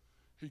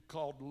 He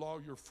called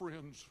lawyer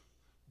friends,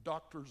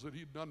 doctors that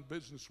he'd done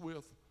business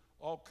with,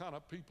 all kind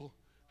of people.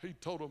 He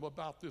told them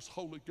about this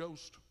Holy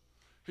Ghost.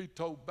 He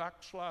told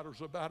backsliders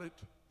about it,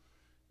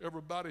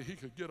 everybody he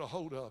could get a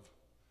hold of.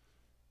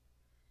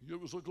 It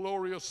was a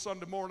glorious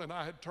Sunday morning.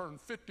 I had turned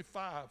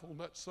 55 on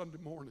that Sunday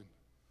morning.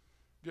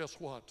 Guess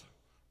what?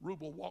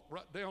 Rubel walked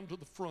right down to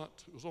the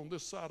front. It was on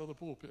this side of the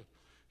pulpit.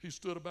 He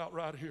stood about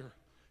right here.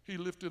 He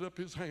lifted up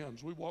his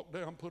hands. We walked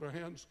down, put our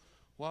hands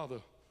while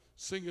the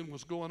singing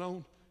was going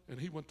on, and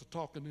he went to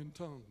talking in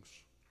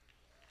tongues.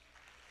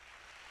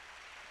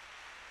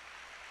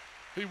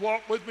 He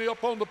walked with me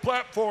up on the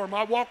platform.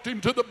 I walked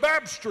him to the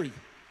baptistry,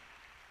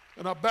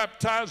 and I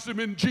baptized him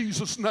in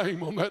Jesus'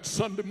 name on that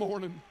Sunday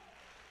morning.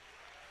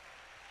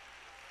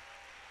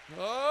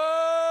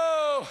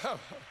 Oh,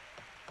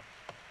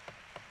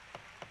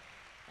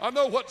 I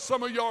know what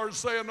some of y'all are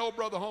saying. Oh,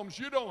 Brother Holmes,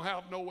 you don't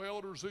have no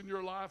elders in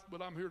your life,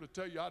 but I'm here to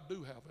tell you I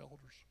do have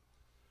elders.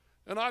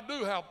 And I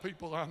do have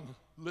people I'm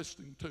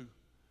listening to.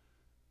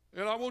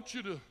 And I want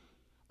you to,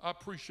 I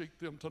appreciate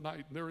them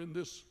tonight. And they're in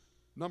this,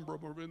 number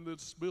of them are in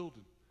this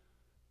building.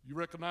 You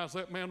recognize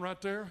that man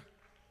right there?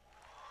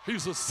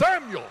 He's a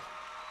Samuel.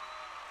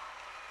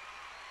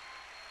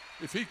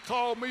 If he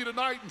called me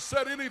tonight and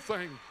said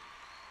anything,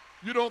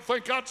 you don't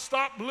think I'd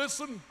stop and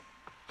listen?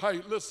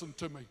 Hey, listen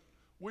to me.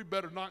 We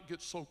better not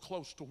get so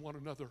close to one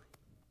another,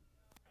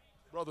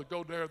 Brother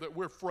Godare, that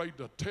we're afraid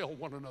to tell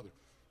one another.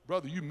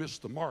 Brother, you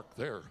missed the mark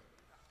there.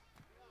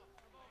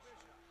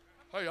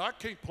 Hey, I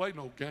can't play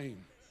no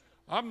game.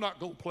 I'm not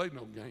going to play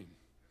no game.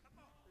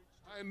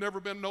 I ain't never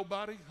been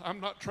nobody. I'm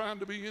not trying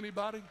to be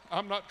anybody.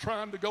 I'm not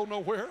trying to go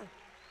nowhere.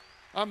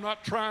 I'm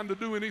not trying to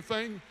do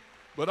anything,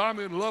 but I'm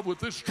in love with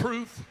this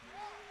truth.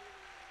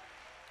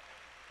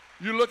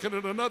 You're looking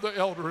at another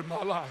elder in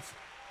my life.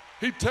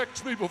 He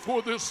texted me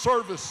before this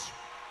service.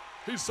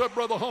 He said,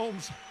 Brother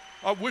Holmes,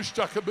 I wished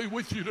I could be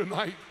with you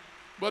tonight,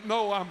 but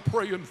no, I'm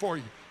praying for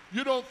you.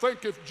 You don't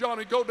think if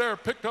Johnny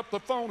Godare picked up the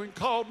phone and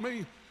called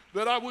me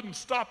that I wouldn't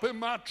stop in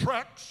my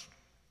tracks?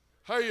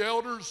 Hey,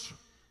 elders,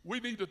 we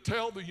need to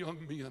tell the young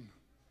men.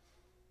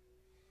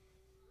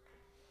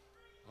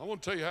 I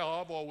want to tell you how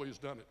I've always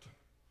done it.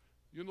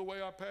 You know the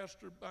way I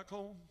pastored back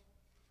home?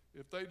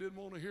 If they didn't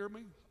want to hear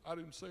me, I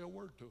didn't say a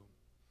word to them,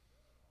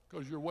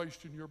 because you're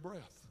wasting your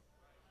breath.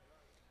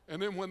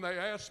 And then when they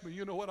asked me,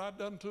 you know what I'd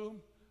done to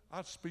them?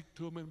 I'd speak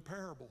to them in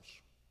parables.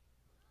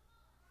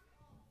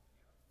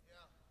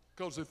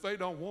 Because if they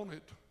don't want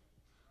it,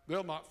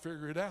 they'll not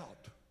figure it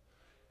out.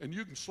 And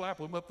you can slap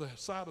them up the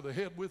side of the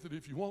head with it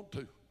if you want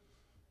to.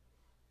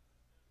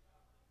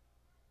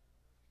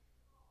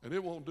 And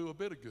it won't do a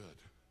bit of good.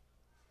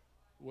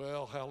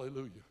 Well,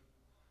 hallelujah.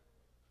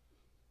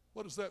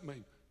 What does that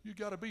mean? You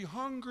got to be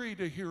hungry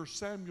to hear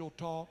Samuel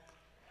talk.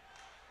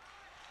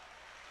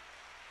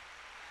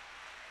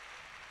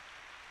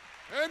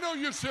 Ain't no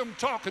use him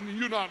talking and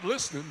you not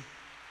listening.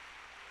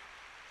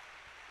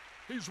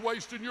 He's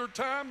wasting your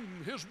time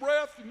and his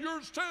breath and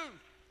yours too.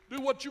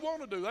 Do what you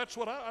want to do. That's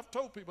what I've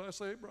told people. I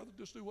say, hey, brother,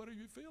 just do whatever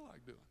you feel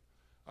like doing.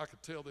 I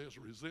could tell they was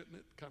resenting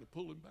it, kind of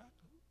pulling back.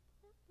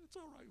 It's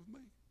all right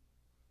with me.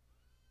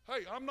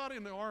 Hey, I'm not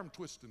in the arm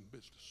twisting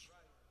business.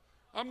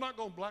 I'm not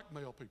going to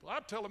blackmail people. I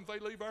tell them if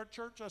they leave our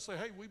church, I say,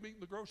 hey, we meet in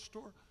the grocery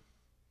store.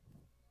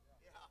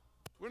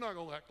 We're not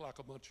going to act like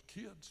a bunch of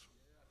kids.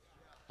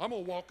 I'm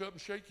going to walk up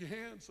and shake your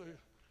hand and say,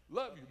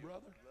 love you,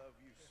 brother. Love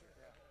you, sir.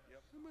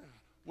 Yep. Amen.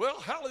 Well,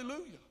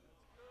 hallelujah.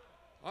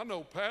 I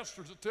know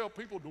pastors that tell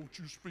people, don't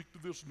you speak to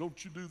this,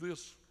 don't you do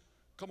this.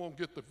 Come on,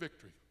 get the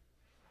victory.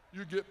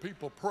 You get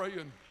people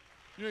praying.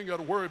 You ain't got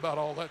to worry about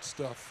all that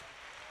stuff.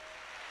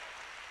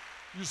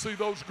 You see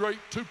those great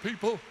two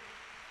people,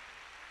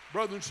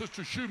 Brother and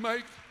Sister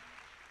Shoemake,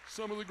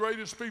 some of the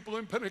greatest people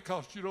in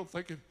Pentecost. You don't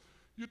think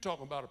you're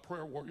talking about a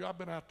prayer warrior. I've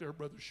been out there,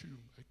 Brother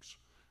Shoemake's,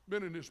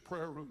 been in his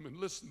prayer room and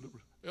listened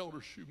to Elder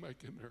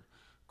Shoemake in there,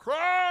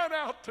 crying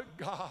out to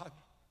God.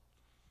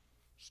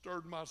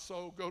 Stirred my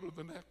soul. Go to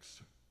the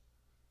next.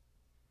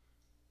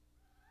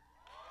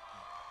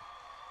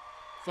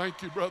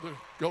 Thank you, Brother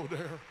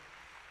Godare.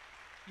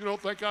 You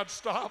don't think I'd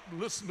stop and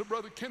listen to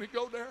Brother Kenny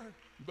Godare?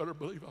 You better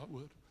believe I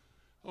would.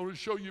 I want to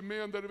show you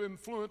men that have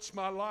influenced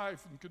my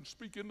life and can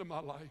speak into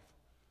my life.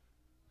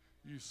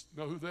 You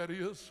know who that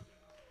is?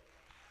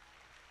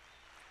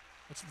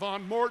 That's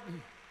Von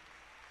Morton.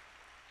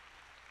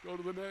 Go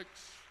to the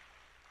next.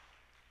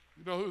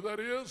 You know who that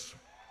is?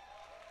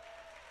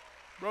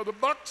 Brother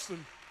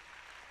Buxton.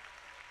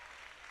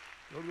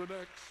 Go to the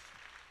next.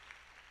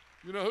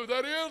 You know who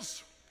that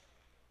is?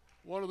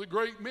 One of the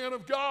great men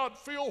of God,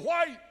 Phil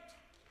White.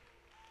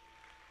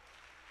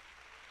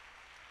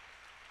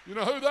 You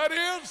know who that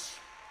is?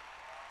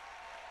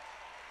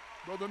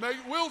 Brother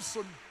Nate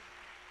Wilson.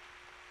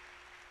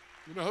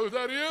 You know who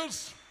that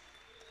is?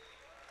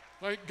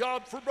 Thank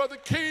God for Brother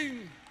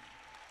King.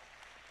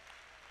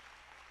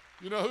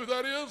 You know who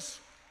that is?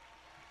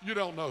 You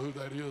don't know who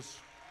that is.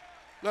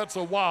 That's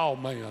a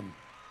wild man.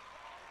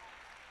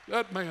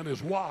 That man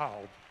is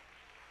wild.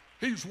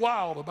 He's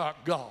wild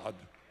about God.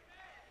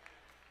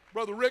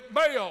 Brother Rick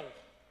Bale.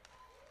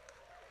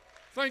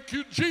 Thank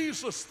you,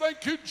 Jesus.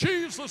 Thank you,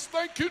 Jesus.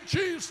 Thank you,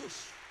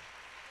 Jesus.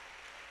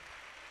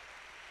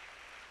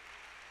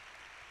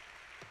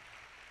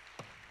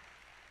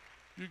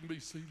 You can be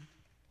seated.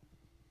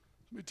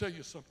 Let me tell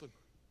you something.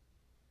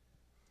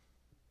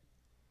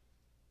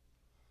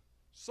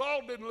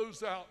 Saul didn't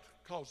lose out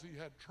because he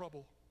had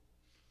trouble.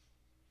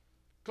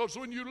 Because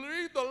when you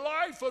read the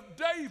life of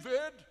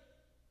David,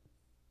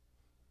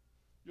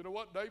 you know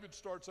what? David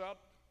starts out.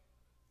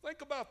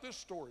 Think about this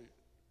story.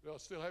 Do I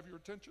still have your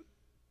attention?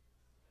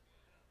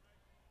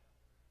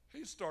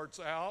 He starts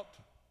out,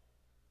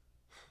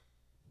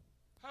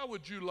 how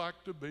would you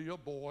like to be a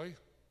boy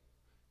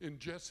in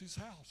Jesse's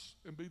house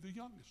and be the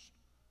youngest?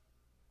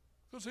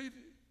 Because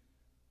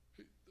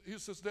he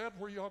says, Dad,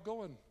 where y'all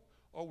going?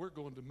 Oh, we're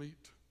going to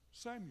meet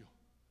Samuel.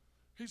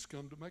 He's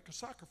come to make a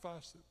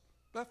sacrifice at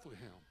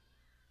Bethlehem.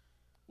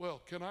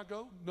 Well, can I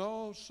go?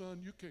 No, son,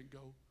 you can't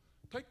go.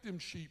 Take them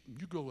sheep and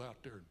you go out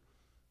there and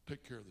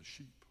take care of the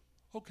sheep.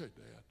 Okay,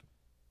 Dad.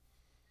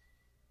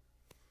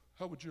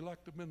 How would you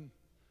like to be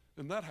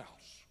in that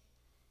house?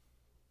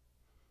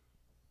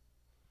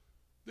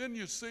 Then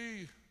you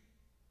see,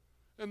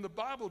 And the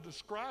Bible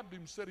described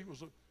him, said he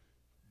was the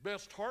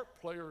best harp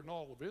player in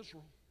all of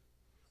Israel.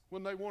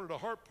 When they wanted a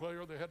harp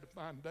player, they had to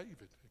find David.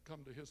 He'd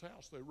come to his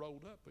house. They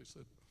rolled up. They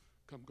said,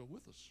 come go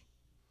with us.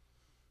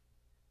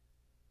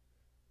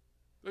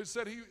 They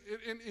said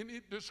and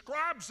it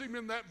describes him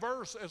in that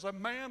verse as a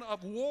man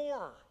of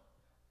war.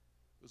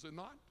 Is it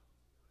not?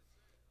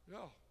 Yeah.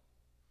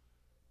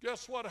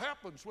 Guess what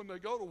happens when they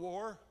go to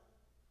war?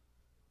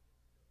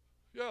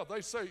 Yeah,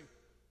 they say,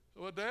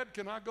 well, Dad,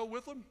 can I go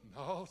with them?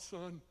 No,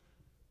 son,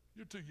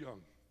 you're too young.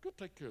 Go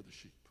take care of the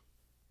sheep.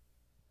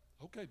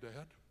 Okay,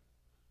 Dad,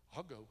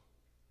 I'll go.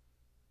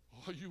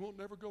 Oh, you won't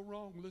never go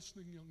wrong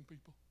listening, young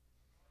people.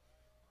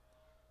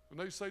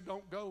 When they say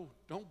don't go,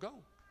 don't go.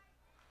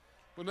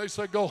 When they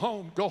say go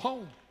home, go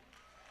home.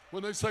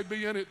 When they say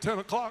be in at 10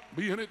 o'clock,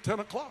 be in at 10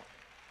 o'clock.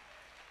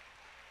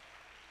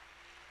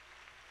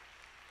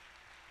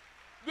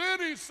 Then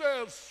he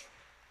says,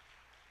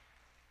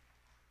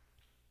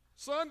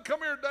 son,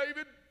 come here,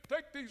 David.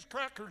 Take these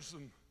crackers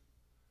and,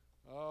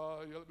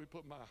 let me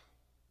put my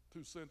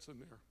 2 cents in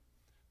there.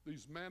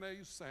 These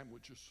mayonnaise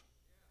sandwiches.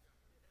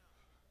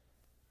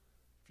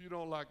 If you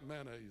don't like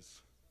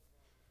mayonnaise,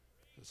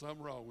 there's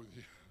something wrong with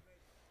you.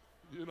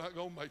 You're not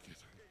going to make it.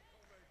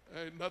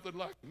 Ain't nothing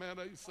like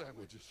mayonnaise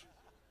sandwiches.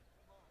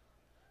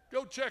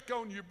 Go check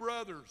on your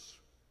brothers.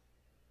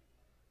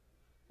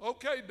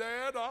 Okay,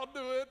 Dad, I'll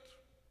do it.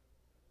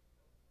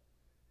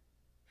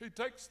 He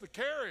takes the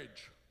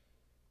carriage.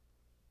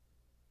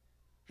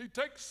 He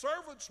takes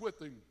servants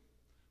with him,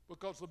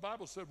 because the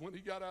Bible said when he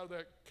got out of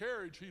that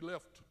carriage, he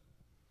left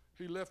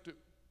it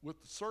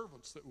with the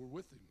servants that were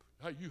with him.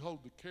 Hey, you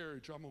hold the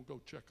carriage. I'm going to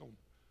go check on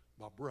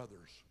my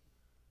brothers.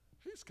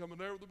 He's coming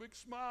there with a big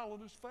smile on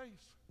his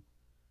face.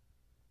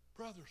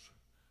 Brothers,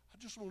 I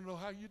just want to know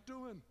how you're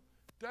doing.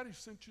 Daddy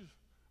sent you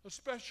a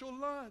special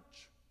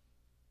lunch.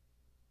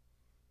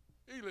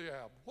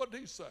 Eliab, what did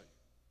he say?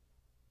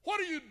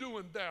 What are you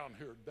doing down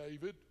here,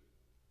 David?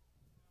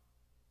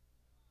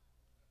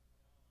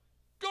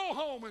 Go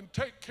home and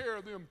take care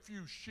of them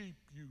few sheep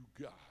you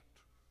got.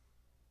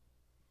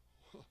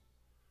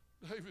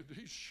 David,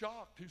 he's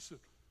shocked. He said,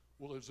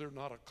 well, is there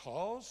not a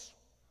cause?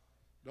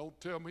 Don't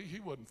tell me he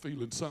wasn't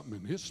feeling something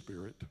in his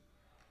spirit.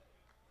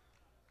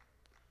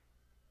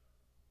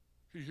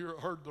 He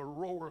heard the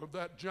roar of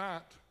that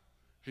giant.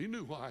 He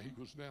knew why he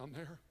was down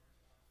there.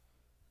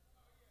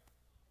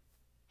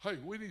 Hey,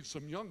 we need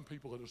some young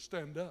people that'll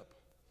stand up,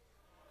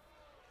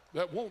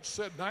 that won't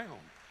sit down,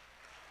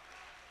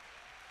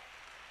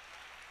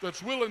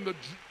 that's willing to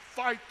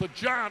fight the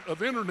giant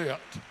of internet.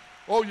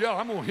 Oh yeah,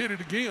 I'm going to hit it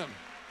again.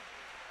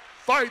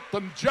 Fight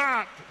the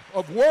giant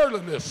of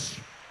worldliness.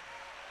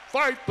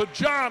 Fight the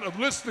giant of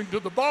listening to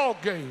the ball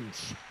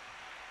games.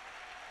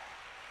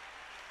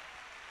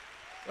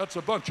 That's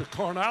a bunch of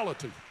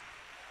carnality.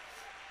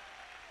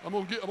 I'm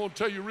going to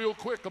tell you real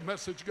quick a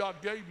message God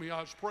gave me.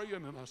 I was praying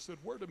and I said,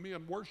 where do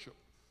men worship?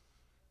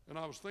 And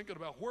I was thinking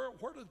about where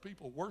do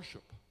people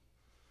worship?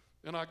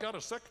 And I got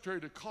a secretary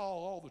to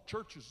call all the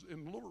churches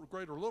in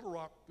Greater Little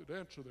Rock that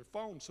answer their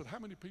phone and said, how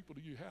many people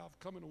do you have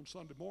coming on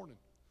Sunday morning?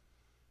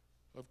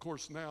 Of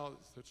course, now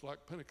it's like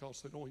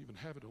Pentecost. They don't even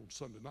have it on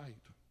Sunday night.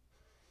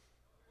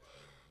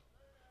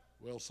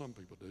 Well, some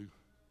people do.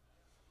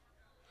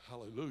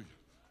 Hallelujah.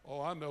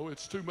 Oh, I know,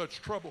 it's too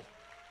much trouble.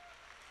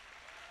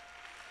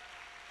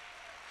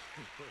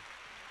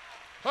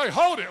 Hey,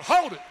 hold it,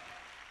 hold it.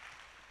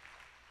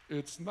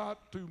 It's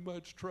not too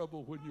much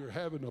trouble when you're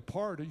having a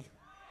party.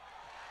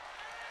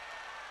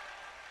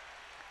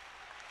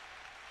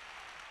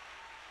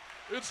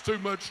 It's too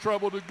much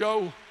trouble to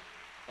go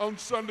on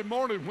Sunday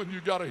morning when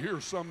you got to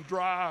hear some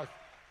dry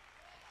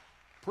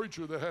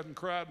preacher that hadn't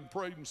cried and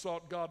prayed and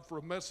sought God for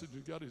a message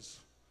and got his,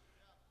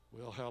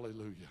 well,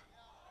 hallelujah.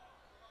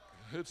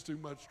 It's too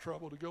much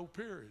trouble to go,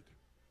 period.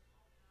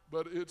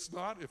 But it's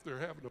not if they're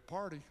having a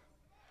party.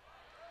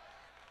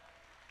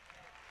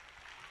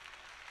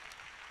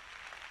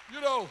 You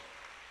know,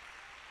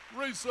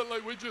 recently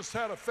we just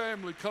had a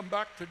family come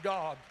back to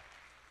God.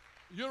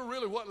 You know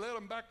really what led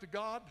them back to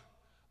God?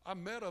 I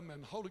met them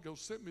and the Holy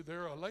Ghost sent me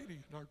there. A lady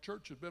in our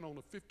church had been on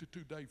a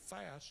 52-day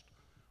fast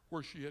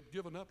where she had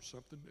given up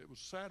something. It was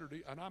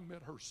Saturday, and I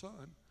met her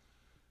son.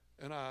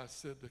 And I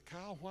said,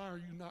 Kyle, why are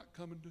you not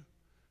coming to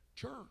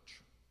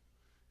church?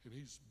 And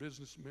he's a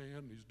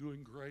businessman. He's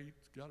doing great.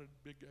 He's got a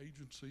big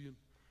agency and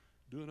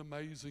doing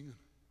amazing.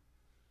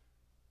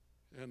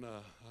 And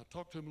I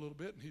talked to him a little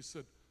bit, and he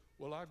said,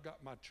 well, I've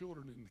got my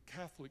children in the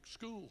Catholic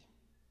school.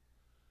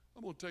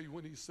 I'm going to tell you,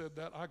 when he said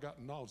that, I got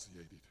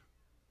nauseated.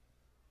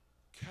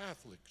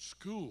 Catholic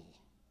school.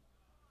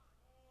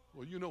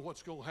 Well, you know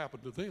what's going to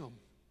happen to them.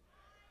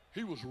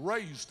 He was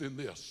raised in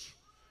this,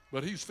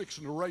 but he's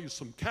fixing to raise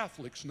some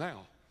Catholics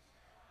now.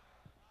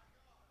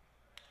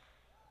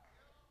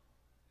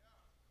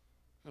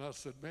 And I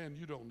said, man,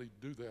 you don't need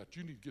to do that.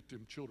 You need to get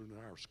them children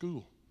in our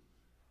school.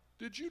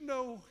 Did you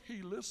know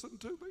he listened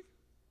to me?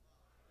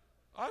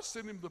 I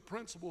sent him the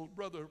principal,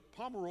 Brother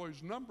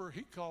Pomeroy's number.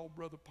 He called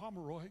Brother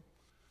Pomeroy.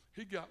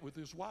 He got with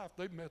his wife.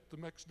 They met the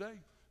next day.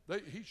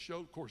 He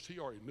showed, of course, he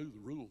already knew the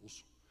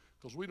rules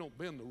because we don't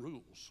bend the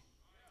rules.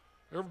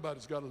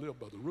 Everybody's got to live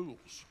by the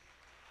rules.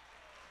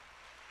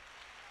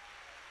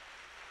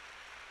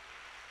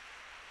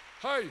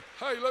 Hey,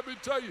 let me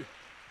tell you.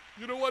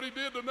 You know what he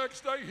did the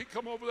next day? He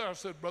come over there. I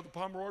said, Brother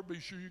Pomeroy, be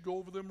sure you go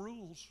over them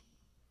rules.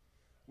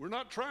 We're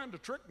not trying to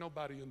trick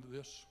nobody into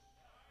this.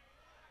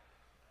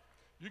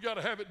 You got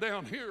to have it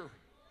down here.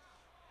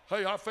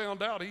 Hey, I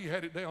found out he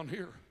had it down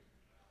here.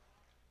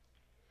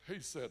 I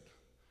said,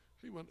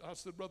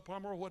 Brother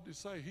Pomeroy, what did he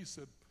say? He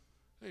said,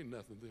 ain't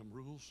nothing to them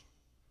rules.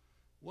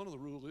 One of the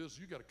rules is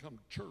you got to come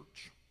to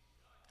church.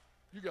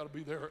 You got to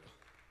be there.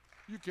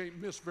 You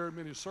can't miss very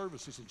many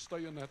services and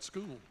stay in that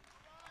school.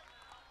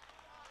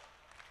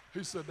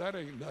 He said, that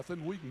ain't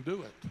nothing. We can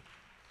do it.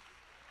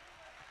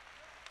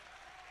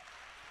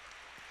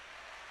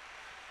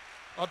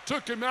 I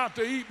took him out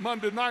to eat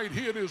Monday night,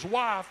 he and his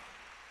wife.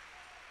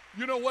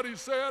 You know what he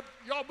said?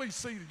 Y'all be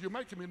seated. You're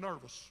making me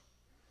nervous.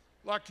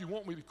 Like you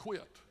want me to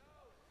quit.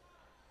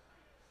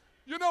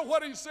 You know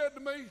what he said to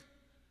me?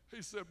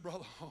 He said,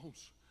 Brother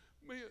Holmes,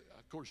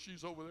 of course,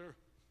 she's over there.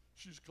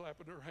 She's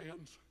clapping her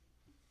hands.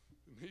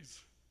 And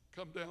he's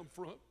come down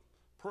front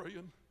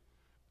praying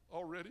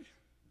already.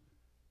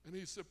 And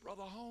he said,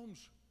 Brother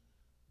Holmes,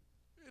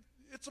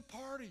 it's a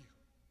party.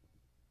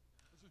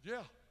 I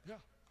said, yeah.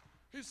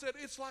 He said,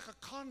 it's like a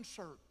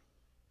concert.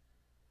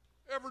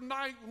 Every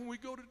night when we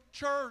go to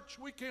church,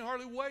 we can't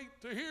hardly wait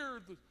to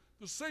hear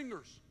the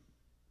singers.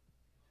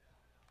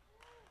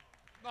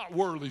 Not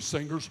worldly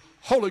singers,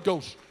 Holy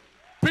Ghost.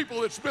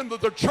 People that's been to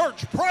the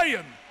church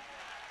praying.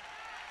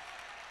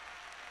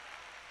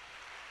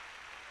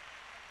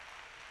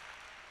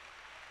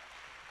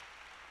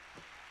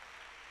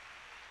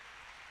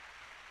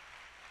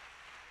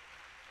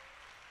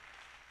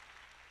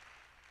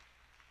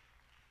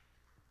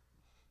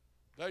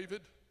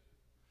 David,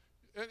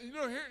 and you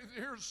know,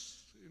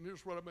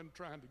 here's what I've been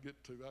trying to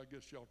get to. I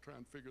guess y'all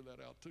trying to figure that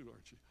out too,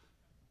 aren't you?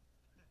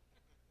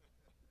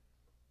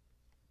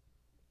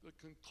 The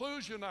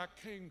conclusion I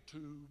came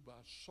to by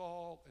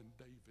Saul and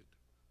David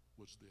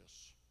was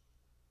this.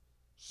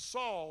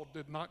 Saul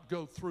did not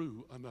go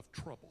through enough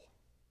trouble.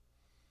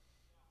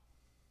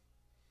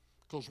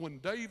 Because when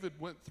David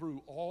went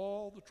through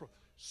all the trouble,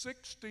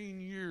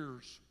 16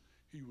 years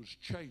he was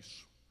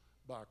chased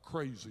by a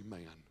crazy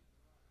man.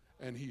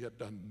 And he had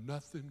done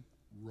nothing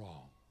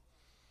wrong.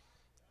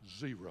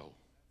 Zero.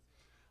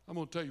 I'm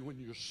going to tell you, when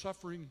you're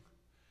suffering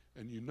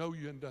and you know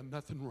you ain't done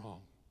nothing wrong,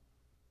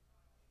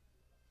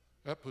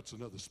 that puts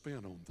another spin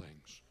on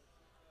things.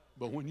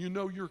 But when you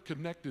know you're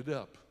connected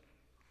up,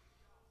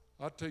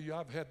 I tell you,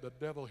 I've had the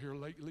devil here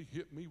lately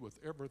hit me with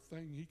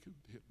everything he could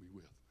hit me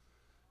with.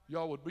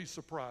 Y'all would be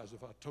surprised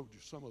if I told you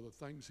some of the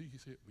things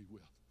he's hit me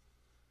with.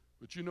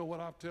 But you know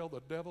what I tell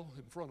the devil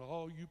in front of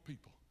all you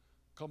people?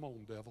 Come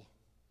on, devil.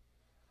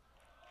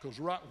 Because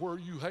right where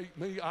you hate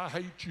me, I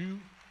hate you.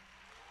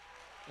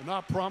 And I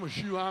promise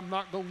you I'm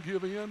not going to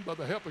give in by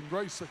the help and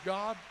grace of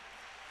God.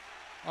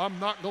 I'm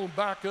not going to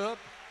back up.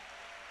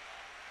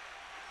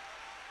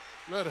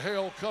 Let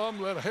hell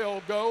come, let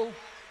hell go.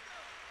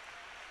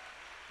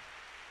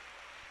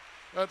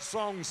 That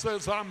song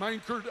says, I'm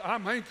anchored,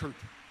 I'm anchored.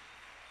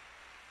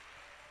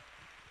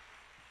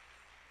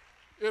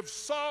 If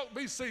Saul,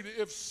 be seated,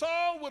 if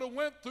Saul would have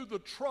went through the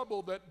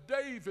trouble that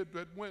David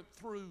had went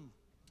through,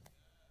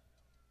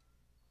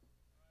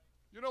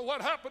 you know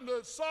what happened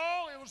to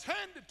Saul? It was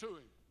handed to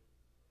him.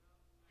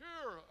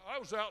 Here, I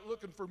was out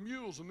looking for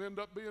mules and ended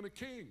up being a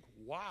king.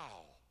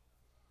 Wow.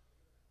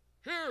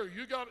 Here,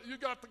 you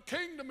got the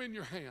kingdom in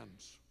your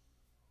hands.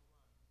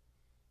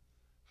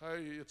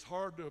 Hey, it's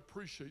hard to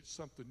appreciate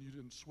something you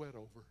didn't sweat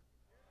over.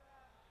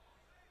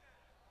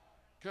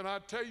 Can I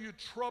tell you,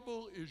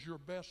 trouble is your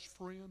best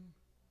friend?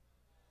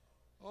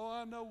 Oh,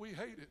 I know we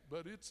hate it,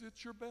 but it's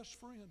your best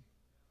friend.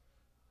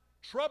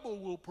 Trouble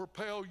will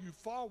propel you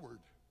forward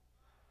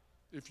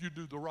if you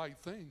do the right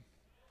thing.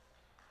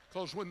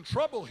 Because when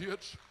trouble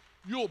hits,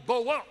 you'll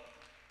bow up.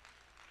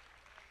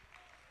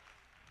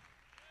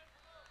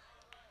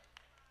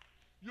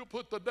 You'll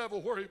put the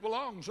devil where he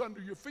belongs, under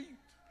your feet.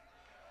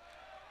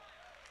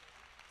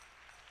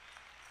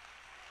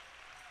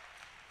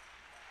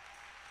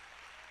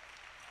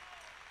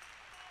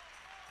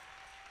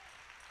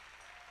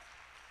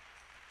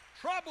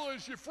 Trouble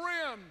is your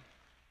friend.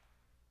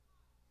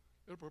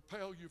 It'll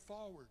propel you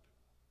forward.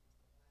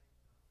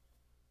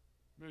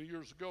 Many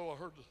years ago, I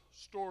heard a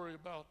story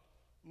about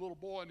a little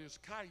boy and his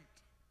kite.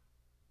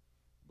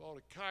 Bought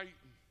a kite,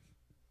 and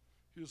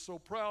he was so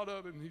proud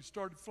of it, and he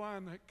started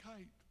flying that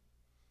kite.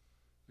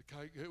 The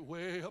kite got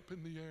way up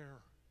in the air.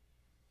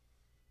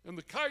 And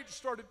the kite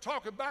started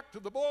talking back to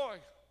the boy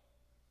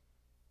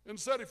and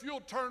said, if you'll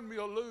turn me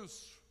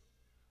loose,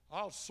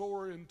 I'll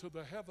soar into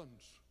the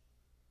heavens.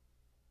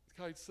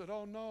 The kite said,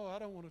 oh no, I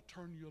don't want to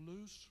turn you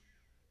loose.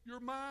 You're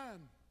mine.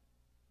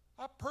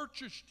 I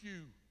purchased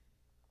you.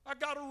 I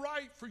got a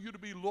right for you to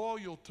be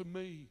loyal to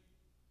me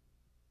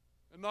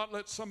and not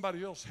let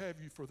somebody else have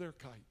you for their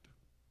kite.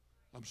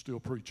 I'm still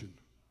preaching.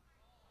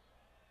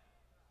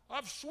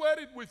 I've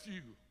sweated with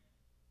you.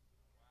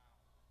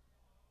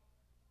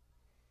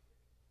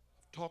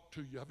 talked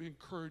to you, I've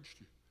encouraged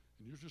you,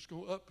 and you're just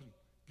going up and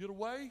get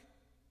away?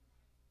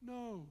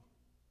 No.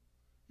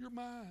 You're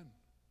mine.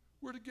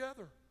 We're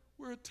together.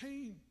 We're a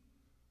team.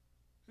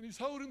 And he's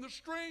holding the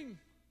string.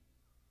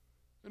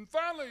 And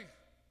finally,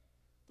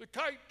 the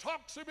kite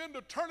talks him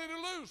into turning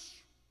it loose.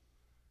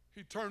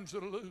 He turns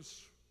it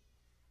loose.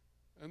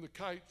 And the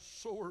kite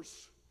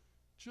soars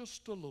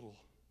just a little.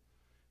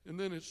 And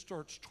then it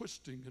starts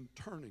twisting and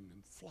turning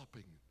and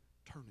flopping,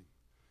 turning.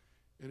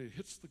 And it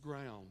hits the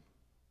ground,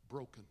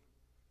 broken.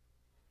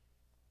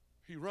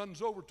 He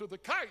runs over to the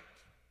kite.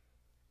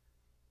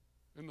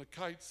 And the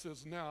kite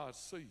says, now I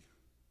see.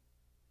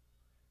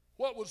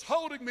 What was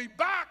holding me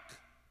back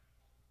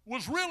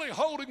was really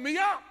holding me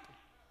up.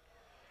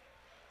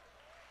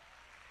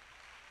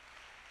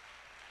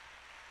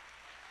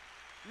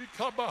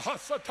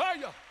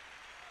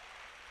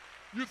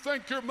 You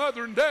think your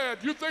mother and dad,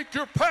 you think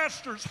your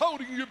pastor's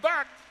holding you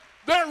back.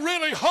 They're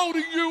really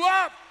holding you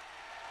up.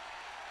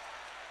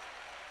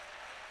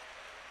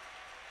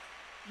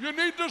 You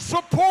need to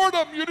support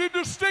them. You need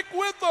to stick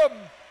with them.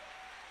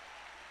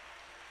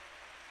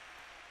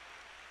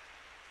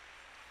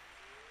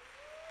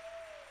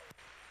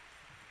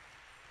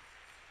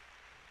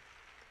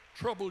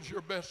 Trouble's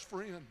your best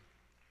friend.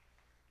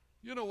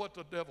 You know what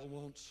the devil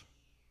wants?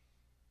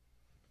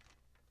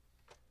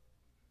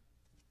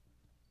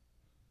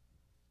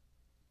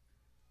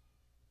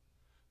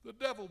 The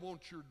devil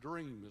wants your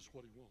dream, is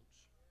what he wants.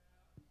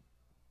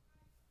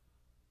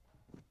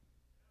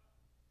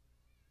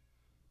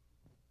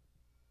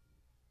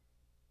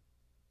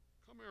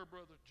 Come here,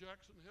 Brother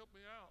Jackson, help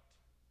me out.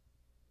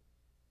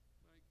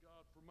 Thank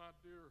God for my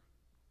dear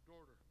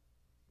daughter.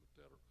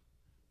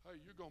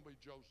 Hey, you're going to be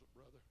Joseph,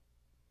 brother.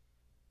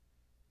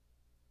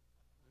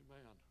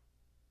 Amen.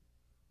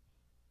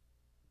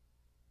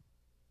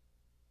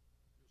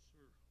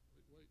 Yes,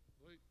 sir.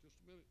 Wait, just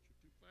a minute. You're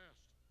too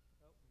fast.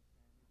 Help me,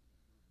 Sandy.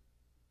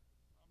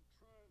 I'm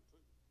trying to.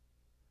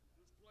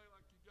 Just play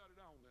like you got it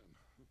on then.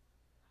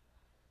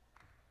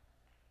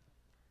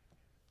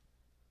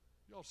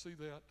 Y'all see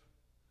that?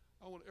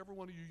 I want every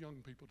one of you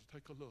young people to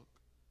take a look,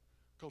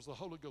 because the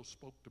Holy Ghost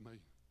spoke to me.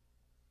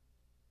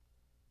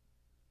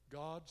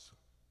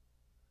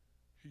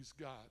 He's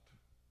got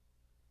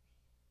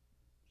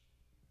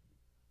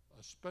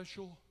a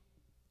special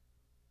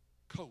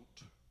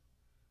coat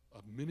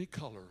of many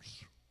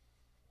colors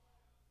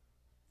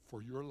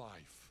for your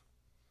life.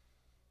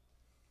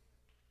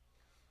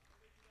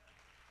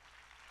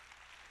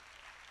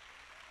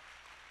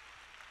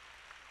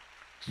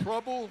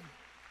 Trouble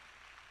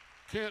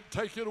can't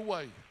take it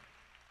away.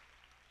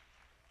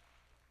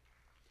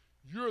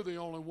 You're the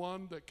only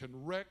one that can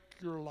wreck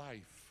your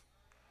life.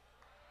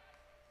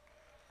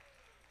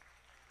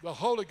 The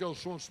Holy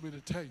Ghost wants me to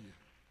tell you,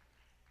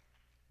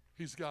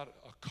 he's got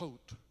a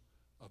coat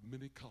of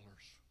many colors.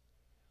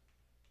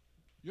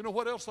 You know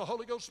what else the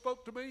Holy Ghost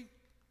spoke to me?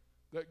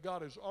 That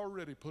God has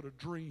already put a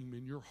dream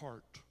in your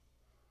heart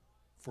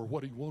for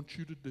what he wants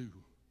you to do.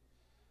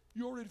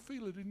 You already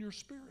feel it in your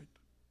spirit.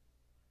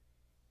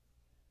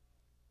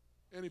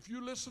 And if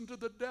you listen to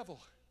the devil,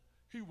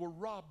 he will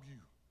rob you,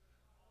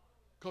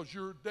 because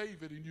you're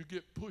David and you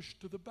get pushed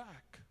to the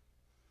back.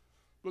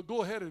 But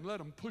go ahead and let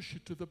him push you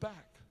to the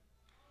back.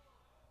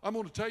 I'm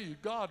going to tell you,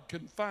 God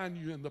can find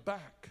you in the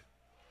back.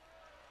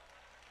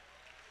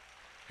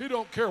 He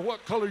don't care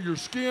what color your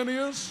skin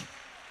is.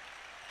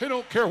 He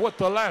don't care what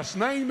the last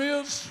name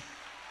is.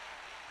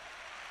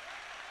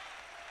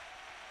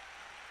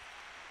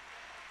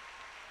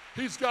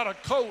 He's got a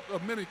coat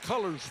of many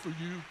colors for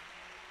you.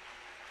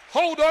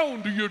 Hold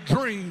on to your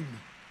dream.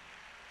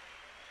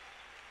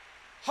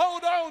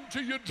 Hold on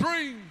to your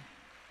dream.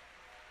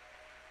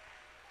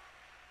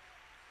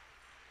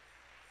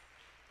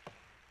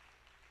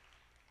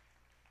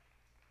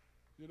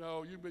 You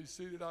know, you can be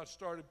seated. I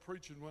started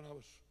preaching when I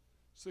was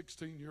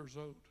 16 years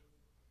old.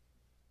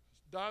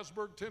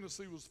 Dyersburg,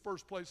 Tennessee was the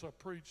first place I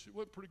preached. It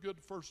went pretty good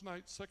the first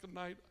night. Second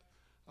night,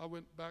 I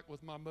went back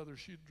with my mother.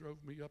 She drove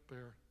me up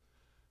there.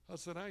 I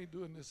said, I ain't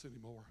doing this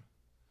anymore.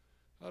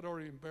 I'd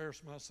already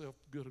embarrassed myself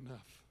good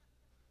enough.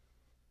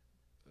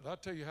 And I'll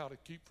tell you how to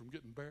keep from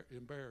getting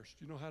embarrassed.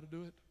 You know how to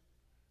do it?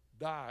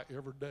 Die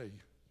every day.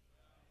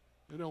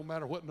 It don't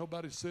matter what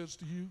nobody says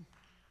to you.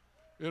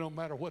 It don't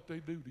matter what they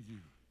do to you.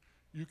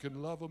 You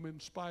can love them in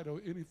spite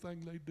of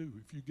anything they do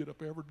if you get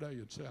up every day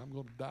and say, I'm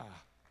going to die.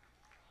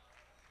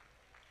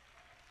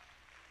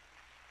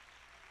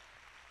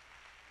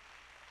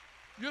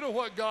 You know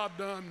what God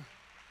done?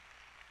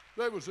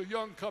 There was a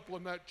young couple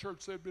in that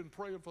church. They'd been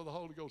praying for the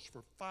Holy Ghost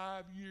for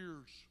 5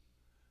 years.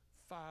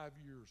 5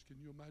 years. Can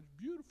you imagine?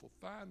 Beautiful,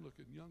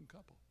 fine-looking young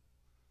couple.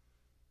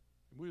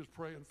 And we was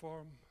praying for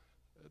them.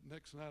 The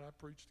next night I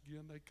preached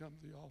again. They come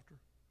to the altar.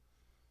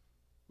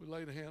 We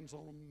laid hands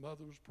on them.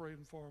 Mother was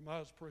praying for them. I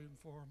was praying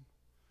for them.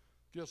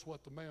 Guess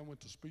what? The man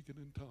went to speaking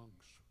in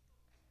tongues.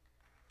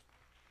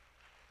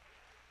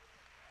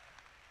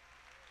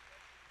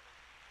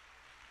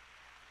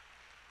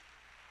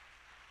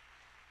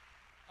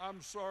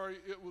 I'm sorry,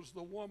 it was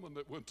the woman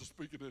that went to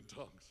speaking in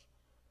tongues.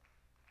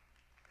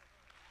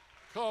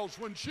 Because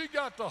when she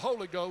got the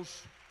Holy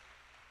Ghost,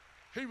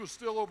 he was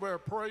still over there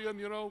praying,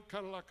 you know,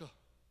 kind of like a,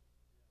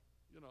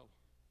 you know.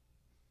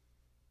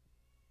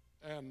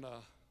 And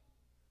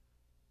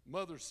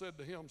mother said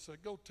to him, said,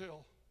 go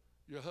tell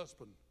your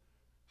husband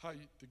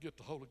to get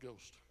the Holy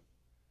Ghost.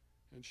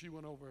 And she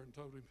went over and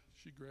told him,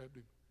 she grabbed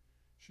him.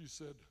 She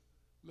said,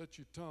 let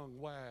your tongue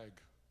wag.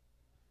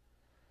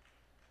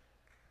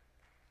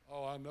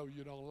 Oh, I know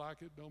you don't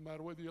like it, no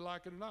matter whether you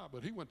like it or not,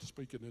 but he went to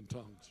speaking in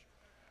tongues.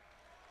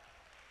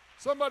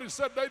 Somebody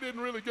said they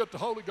didn't really get the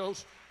Holy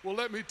Ghost. Well,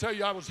 let me tell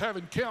you, I was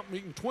having camp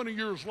meeting 20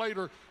 years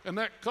later, and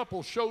that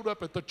couple showed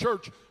up at the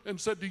church and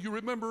said, do you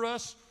remember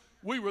us?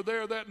 We were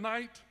there that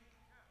night,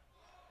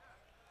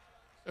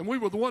 and we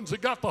were the ones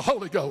that got the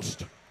Holy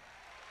Ghost.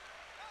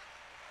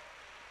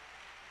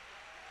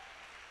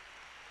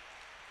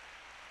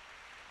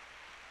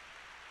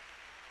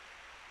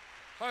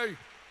 Hey,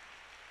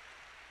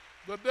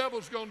 the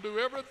devil's going to do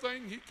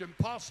everything he can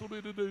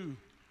possibly do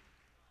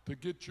to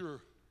get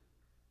your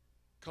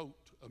coat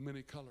of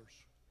many colors.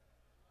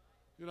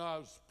 You know, I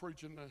was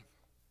preaching,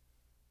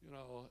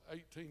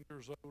 18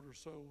 years old or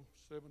so,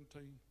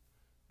 17.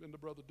 Been to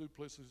Brother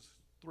Duplessis'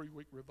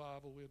 3-week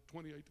revival. We had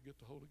 28 to get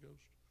the Holy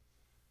Ghost.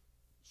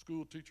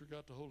 School teacher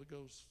got the Holy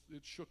Ghost.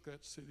 It shook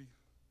that city.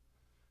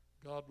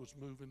 God was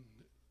moving.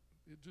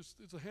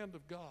 It's a hand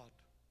of God.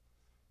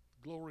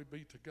 Glory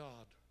be to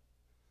God.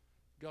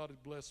 God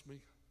had blessed me.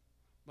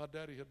 My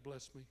daddy had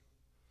blessed me.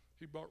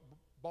 He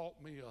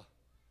bought me a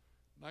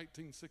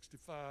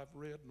 1965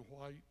 red and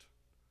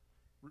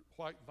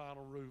white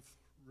vinyl roof,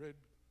 red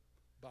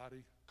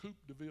body,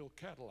 Coupe de Ville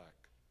Cadillac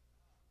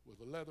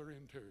with a leather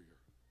interior.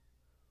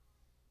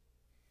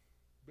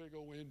 Big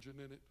old engine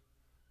in it.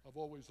 I've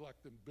always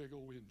liked them big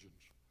old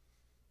engines.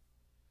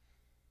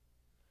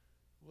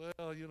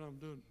 Well, you know, I'm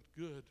doing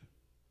good.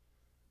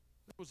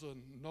 There was a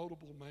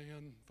notable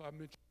man. If I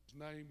mention his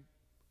name,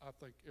 I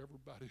think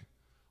everybody,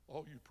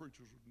 all you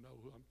preachers would know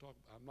who I'm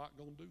talking about. I'm not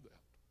going to do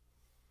that.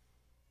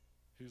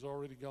 He's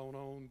already gone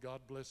on. God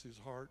bless his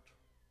heart.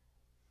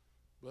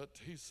 But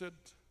he said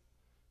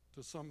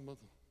to some of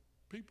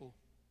the people,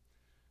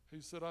 he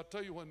said, I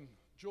tell you, when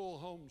Jowl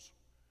Holmes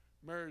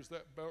marries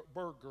that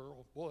Burr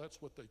girl, boy,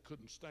 that's what they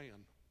couldn't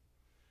stand.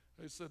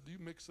 They said, do you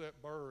mix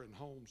that Burr and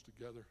Holmes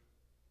together,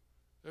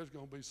 there's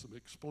going to be some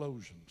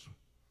explosions.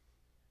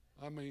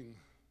 I mean,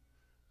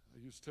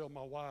 I used to tell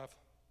my wife,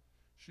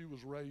 she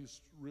was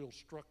raised real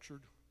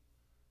structured,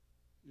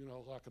 you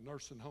know, like a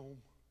nursing home.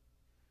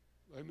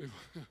 They knew,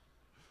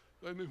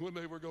 they knew when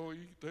they were going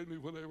to eat. They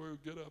knew when they were going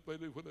to get up. They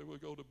knew when they were going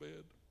to go to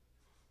bed.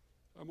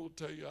 I'm going to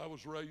tell you, I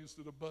was raised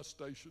at a bus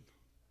station.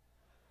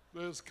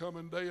 There's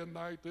coming day and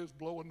night. There's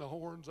blowing the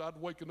horns. I'd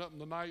waken up in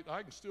the night.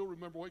 I can still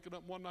remember waking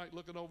up one night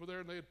looking over there,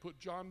 and they had put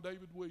John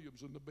David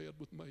Williams in the bed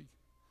with me.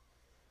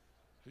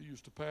 He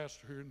used to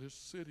pastor here in this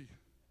city.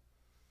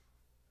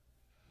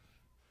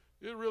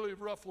 It really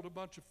ruffled a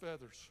bunch of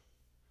feathers.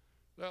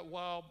 That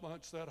Wild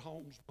bunch, that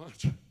Holmes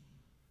bunch,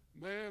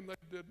 man, they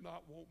did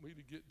not want me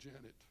to get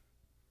Janet.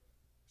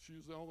 She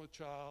was the only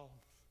child.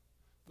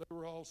 They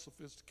were all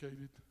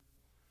sophisticated.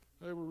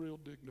 They were real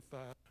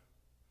dignified.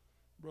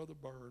 Brother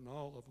Burr and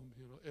all of them,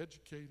 you know,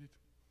 educated.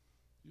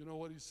 You know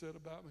what he said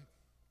about me?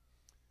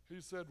 He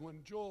said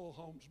when Jowl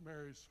Holmes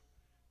marries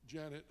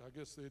Janet, I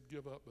guess they'd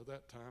give up by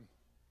that time.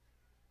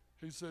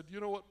 He said, you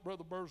know what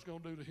Brother Burr's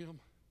going to do to him?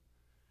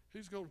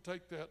 He's going to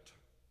take that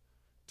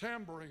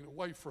tambourine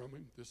away from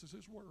him. This is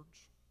his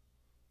words.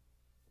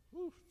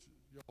 Whew,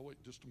 y'all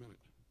wait just a minute.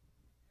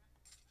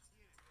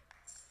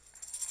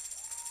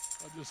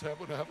 I just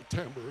happen to have a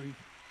tambourine.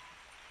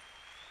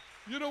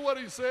 You know what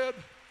he said?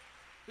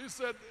 He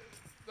said,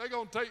 they're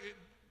going to take it,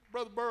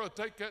 Brother Burr will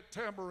take that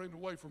tambourine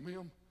away from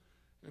him,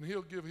 and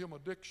he'll give him a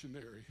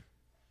dictionary.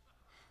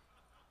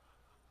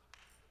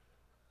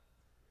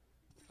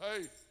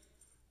 Hey,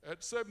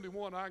 at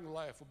 71, I can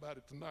laugh about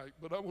it tonight,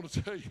 but I want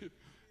to tell you,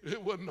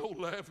 it wasn't no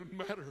laughing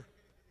matter.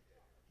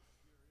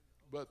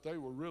 But he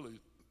was really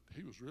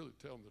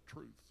telling the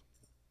truth,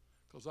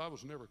 because I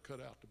was never cut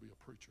out to be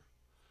a preacher.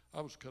 I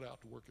was cut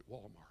out to work at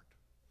Walmart.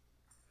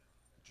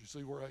 Did you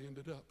see where I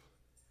ended up?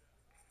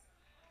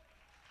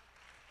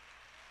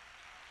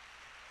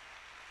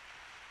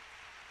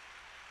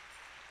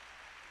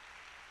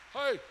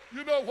 Hey,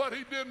 you know what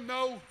he didn't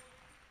know?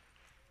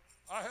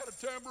 I had a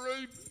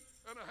tambourine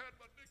and I had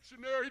my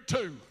dictionary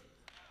too.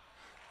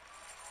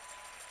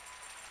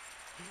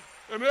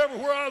 And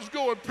everywhere I was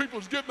going, people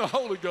was getting the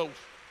Holy Ghost.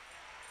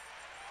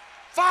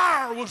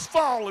 Fire was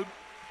falling.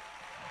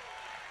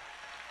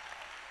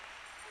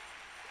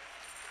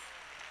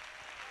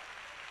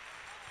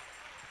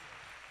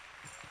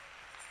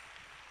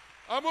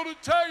 I'm going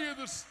to tell you,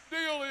 the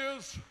deal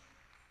is,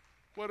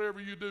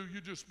 whatever you do,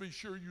 you just be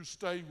sure you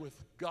stay with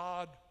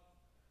God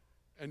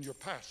and your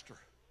pastor.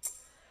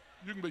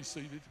 You can be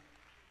seated.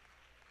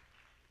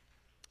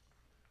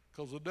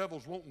 Because the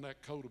devil's wanting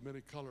that coat of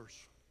many colors.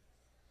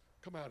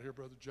 Come out here,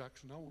 Brother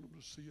Jackson. I want him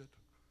to see it.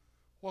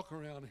 Walk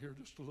around here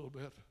just a little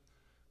bit.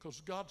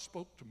 Because God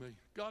spoke to me.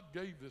 God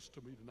gave this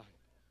to me tonight.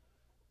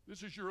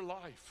 This is your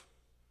life.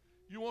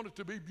 You want it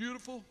to be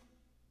beautiful?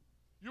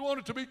 You want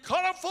it to be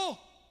colorful?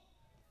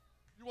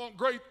 You want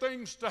great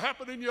things to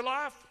happen in your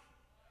life?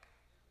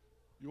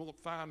 You want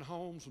fine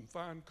homes and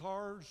fine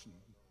cars and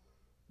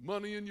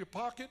money in your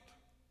pocket?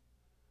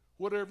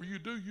 Whatever you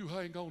do, you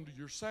hang on to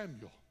your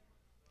Samuel.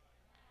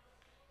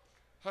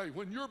 Hey,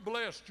 when you're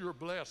blessed, you're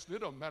blessed. It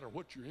doesn't matter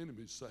what your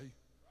enemies say.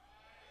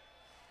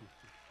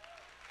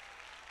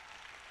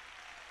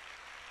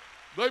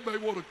 They may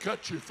want to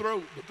cut your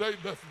throat, but there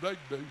ain't nothing they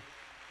can do.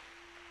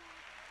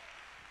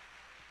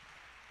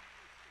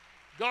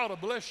 God will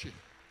bless you.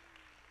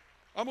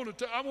 I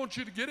want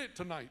you to get it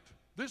tonight.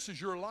 This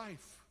is your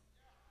life.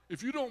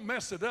 If you don't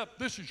mess it up,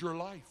 this is your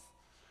life.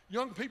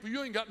 Young people,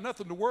 you ain't got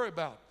nothing to worry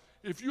about.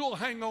 If you'll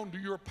hang on to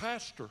your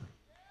pastor,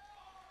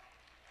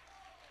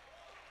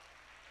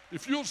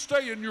 if you'll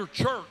stay in your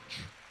church,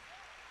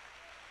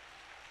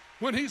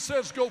 when he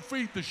says go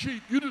feed the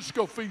sheep, you just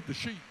go feed the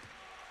sheep.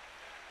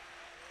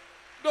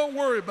 Don't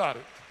worry about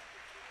it.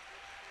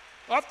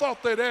 I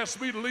thought they'd ask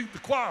me to lead the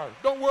choir.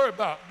 Don't worry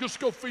about it. Just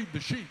go feed the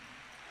sheep.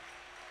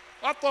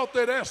 I thought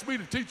they'd ask me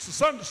to teach the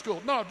Sunday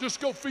school. No, just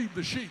go feed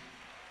the sheep.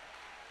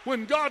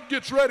 When God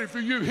gets ready for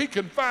you, he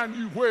can find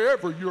you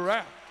wherever you're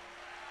at.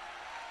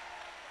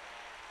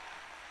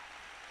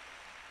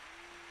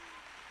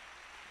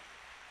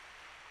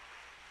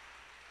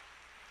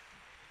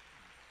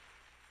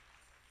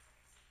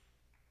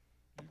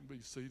 You can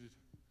be seated.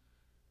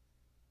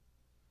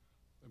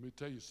 Let me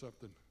tell you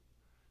something.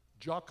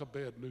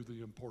 Jochebed knew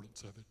the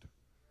importance of it.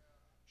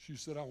 She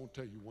said, I want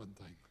to tell you one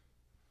thing.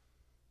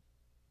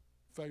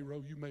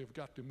 Pharaoh, you may have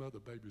got them other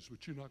babies,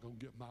 but you're not going to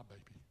get my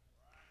baby.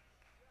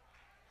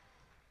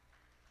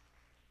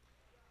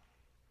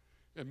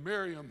 And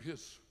Miriam,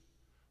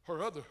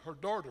 her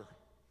daughter,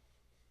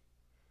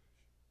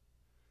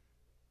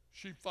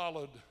 she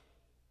followed.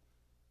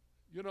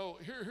 You know,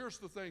 here's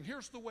the thing.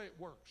 Here's the way it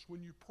works.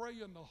 When you pray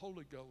in the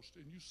Holy Ghost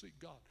and you seek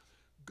God,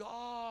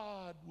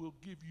 God will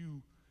give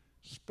you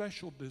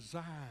special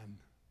design.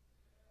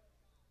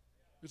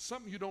 It's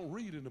something you don't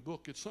read in a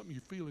book. It's something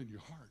you feel in your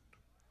heart.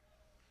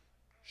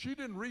 She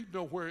didn't read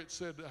nowhere it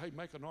said, hey,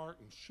 make an ark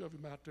and shove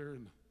him out there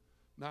in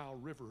the Nile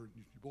River and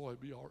your boy will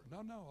be all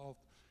right. No.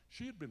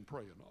 She had been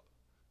praying.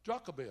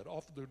 Jochebed,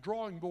 off the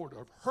drawing board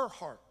of her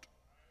heart,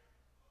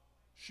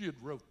 she had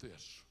wrote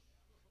this.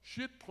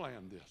 She had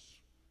planned this.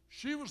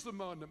 She was the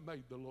one that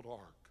made the little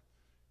ark.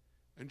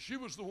 And she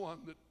was the one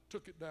that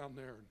took it down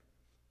there and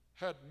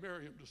had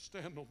Miriam to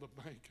stand on the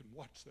bank and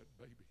watch that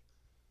baby.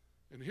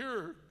 And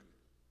here,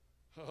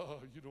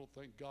 you don't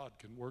think God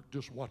can work,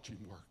 just watch him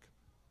work.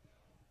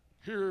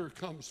 Here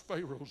comes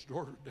Pharaoh's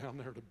daughter down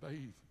there to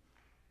bathe.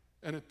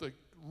 And at the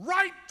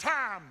right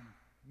time,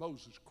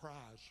 Moses cries,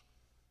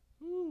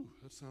 ooh,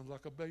 that sounds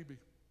like a baby.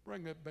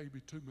 Bring that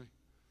baby to me.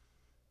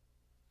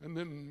 And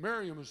then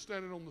Miriam is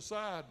standing on the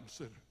side and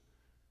said,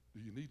 do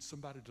you need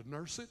somebody to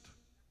nurse it?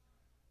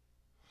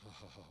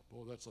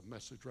 Boy, that's a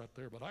message right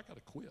there, but I got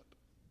to quit.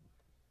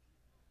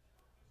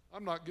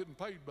 I'm not getting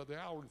paid by the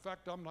hour. In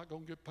fact, I'm not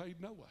going to get paid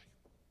no way.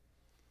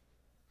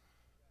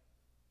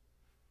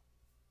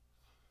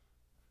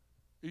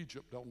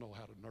 Egypt don't know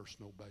how to nurse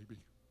no baby.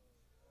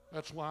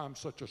 That's why I'm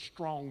such a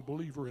strong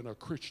believer in a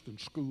Christian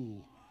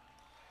school.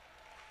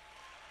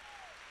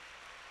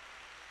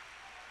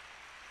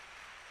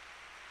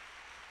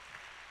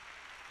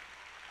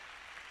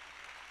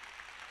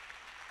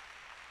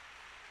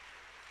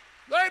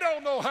 They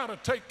don't know how to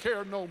take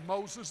care of no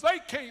Moses. They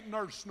can't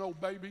nurse no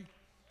baby.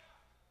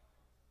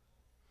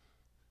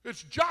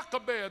 It's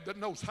Jochebed that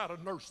knows how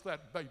to nurse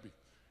that baby.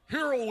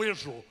 Hear, O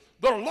Israel,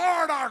 the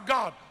Lord our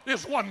God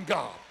is one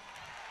God.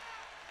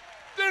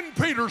 Then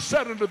Peter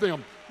said unto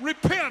them,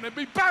 repent and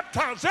be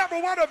baptized, every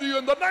one of you,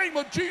 in the name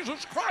of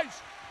Jesus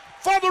Christ,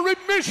 for the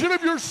remission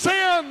of your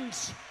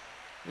sins,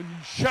 and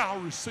you shall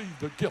receive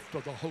the gift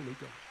of the Holy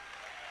Ghost.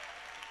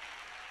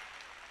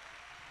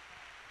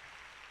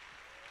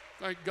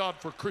 Thank God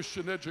for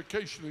Christian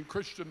education and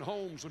Christian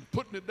homes and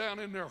putting it down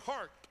in their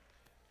heart.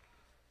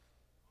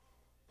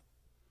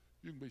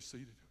 You can be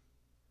seated.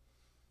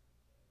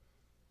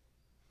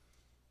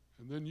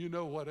 And then you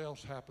know what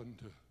else happened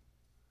to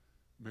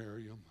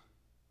Miriam.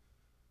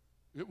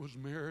 It was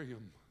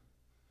Miriam.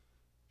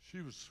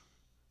 She was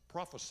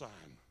prophesying.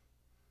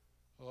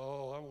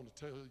 Oh, I want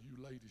to tell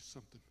you ladies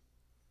something.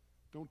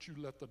 Don't you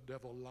let the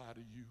devil lie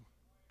to you.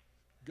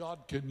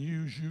 God can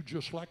use you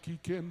just like he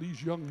can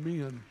these young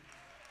men.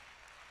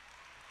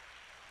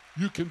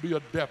 You can be a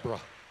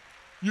Deborah.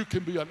 You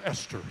can be an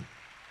Esther.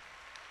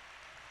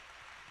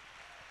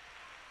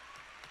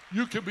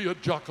 You can be a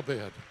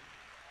Jochebed.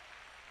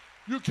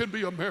 You can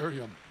be a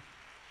Miriam.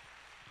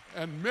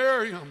 And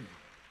Miriam,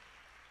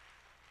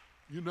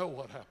 you know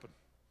what happened.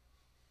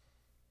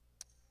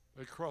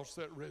 They crossed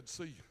that Red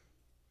Sea.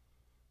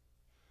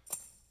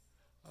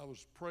 I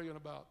was praying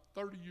about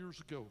 30 years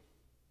ago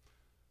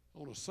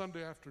on a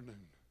Sunday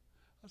afternoon.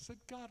 I said,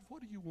 God,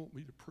 what do you want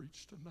me to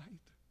preach tonight?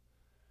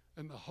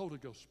 And the Holy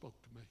Ghost spoke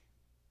to me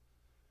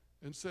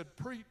and said,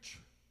 preach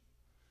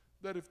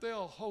that if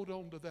they'll hold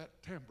on to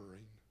that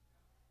tambourine.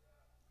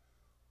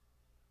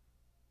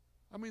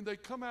 I mean, they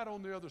come out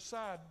on the other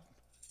side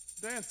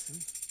dancing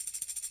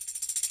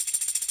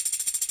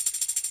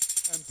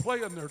and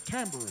playing their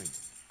tambourine.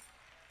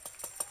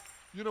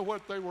 You know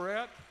what they were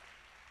at?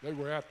 They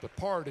were at the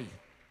party.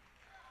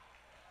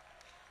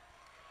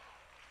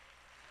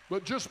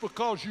 But just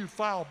because you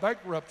file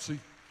bankruptcy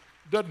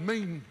doesn't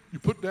mean you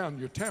put down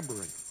your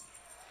tambourine.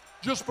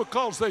 Just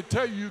because they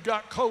tell you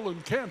got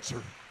colon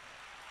cancer,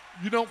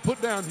 you don't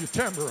put down your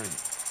tambourine.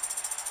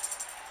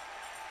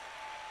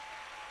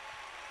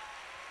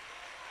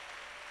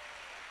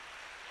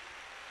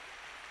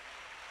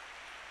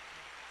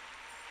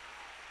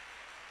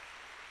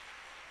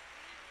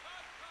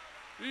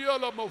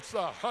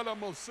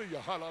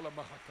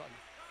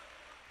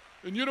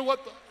 And you know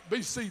what?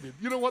 Be seated.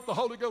 You know what the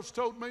Holy Ghost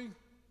told me?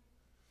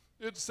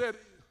 It said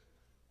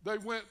they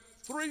went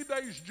 3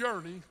 days'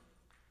 journey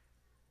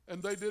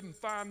and they didn't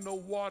find no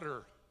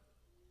water.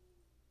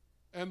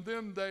 And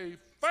then they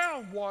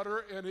found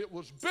water and it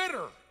was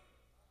bitter.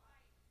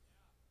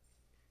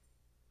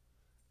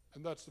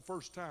 And that's the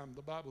first time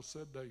the Bible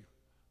said they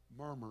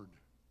murmured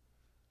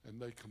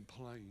and they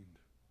complained.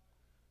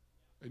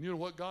 And you know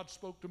what God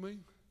spoke to me?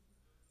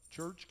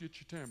 Church, get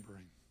your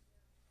tambourine.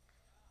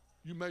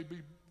 You may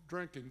be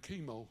drinking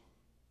chemo.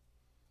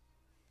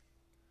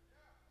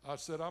 I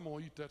said, I'm going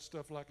to eat that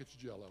stuff like it's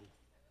Jello.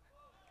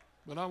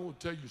 But I'm going to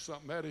tell you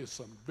something. That is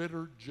some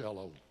bitter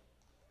Jello.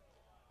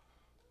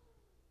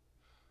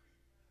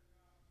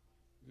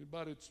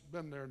 Anybody that's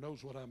been there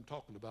knows what I'm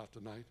talking about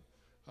tonight.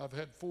 I've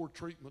had 4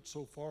 treatments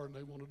so far, and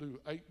they want to do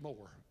 8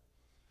 more.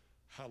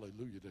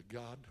 Hallelujah to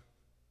God.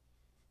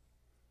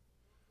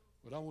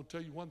 But I want to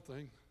tell you one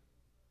thing.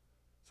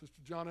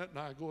 Sister Johnette and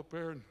I go up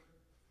there and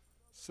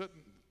sit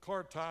in the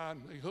car tie,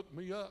 and they hook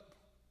me up.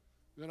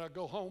 Then I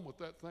go home with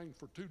that thing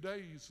for 2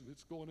 days, and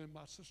it's going in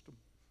my system.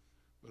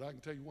 But I can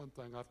tell you one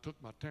thing. I've took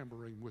my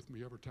tambourine with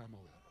me every time I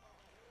went.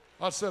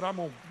 I said, I'm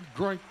going to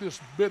drink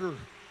this bitter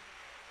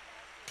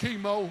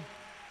chemo.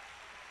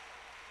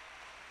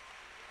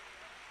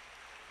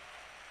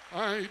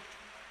 I ain't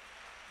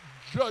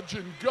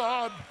judging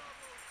God.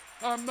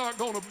 I'm not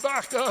going to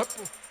back up.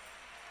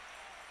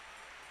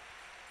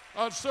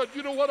 I said,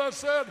 you know what I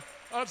said?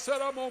 I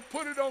said, I'm going to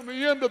put it on the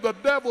end of the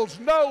devil's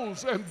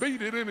nose and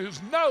beat it in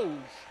his nose.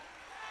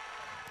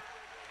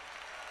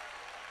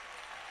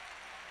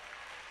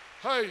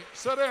 Hey,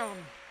 sit down.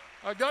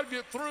 I got to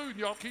get through, and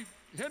y'all keep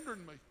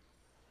hindering me.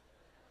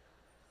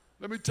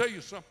 Let me tell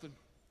you something.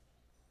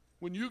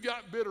 When you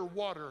got bitter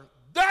water,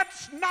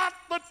 that's not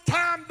the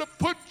time to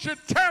put your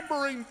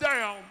tambourine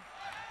down.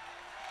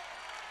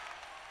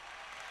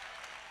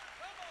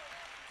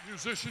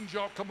 Musicians,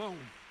 y'all come on.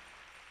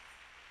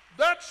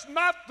 That's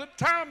not the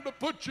time to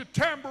put your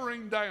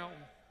tambourine down.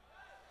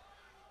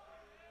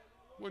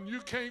 When you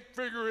can't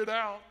figure it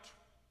out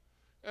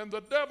and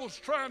the devil's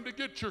trying to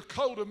get your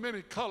coat of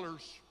many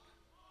colors,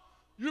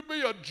 you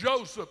be a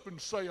Joseph and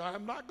say, I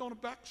am not going to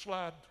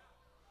backslide.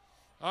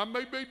 I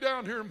may be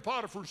down here in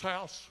Potiphar's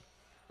house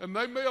and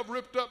they may have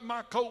ripped up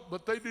my coat,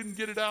 but they didn't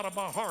get it out of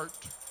my heart.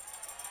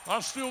 I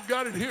still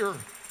got it here.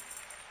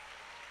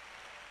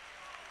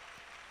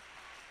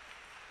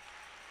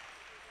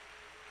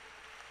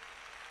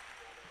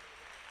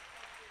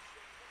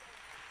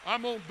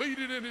 I'm going to beat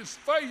it in his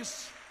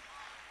face.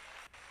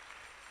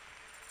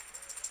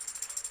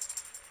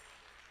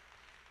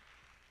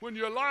 When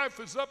your life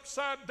is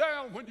upside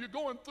down, when you're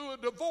going through a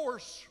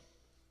divorce,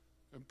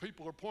 and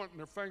people are pointing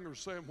their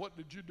fingers saying, what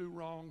did you do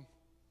wrong?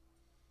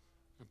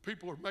 And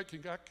people are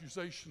making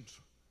accusations.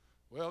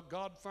 Well,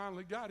 God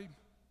finally got him.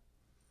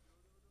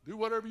 Do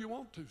whatever you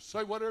want to.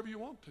 Say whatever you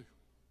want to.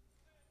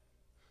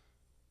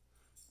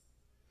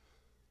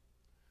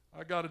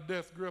 I got a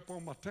death grip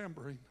on my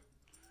tambourine.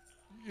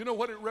 You know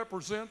what it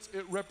represents?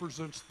 It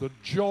represents the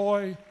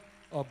joy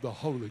of the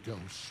Holy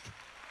Ghost.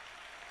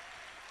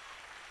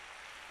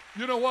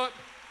 You know what?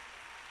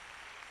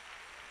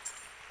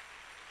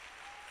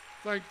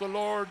 Thank the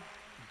Lord.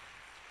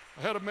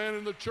 I had a man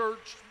in the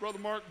church, Brother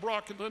Mark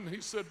Brockington.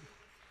 He said,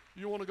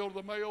 you want to go to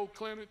the Mayo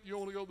Clinic? You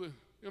want to go to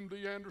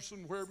MD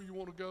Anderson? Wherever you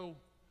want to go,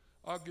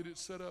 I'll get it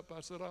set up.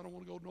 I said, I don't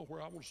want to go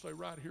nowhere. I want to stay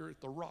right here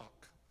at the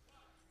Rock.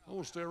 I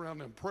want to stay around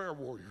them prayer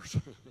warriors.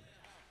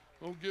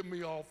 Don't get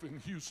me off in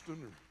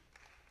Houston or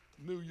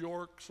New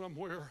York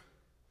somewhere.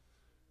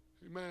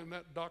 Hey, man,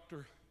 that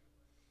doctor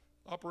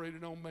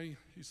operated on me.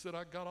 He said,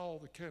 I got all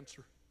the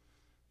cancer.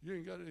 You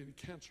ain't got any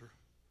cancer.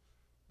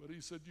 But he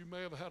said, you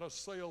may have had a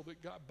cell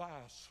that got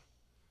bias.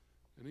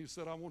 And he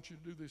said, I want you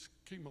to do this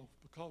chemo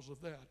because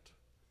of that.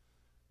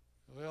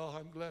 Well,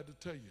 I'm glad to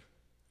tell you,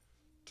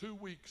 2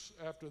 weeks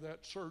after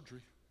that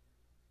surgery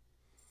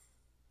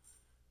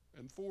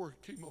and 4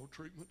 chemo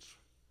treatments,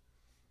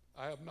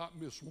 I have not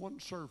missed one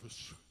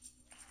service.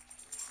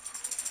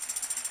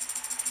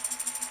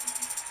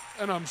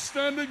 And I'm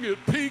standing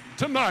at peak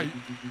tonight.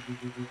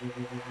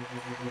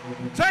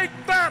 Take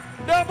that,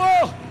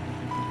 devil!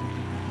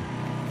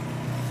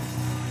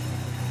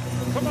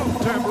 Come on,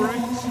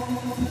 tambourines.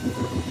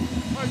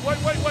 Wait.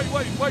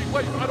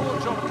 I don't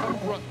want y'all to come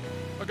front.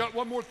 I got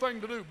one more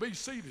thing to do. Be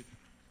seated.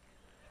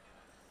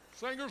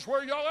 Singers,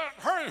 where y'all at?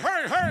 Hurry.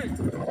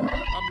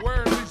 I'm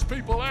wearing these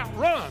people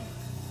outrun.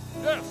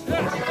 Yes,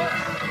 yes,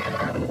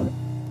 yes.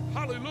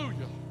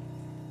 Hallelujah.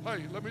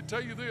 Hey, let me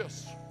tell you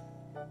this.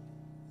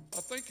 I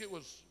think it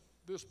was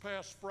this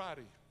past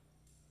Friday.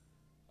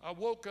 I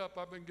woke up,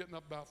 I've been getting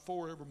up about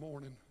 4 every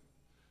morning.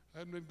 I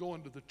hadn't been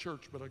going to the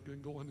church, but I've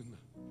been going in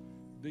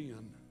the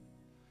den.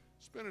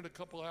 Spending a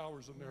couple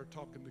hours in there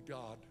talking to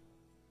God.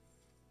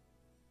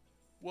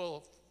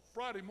 Well,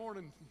 Friday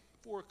morning,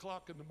 4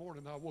 o'clock in the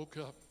morning, I woke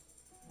up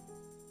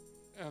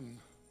and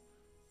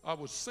I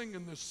was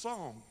singing this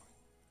song.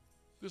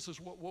 This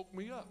is what woke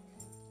me up.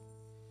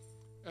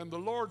 And the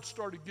Lord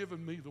started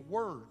giving me the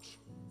words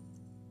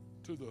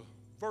to the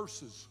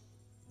verses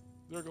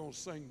they're going to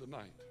sing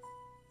tonight.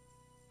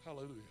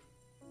 Hallelujah.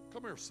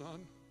 Come here,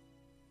 son.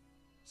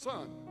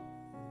 Son,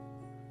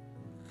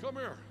 come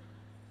here.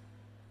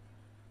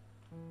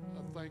 I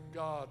thank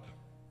God.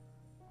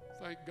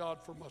 Thank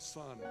God for my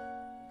son.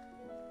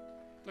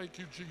 Thank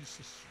you,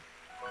 Jesus.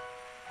 I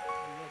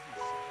love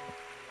you, son.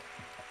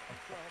 I'm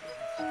proud of you.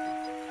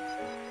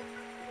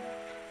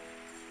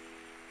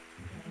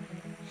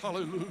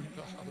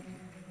 Hallelujah,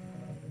 hallelujah.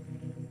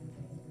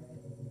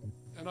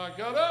 And I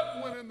got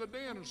up, went in the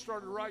den, and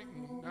started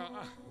writing.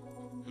 Now,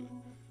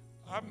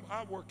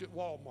 I work at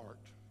Walmart.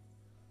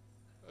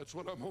 That's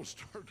what I'm going to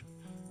start.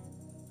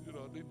 I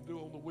need to do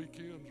on the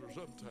weekends or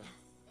sometime.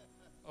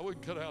 I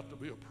wouldn't cut out to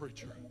be a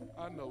preacher.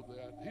 I know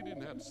that. He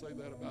didn't have to say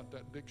that about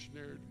that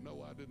dictionary to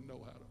know I didn't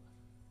know how to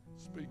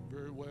speak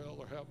very well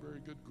or have very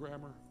good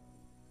grammar.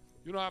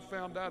 I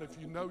found out if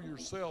you know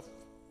yourself,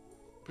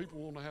 people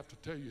won't have to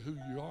tell you who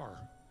you are.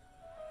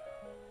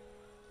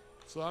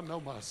 So I know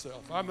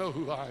myself. I know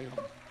who I am.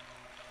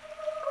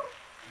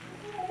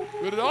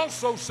 But it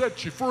also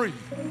sets you free.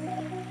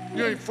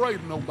 You ain't afraid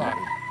of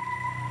nobody.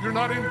 You're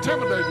not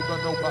intimidated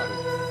by nobody.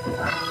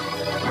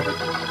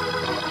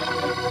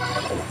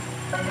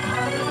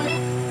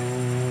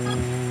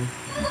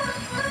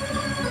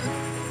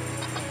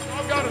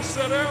 I've got to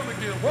sit down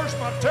again. Where's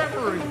my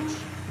tambourines?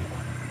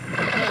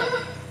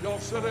 Y'all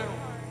sit down.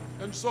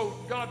 And so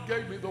God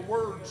gave me the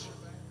words.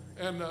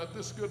 And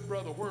this good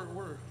brother,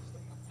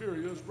 here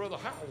he is, Brother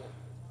Howell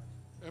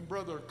and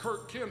Brother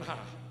Kirk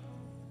Kenhigh.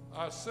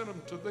 I sent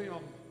them to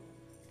them.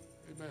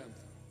 Amen.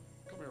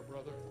 Come here,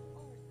 brother.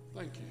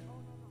 Thank you.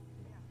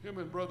 Him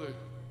and Brother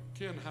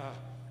Kenhigh,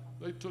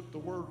 they took the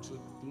words that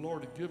the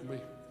Lord had given me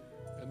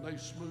and they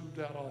smoothed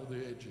out all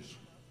the edges.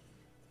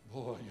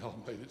 Boy, y'all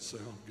made it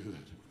sound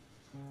good.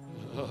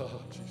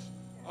 Oh, Jesus.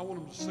 I want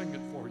them to sing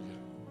it for you.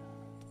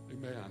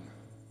 Amen.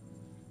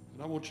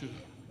 And I want you to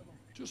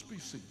just be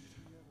seated.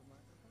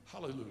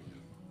 Hallelujah.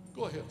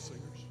 Go ahead,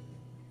 singers.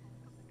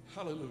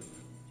 Hallelujah.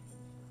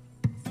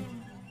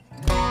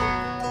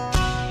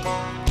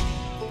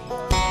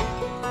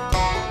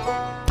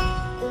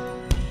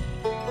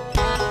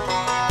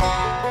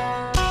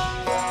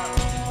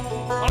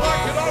 I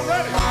like it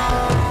already.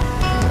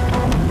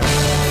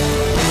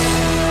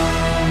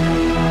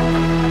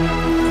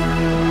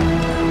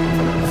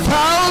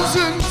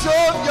 Thousands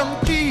of young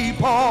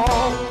people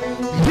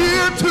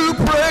here to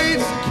praise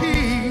the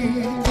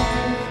King.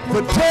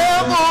 The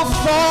devil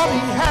thought he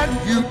had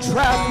you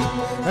trapped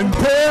and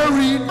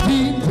buried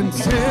deep in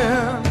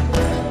sin.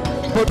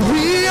 But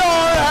we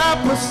are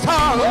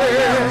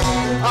apostolic,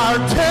 our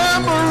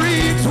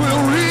tambourines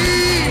will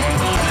ring.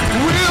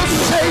 We'll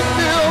shake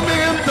them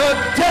in the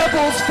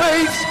devil's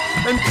face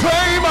and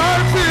claim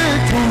our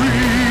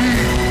victory.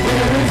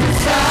 There is a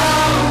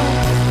sound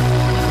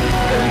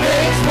that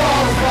makes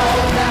walls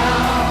fall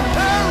down.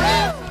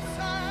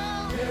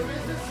 There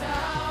is a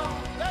sound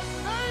that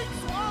makes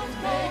walls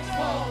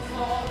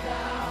fall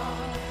down.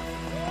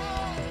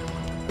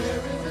 There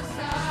is a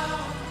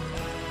sound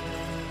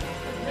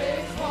that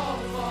makes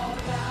walls fall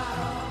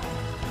down.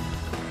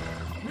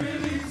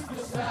 Release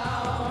the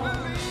sound.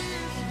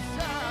 Release the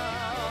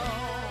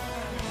sound.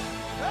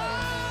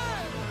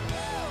 Hey!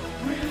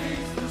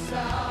 Release the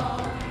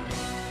sound.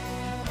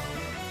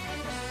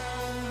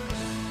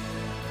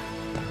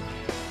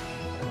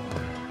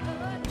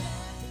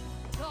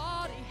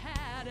 Thought he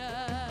had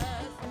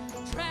us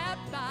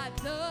trapped by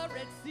the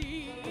Red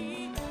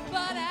Sea,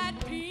 but at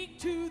peak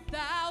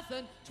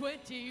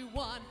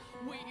 2021,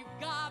 we've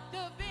got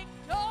the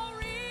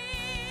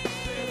victory.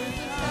 There is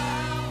a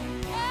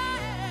sound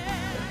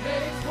that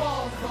makes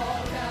walls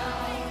fall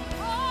down.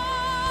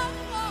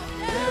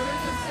 There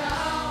is a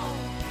sound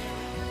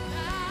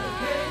that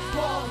makes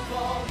walls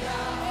fall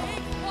down.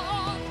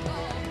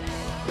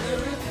 There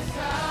is a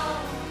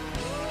sound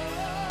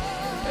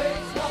that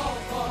makes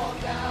walls fall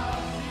down.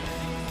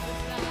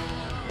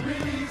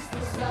 Release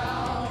the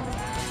sound.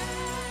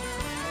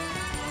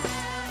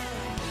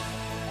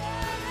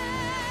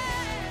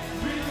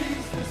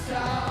 Release the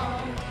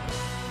sound.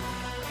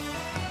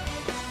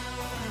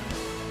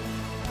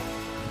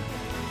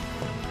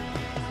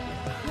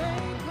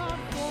 Great God,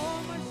 for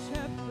my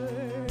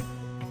shepherd,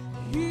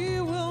 he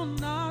will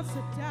not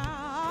sit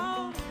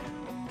down.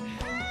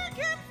 He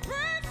keeps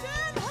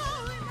preaching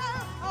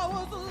holiness. I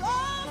was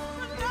lost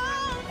but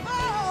now I'm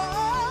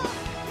found.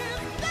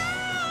 He's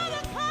not a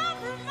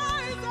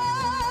compromiser.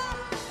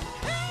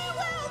 He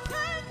will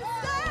take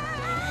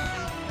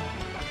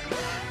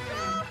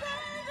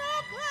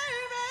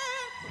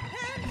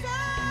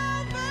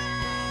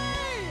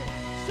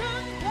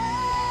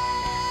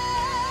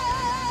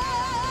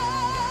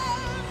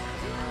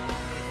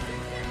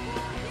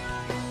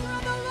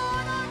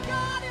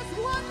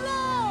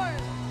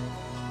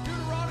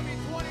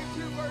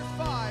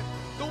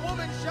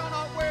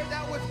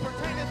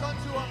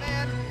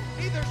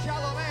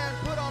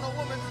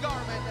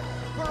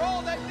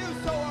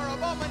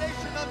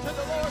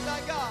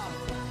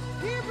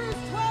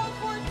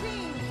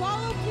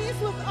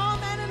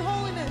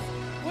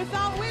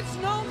without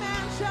which no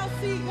man shall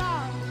see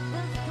God.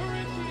 1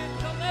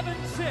 Corinthians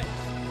 11:6.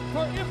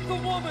 For if the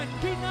woman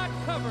be not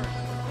covered,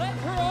 let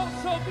her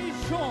also be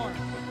shorn.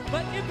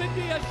 But if it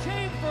be a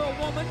shame for a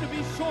woman to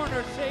be shorn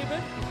or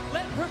shaven,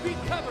 let her be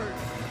covered.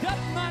 Doth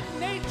not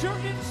nature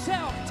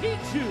itself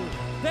teach you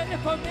that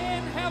if a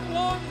man have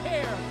long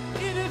hair,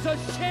 it is a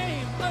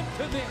shame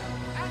unto them?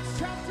 Acts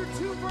chapter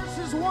 2,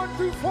 verses 1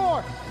 through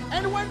 4.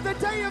 And when the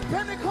day of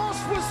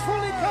Pentecost was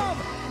fully come,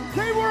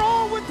 they were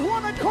all with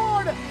one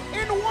accord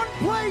in one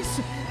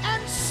place.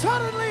 And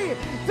suddenly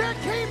there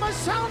came a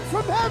sound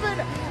from heaven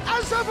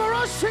as of a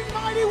rushing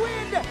mighty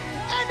wind,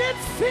 and it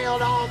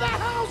filled all the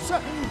house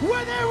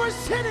where they were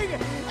sitting.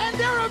 And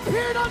there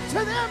appeared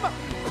unto them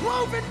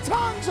cloven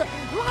tongues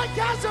like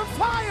as of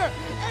fire,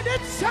 and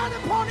it sat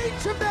upon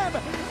each of them.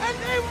 And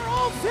they were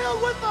all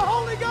filled with the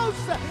Holy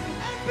Ghost,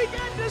 and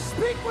began to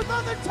speak with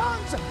other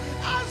tongues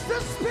as the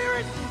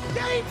Spirit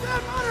gave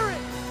them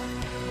utterance.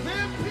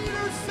 Then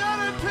Peter said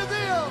unto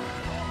them,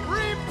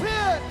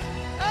 Repent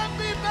and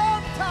be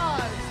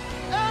baptized,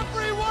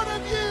 every one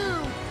of you,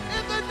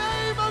 in the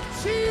name of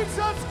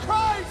Jesus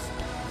Christ,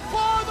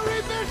 for the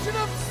remission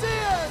of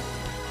sins,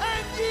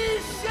 and ye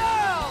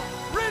shall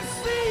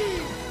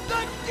receive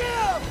the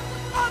gift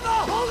of the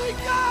Holy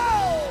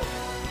Ghost.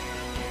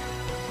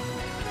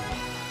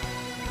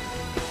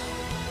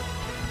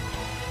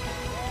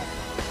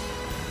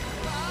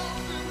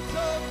 Thousands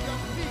of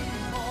young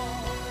people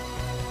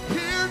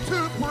here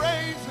to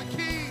praise the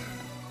King.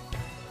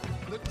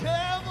 The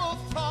devil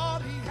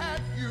thought he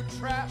had you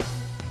trapped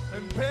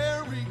and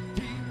buried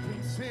deep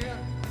in sin.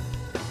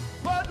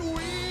 But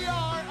we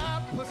are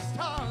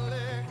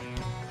apostolic.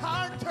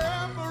 Our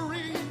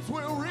tambourines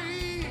will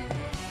ring.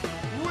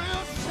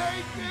 We'll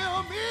shake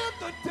them in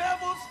the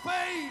devil's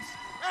face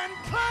and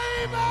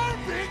claim our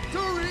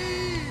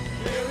victory.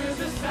 There is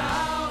a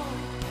sound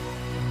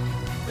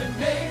that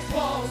makes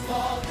walls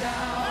fall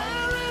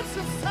down. There is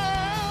a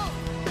sound.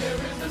 There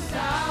is a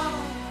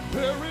sound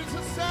There is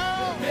a sound.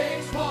 that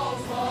makes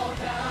walls fall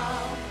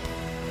down.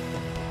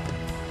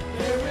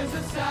 There is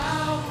a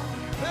sound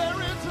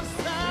There is a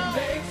that sound.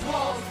 makes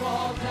walls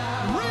fall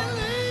down.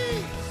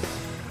 Release.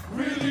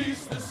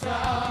 Release the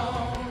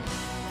sound.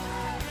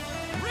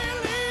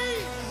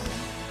 Release.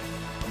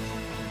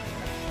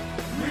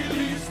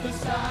 Release the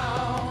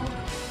sound.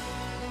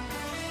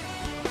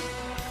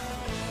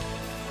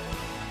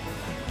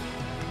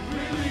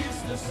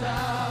 Release the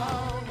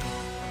sound.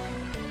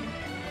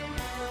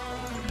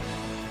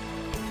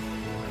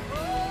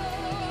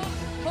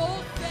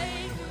 Oh,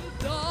 Satan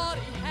thought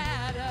he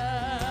had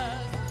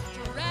us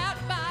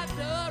trapped by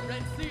the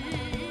Red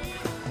Sea.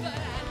 But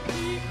at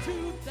Leap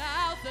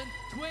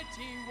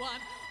 2021,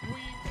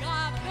 we've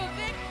got the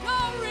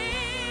victory.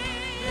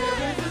 There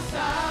is a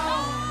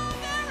sound Oh,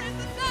 there is a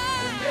that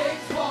sound.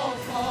 makes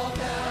walls fall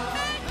down.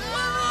 Makes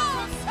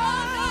walls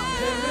fall down.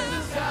 There is a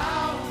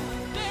sound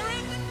There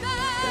is a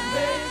that sound.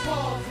 makes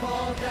walls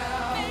fall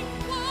down.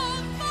 Makes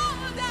walls fall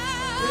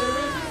down. There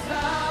is a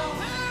sound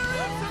There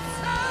is a that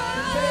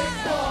sound.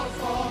 makes walls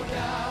fall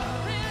down.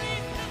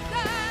 Release the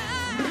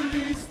sound.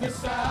 Release the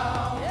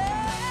sound.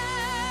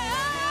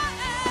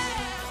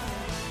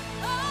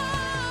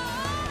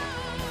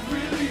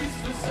 Release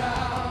the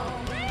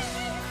sound.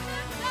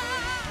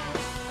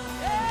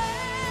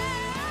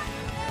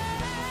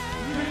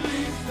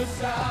 Release the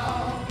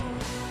sound.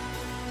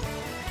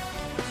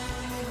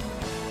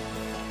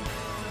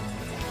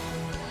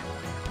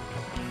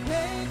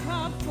 They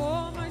called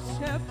for my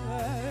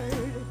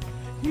shepherd.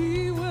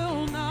 He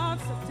will not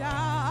sit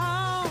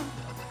down.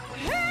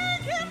 He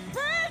can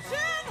preach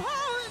and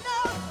hold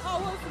out. I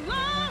was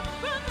lost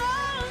but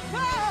now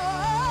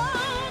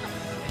found.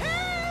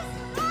 He's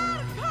not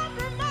a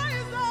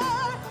compromiser.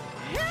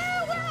 He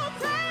will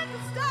take a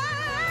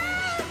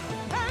stand.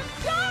 And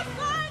just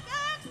like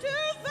Acts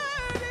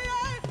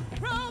 2:38,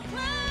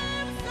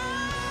 proclaim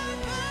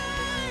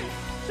salvation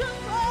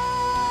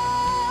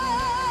rise.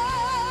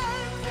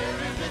 There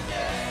is a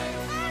day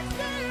I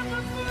see him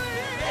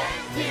asleep.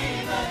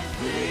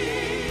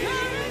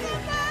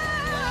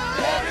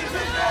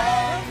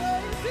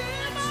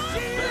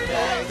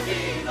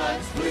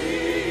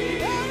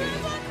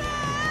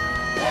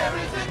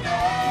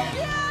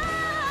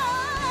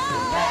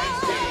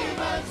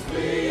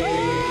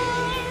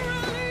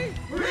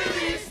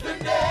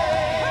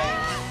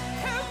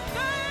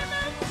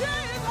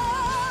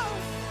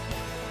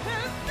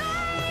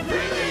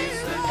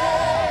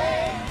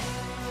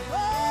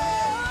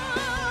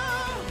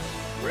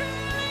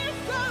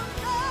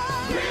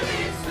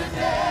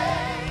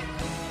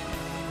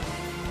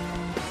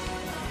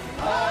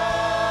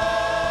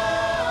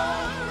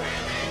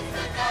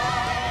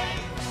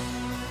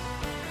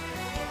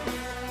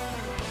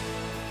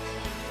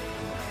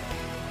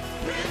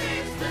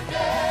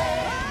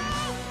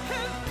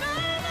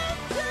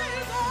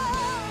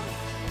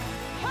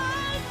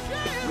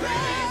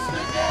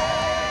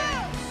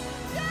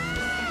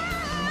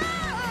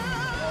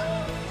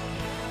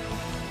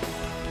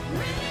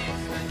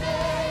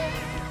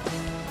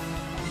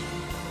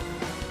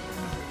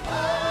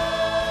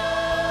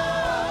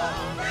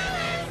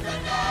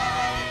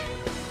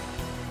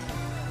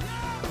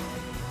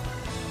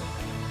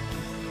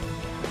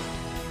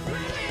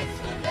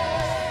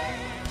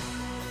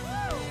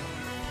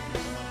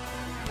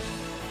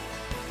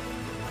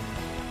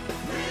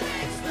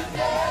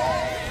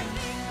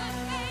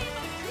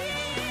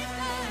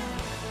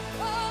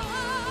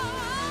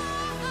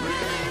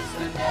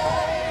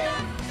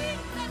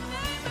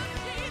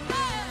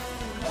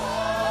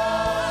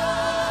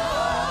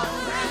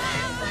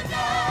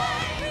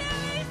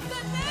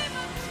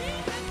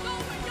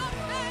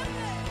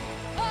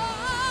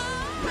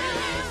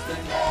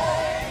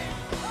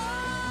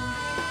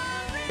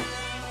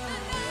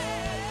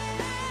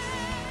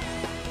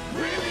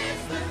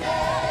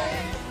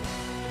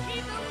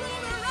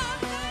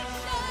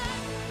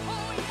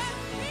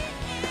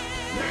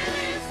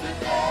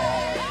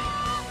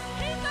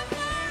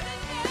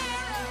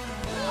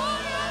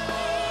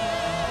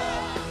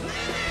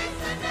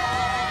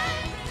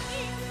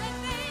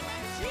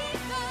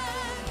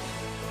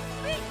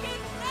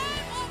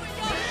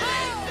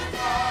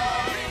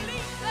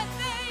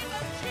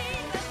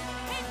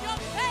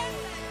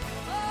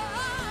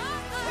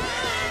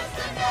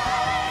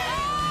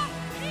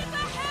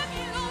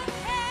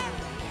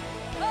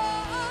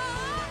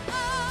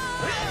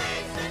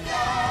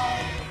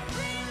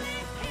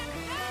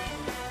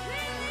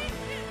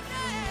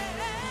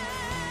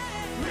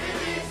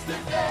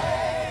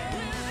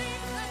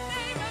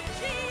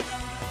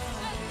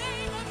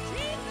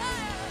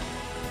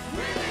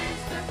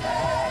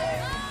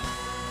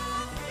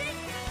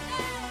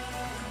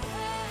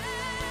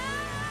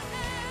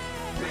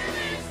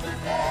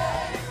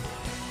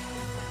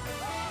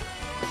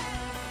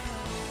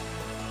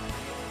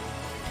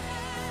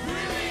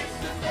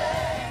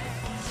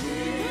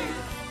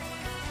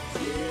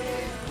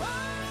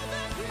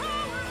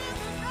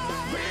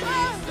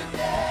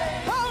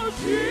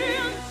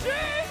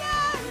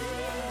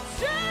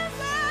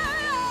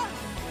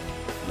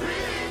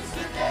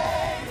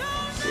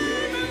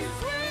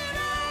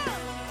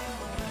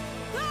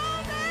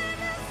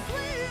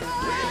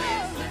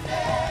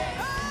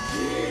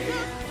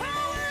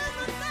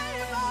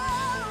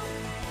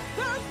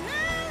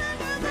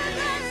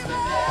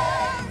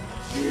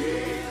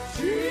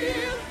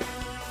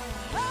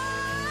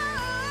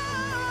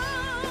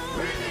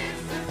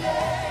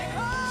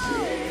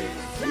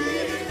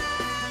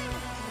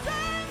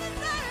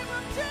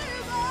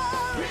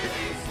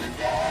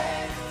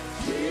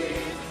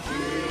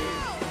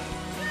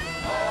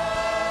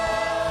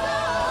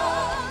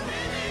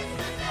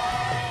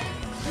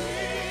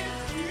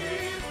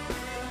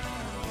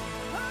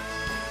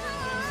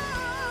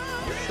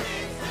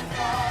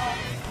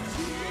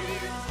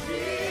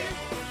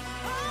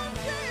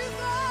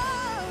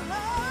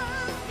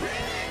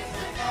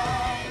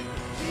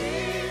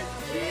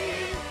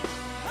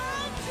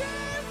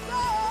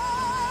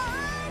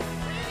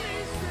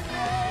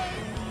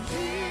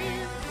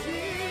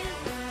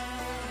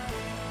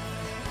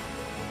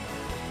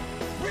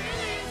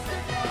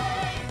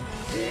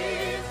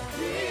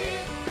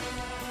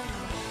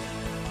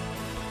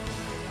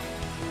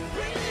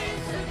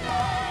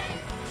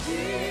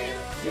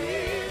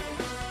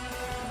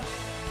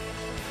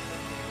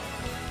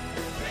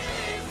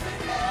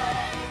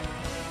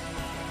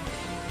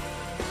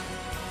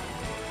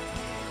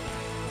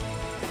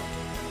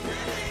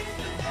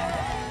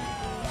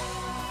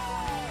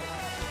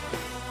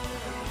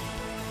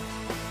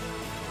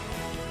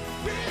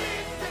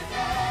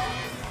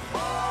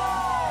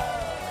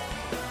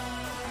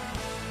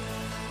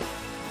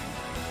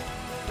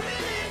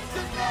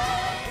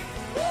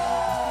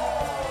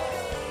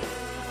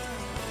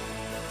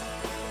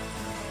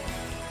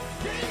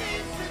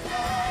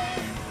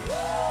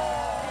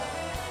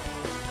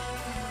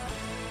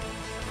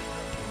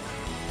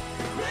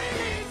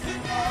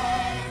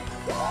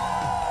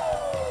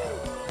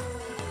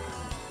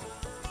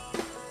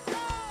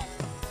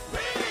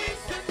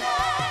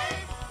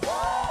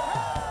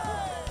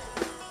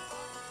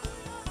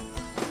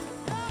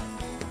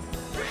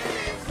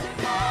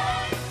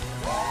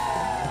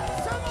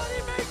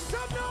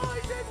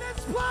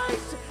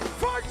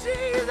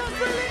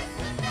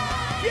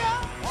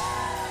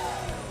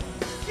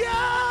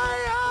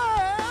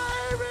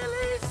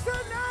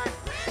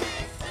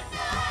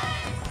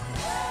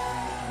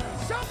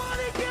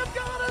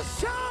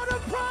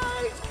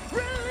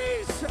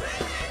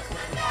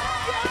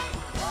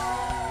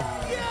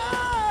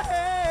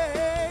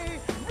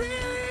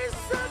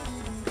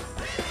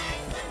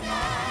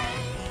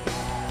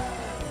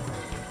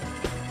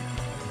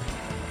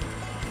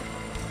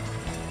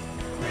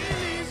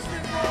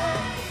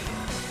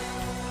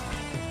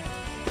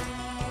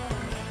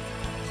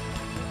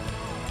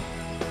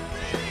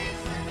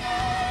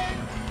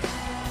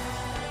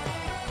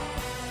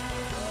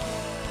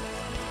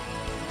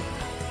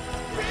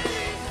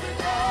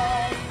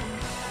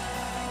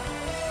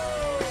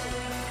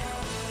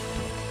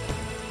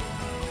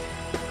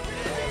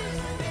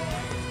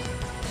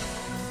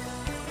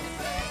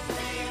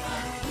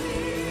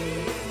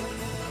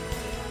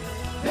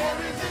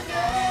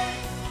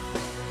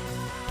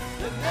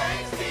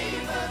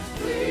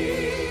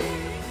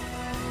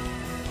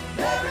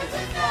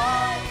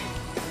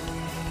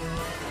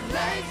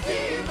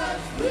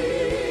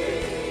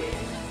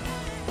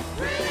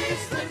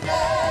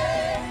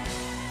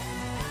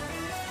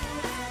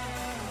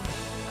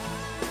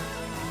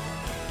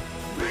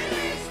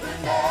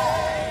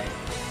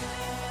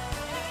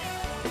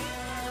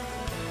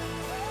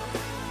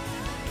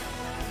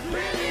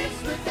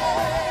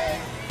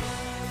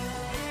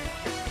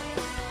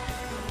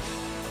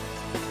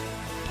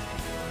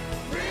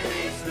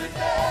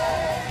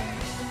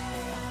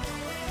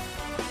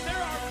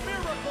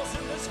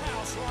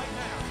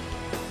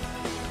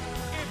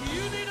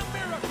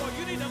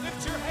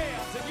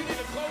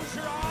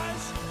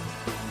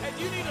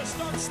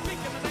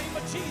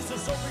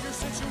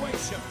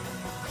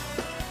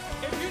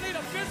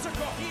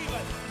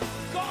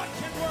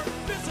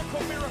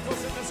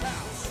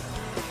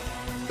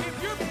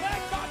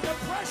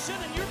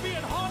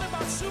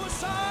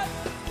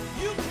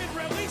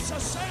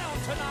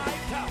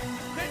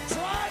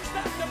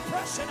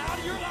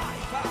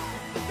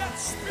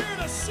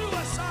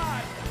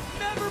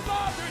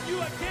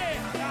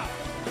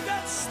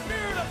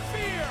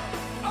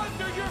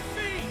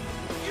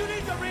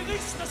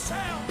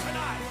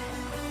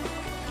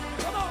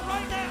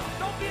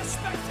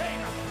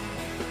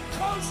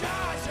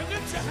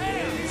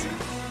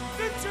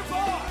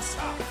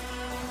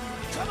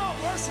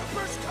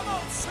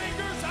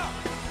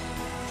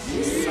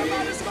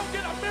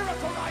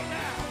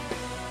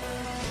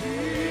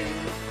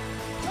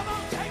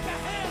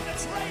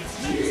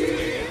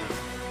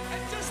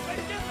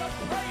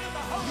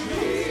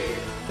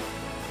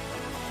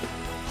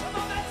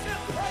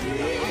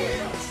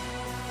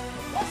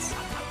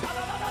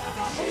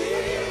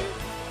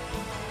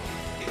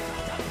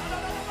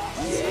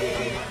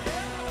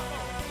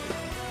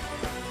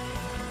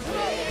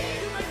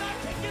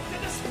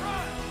 This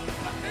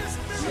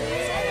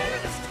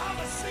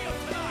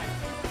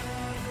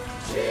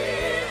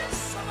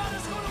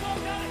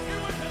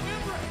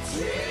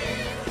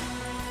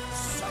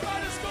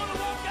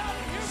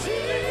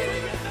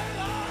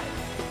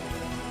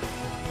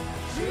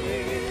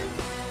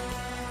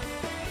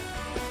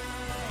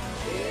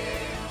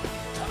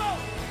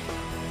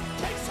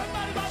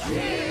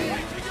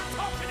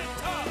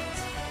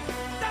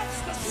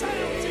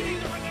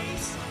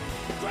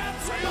Grab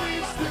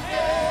somebody by the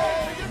hand.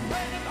 Pray till you're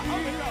praying in the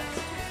Holy Ghost.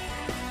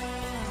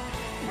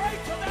 Pray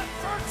till that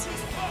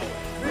virtue's flowing.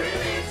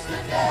 Release the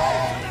Pray till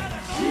name. that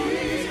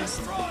anointing is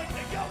destroying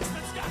the yokes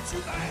that's got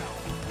you bound.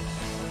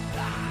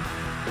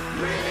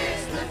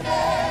 Release the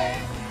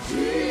name.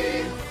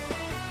 Jesus.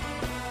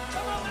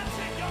 Come on, that's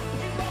it, young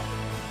people.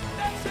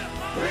 That's it,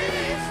 Mom.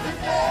 Release the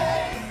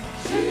name.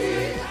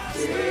 Jesus.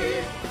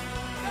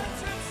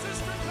 That's it,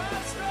 Sister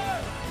Pastor.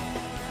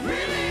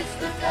 Release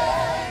the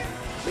name.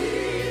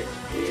 Jesus.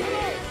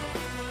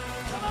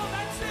 Come on,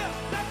 that's it.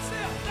 That's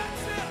it.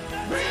 That's it.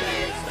 That's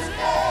Release the it.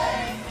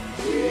 name.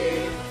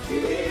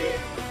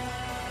 Jesus.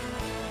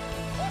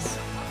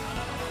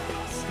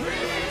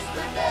 Release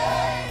the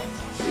name.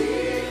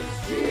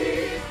 Jesus.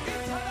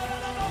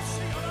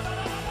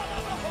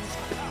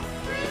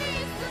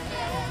 Release the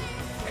name.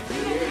 If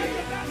you don't have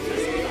the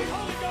baptism of the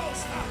Holy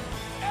Ghost,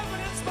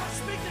 evidence by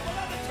speaking with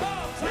other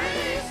tongues,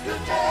 Release the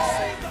you can receive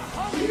name. the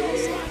Holy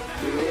Ghost right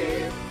now.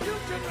 You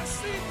can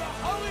receive the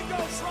Holy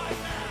Ghost right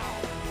now.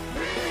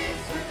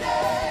 Release the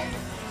name.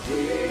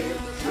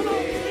 Jesus. Come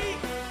on,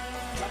 Pete.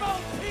 Come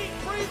on, Pete.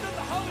 Breathe in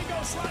the Holy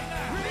Ghost right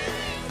now.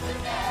 Release the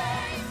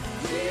name.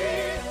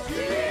 Jesus.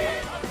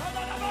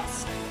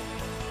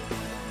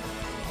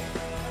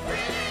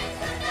 Release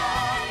the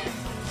name.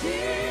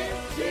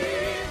 Jesus.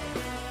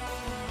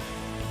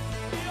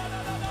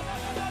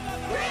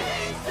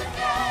 Release the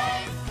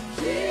name.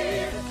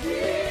 Jesus.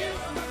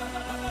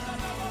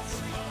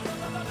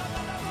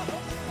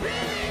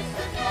 Release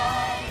the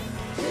name.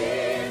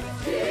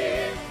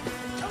 Jesus.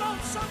 Come on,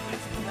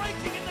 something's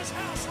breaking in this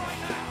house right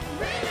now.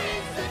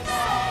 Release the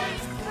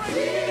Something's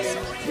breaking in this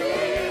arena right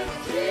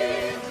now.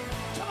 name.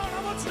 Come on,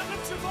 I want you to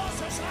lift your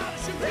voice as loud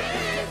as you can.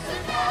 Release the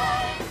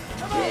name.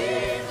 Come on, you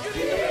need to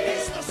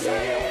release the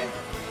sound.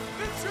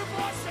 Lift your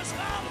voice as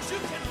loud as you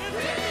can lift it.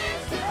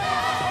 Release the Pray in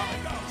the Holy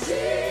name. Ghost.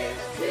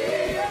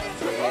 Pray in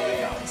the Holy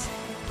Ghost.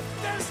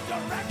 There's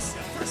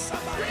direction for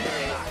somebody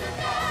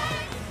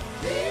tonight.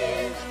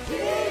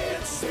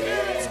 Wounded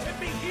spirits can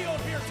be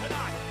healed here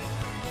tonight.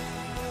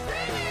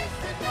 Release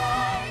the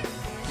name.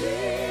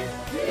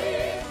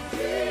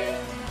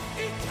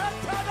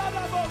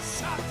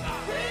 Ikatanabosata.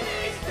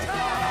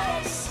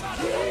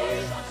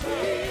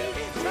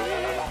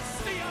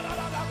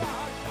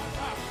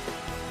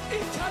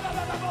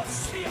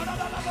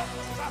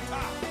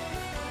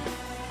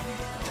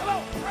 Come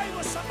on, pray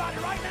with somebody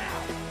right now.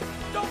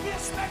 Don't be a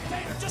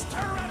spectator. Just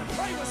turn around and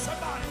pray with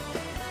somebody.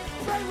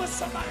 Pray with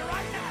somebody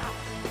right now.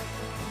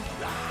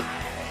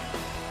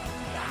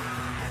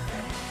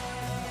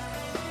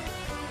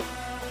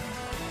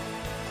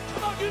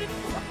 Come on, you need to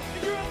pray.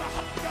 You're in the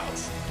Holy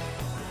Ghost.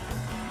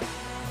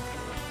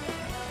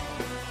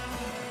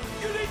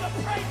 You need to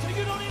pray till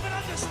you don't even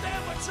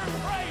understand what you're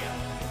praying.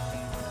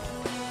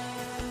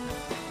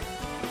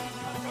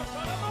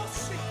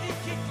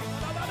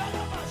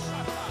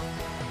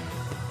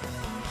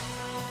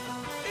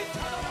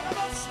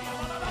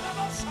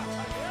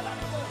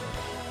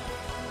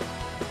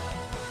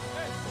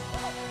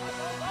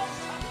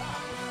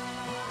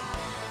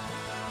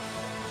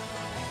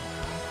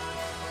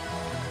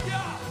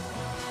 Yeah.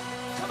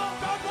 Come on,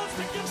 God wants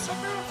to give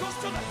some miracles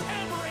to the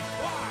tambourine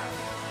choir.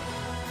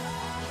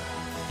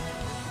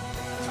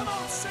 Come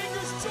on,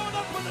 singers, join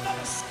up with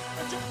another singer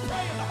and just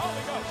pray in the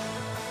Holy Ghost.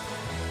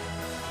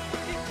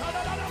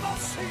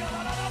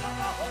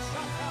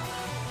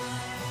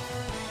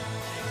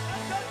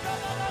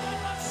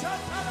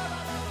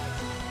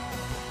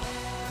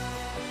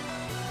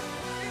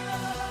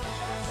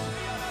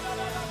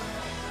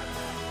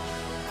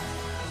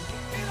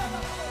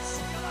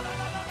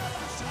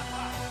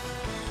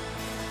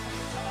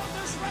 Come on,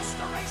 there's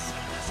restoration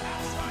in this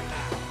house right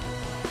now.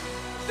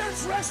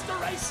 There's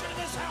restoration in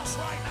this house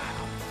right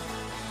now.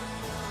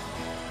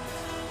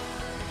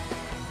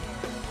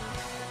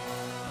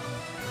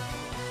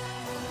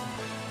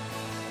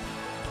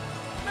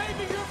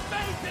 Maybe your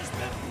faith has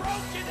been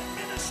broken in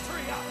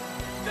ministry.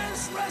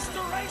 There's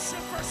restoration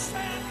for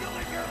Samuel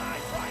in your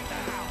life right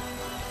now.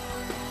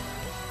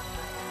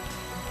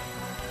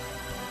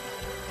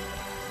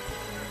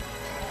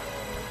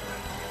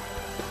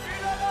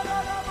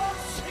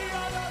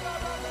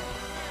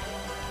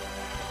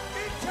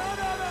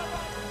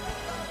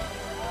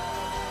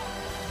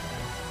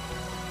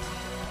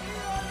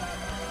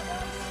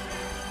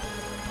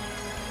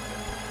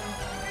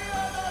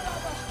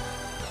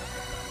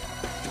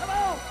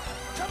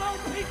 Come on,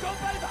 Pete,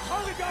 obey the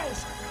Holy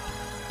Ghost.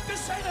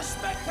 This ain't a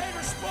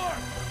spectator sport.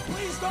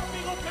 Please don't be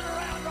looking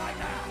around right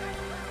now.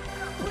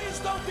 Please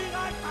don't be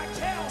like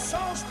Michael,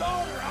 Saul's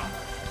daughter,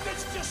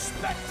 that's just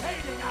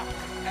spectating,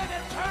 and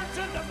it turns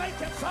into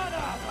making fun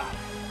of.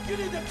 You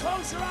need to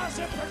close your eyes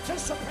and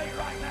participate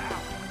right now.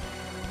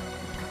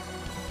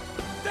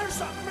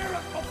 There's a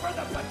miracle for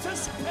the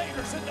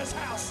participators in this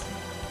house.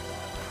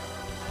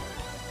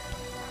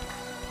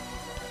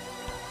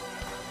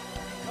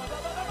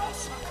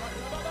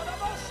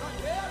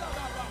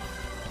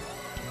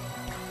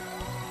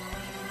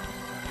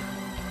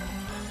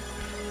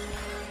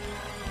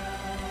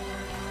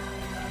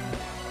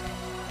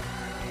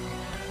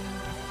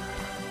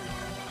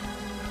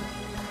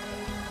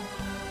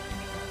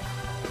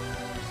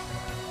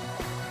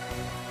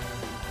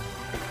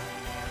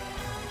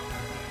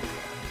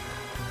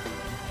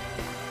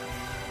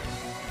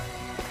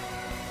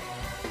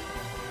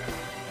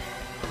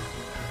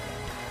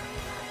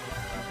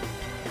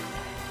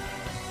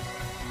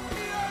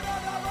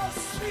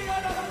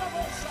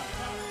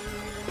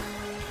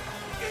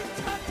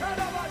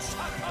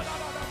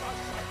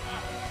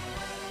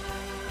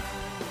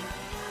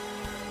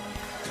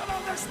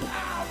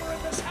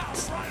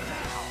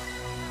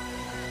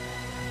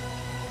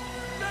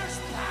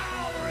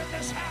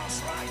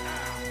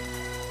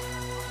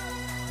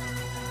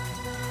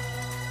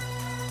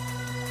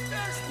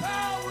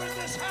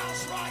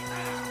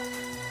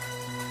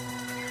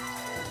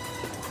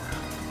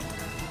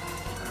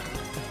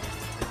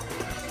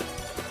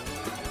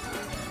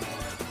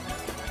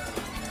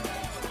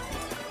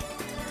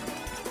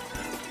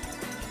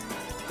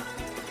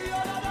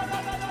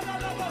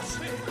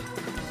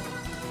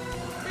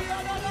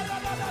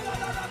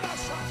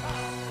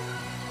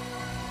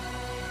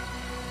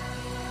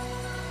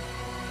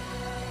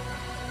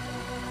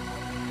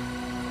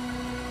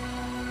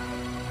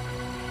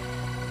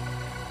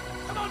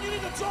 on, you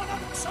need to join up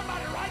with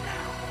somebody right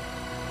now.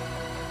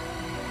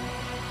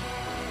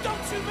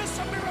 Don't you miss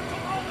a miracle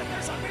moment.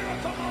 There's a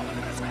miracle moment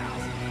in this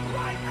house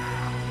right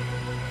now.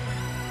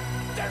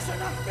 There's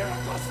enough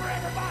miracles for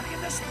everybody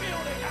in this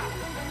building.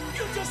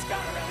 You just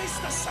got to release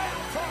the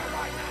sound for it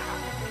right now.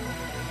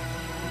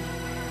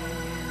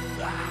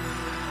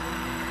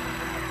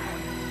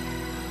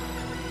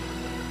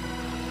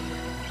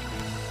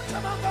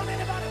 Come on, don't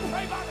anybody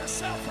pray by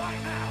themselves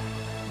right now.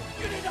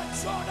 You need to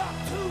join up.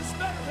 Two's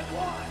better than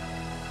one.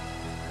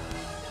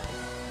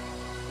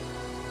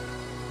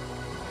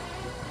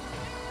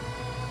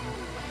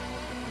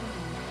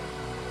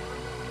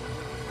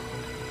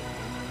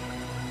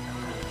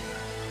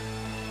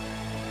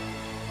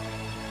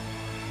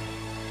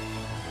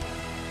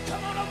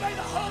 Come on, obey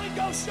the Holy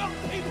Ghost, young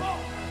people.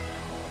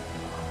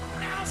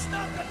 Now's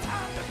not the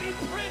time to be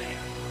pretty.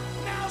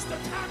 Now's the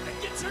time to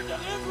get your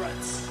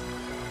deliverance.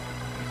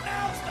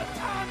 Now's the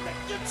time to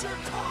get your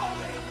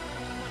calling.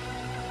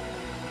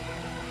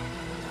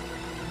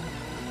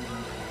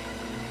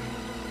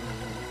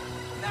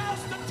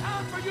 Now's the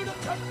time for you to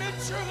commit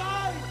your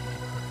life.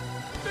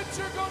 That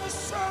you're going to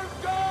serve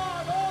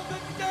God all the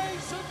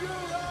days of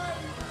your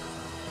life.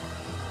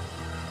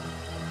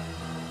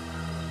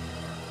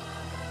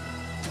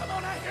 Come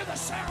on, I hear the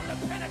sound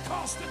of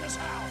Pentecost in this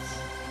house.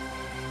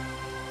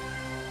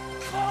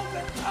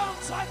 Cloven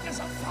tongues like as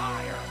a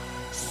fire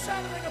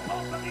settling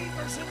upon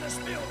believers in this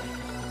building.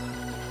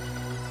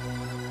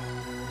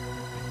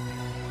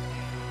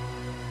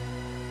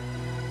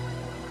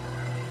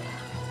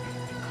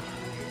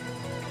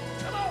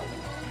 Come on,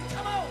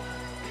 come on,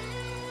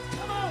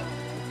 come on,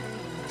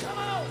 come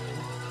on,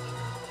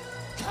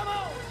 come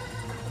on,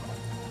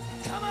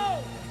 come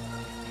on,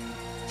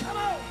 come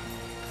on.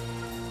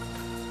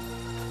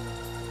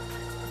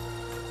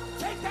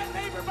 Take that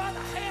neighbor by the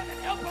hand and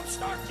help him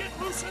start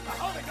getting loose in the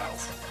Holy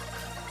Ghost.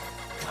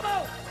 Come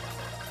on.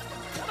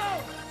 Come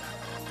on.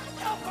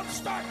 Help him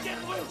start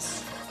getting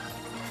loose.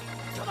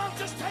 Come on,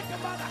 just take him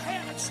by the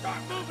hand and start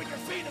moving your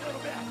feet a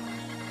little bit.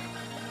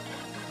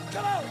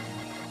 Come on.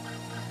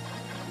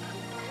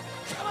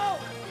 Come on.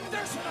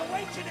 There's an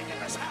awakening in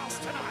this house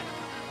tonight.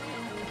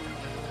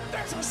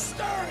 There's a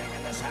stirring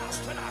in this house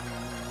tonight.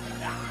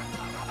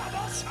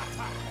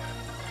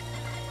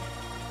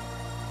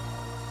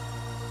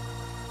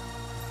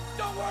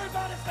 Don't worry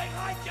about if they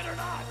like it or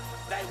not.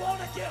 They want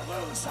to get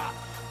loose.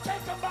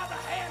 Take them by the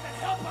hand and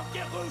help them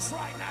get loose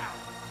right now.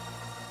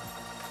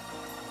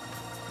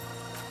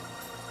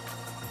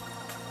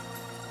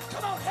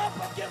 Come on, help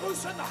them get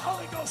loose in the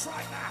Holy Ghost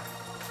right now.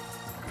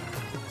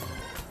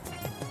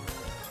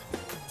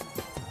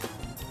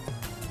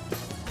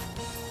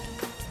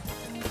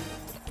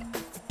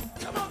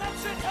 Come on,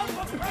 that's it. Help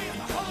them pray in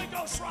the Holy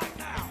Ghost right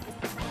now.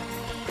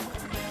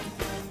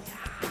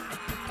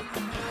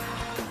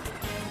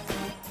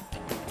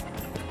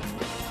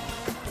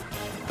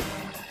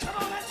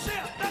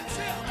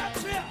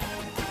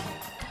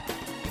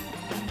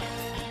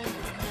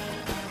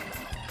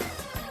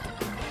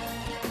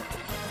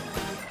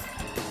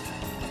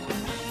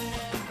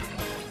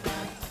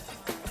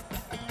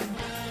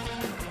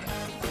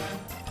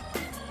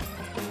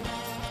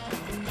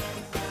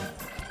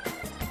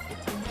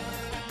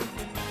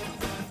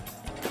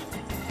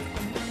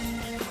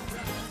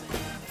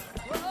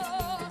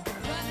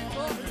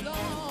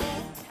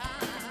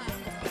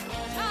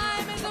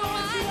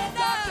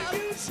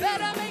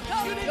 Better make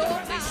up You need your to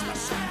release the mind.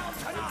 sound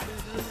tonight.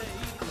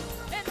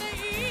 In the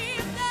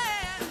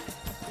evening,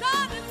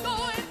 sun is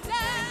going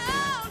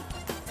down.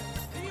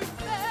 You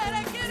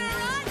better get it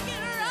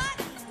right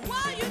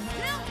while you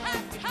still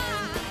have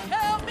time.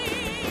 Tell me,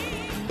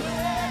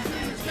 where do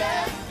you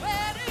stand?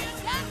 Where do you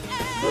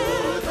stand?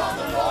 Who's on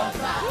the Lord's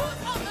side?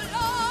 Who's on the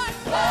Lord's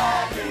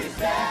side? Where do you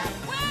stand?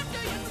 Where do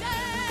you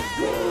stand?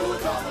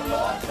 Who's on the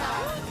Lord's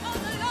side? Who's on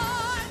the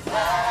Lord's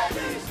side? Where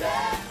do you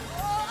stand?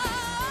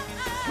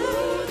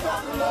 Who's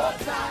on the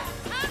Lord's side?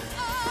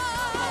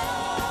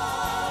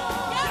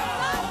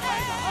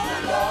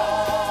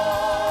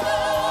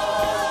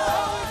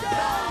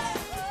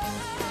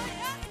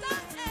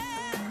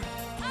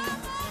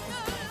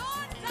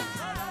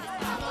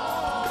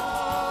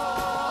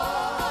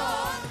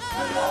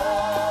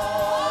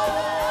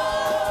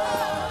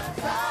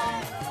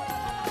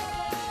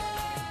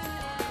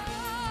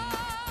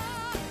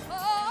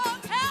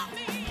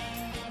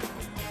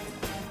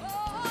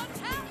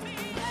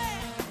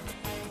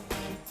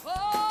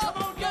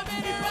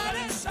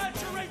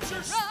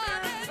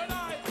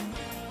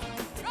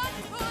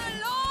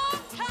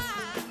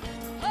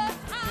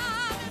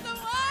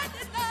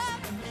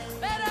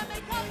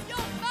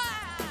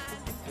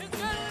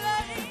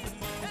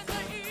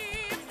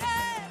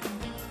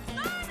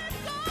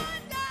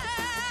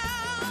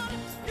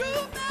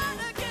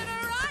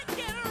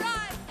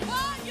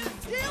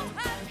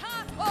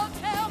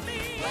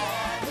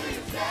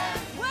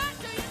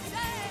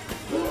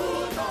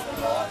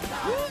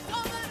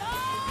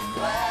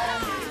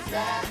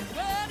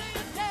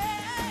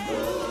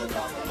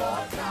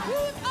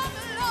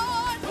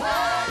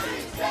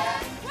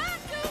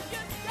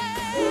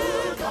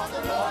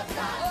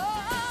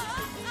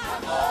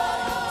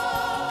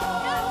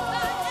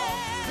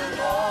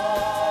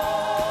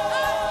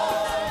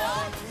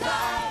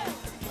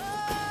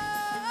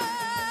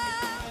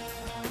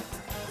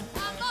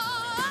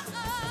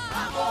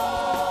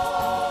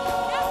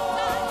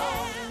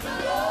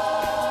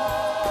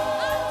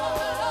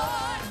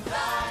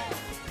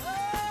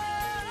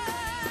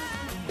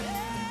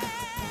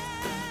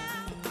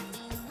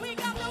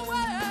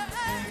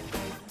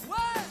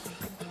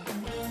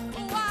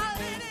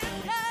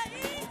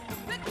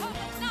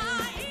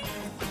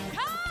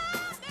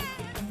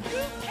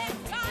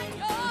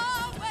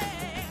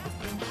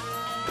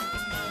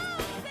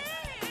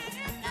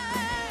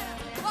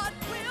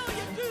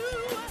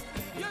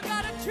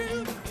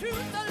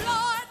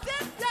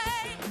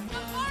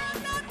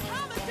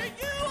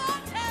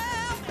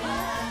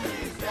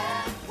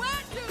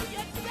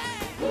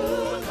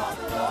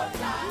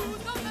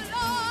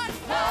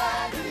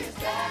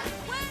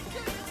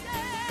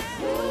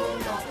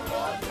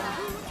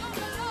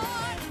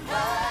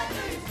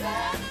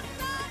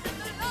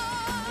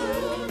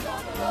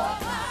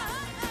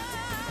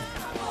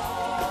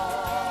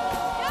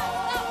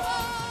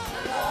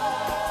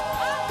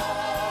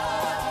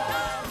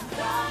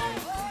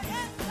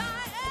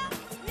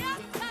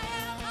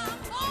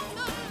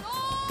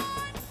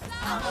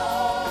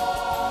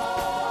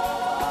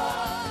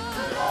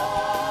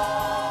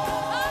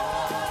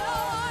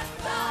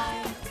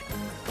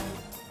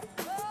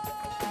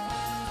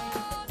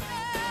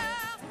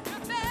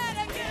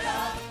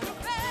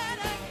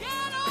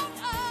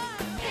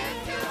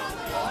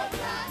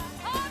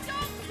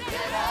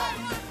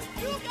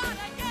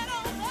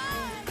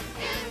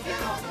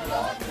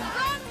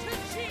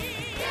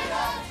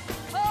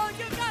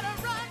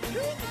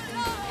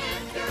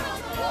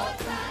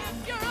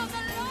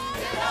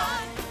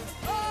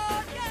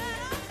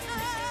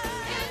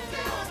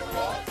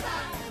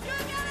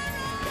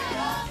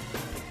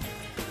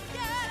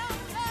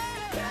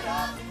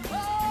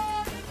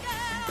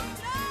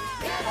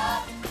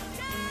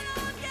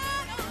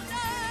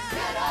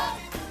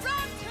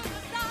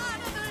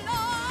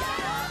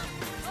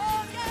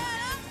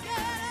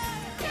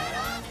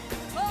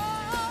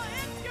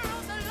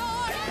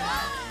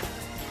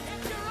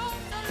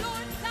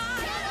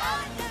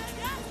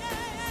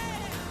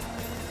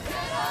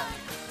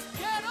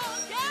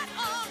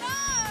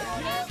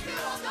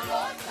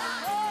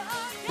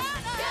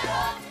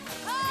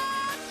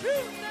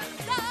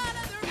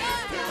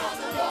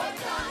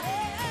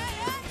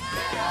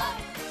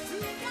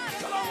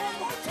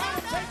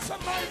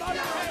 Somebody by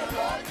your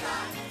hand.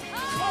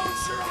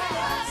 Close your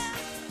eyes.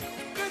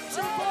 Lift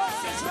your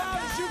voice as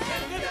loud as you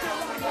can. Lift it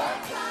right now.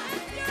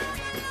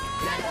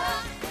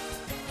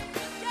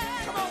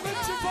 Come on,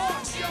 lift your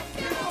voice, young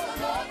people.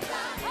 Come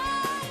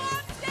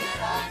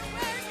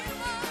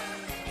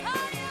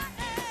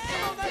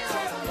on, that's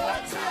it.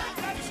 That's it.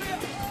 That's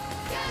it.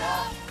 Get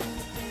up.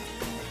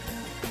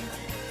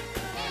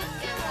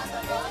 If you're on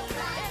the road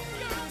tonight, if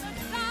you're on the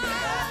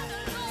side of the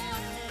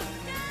Lord,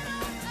 get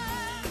up.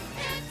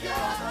 If you're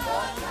on the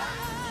road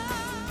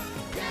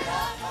tonight, get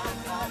up.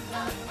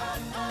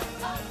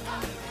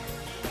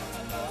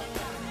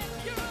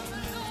 If you're on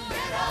the Lord,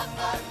 get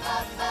up.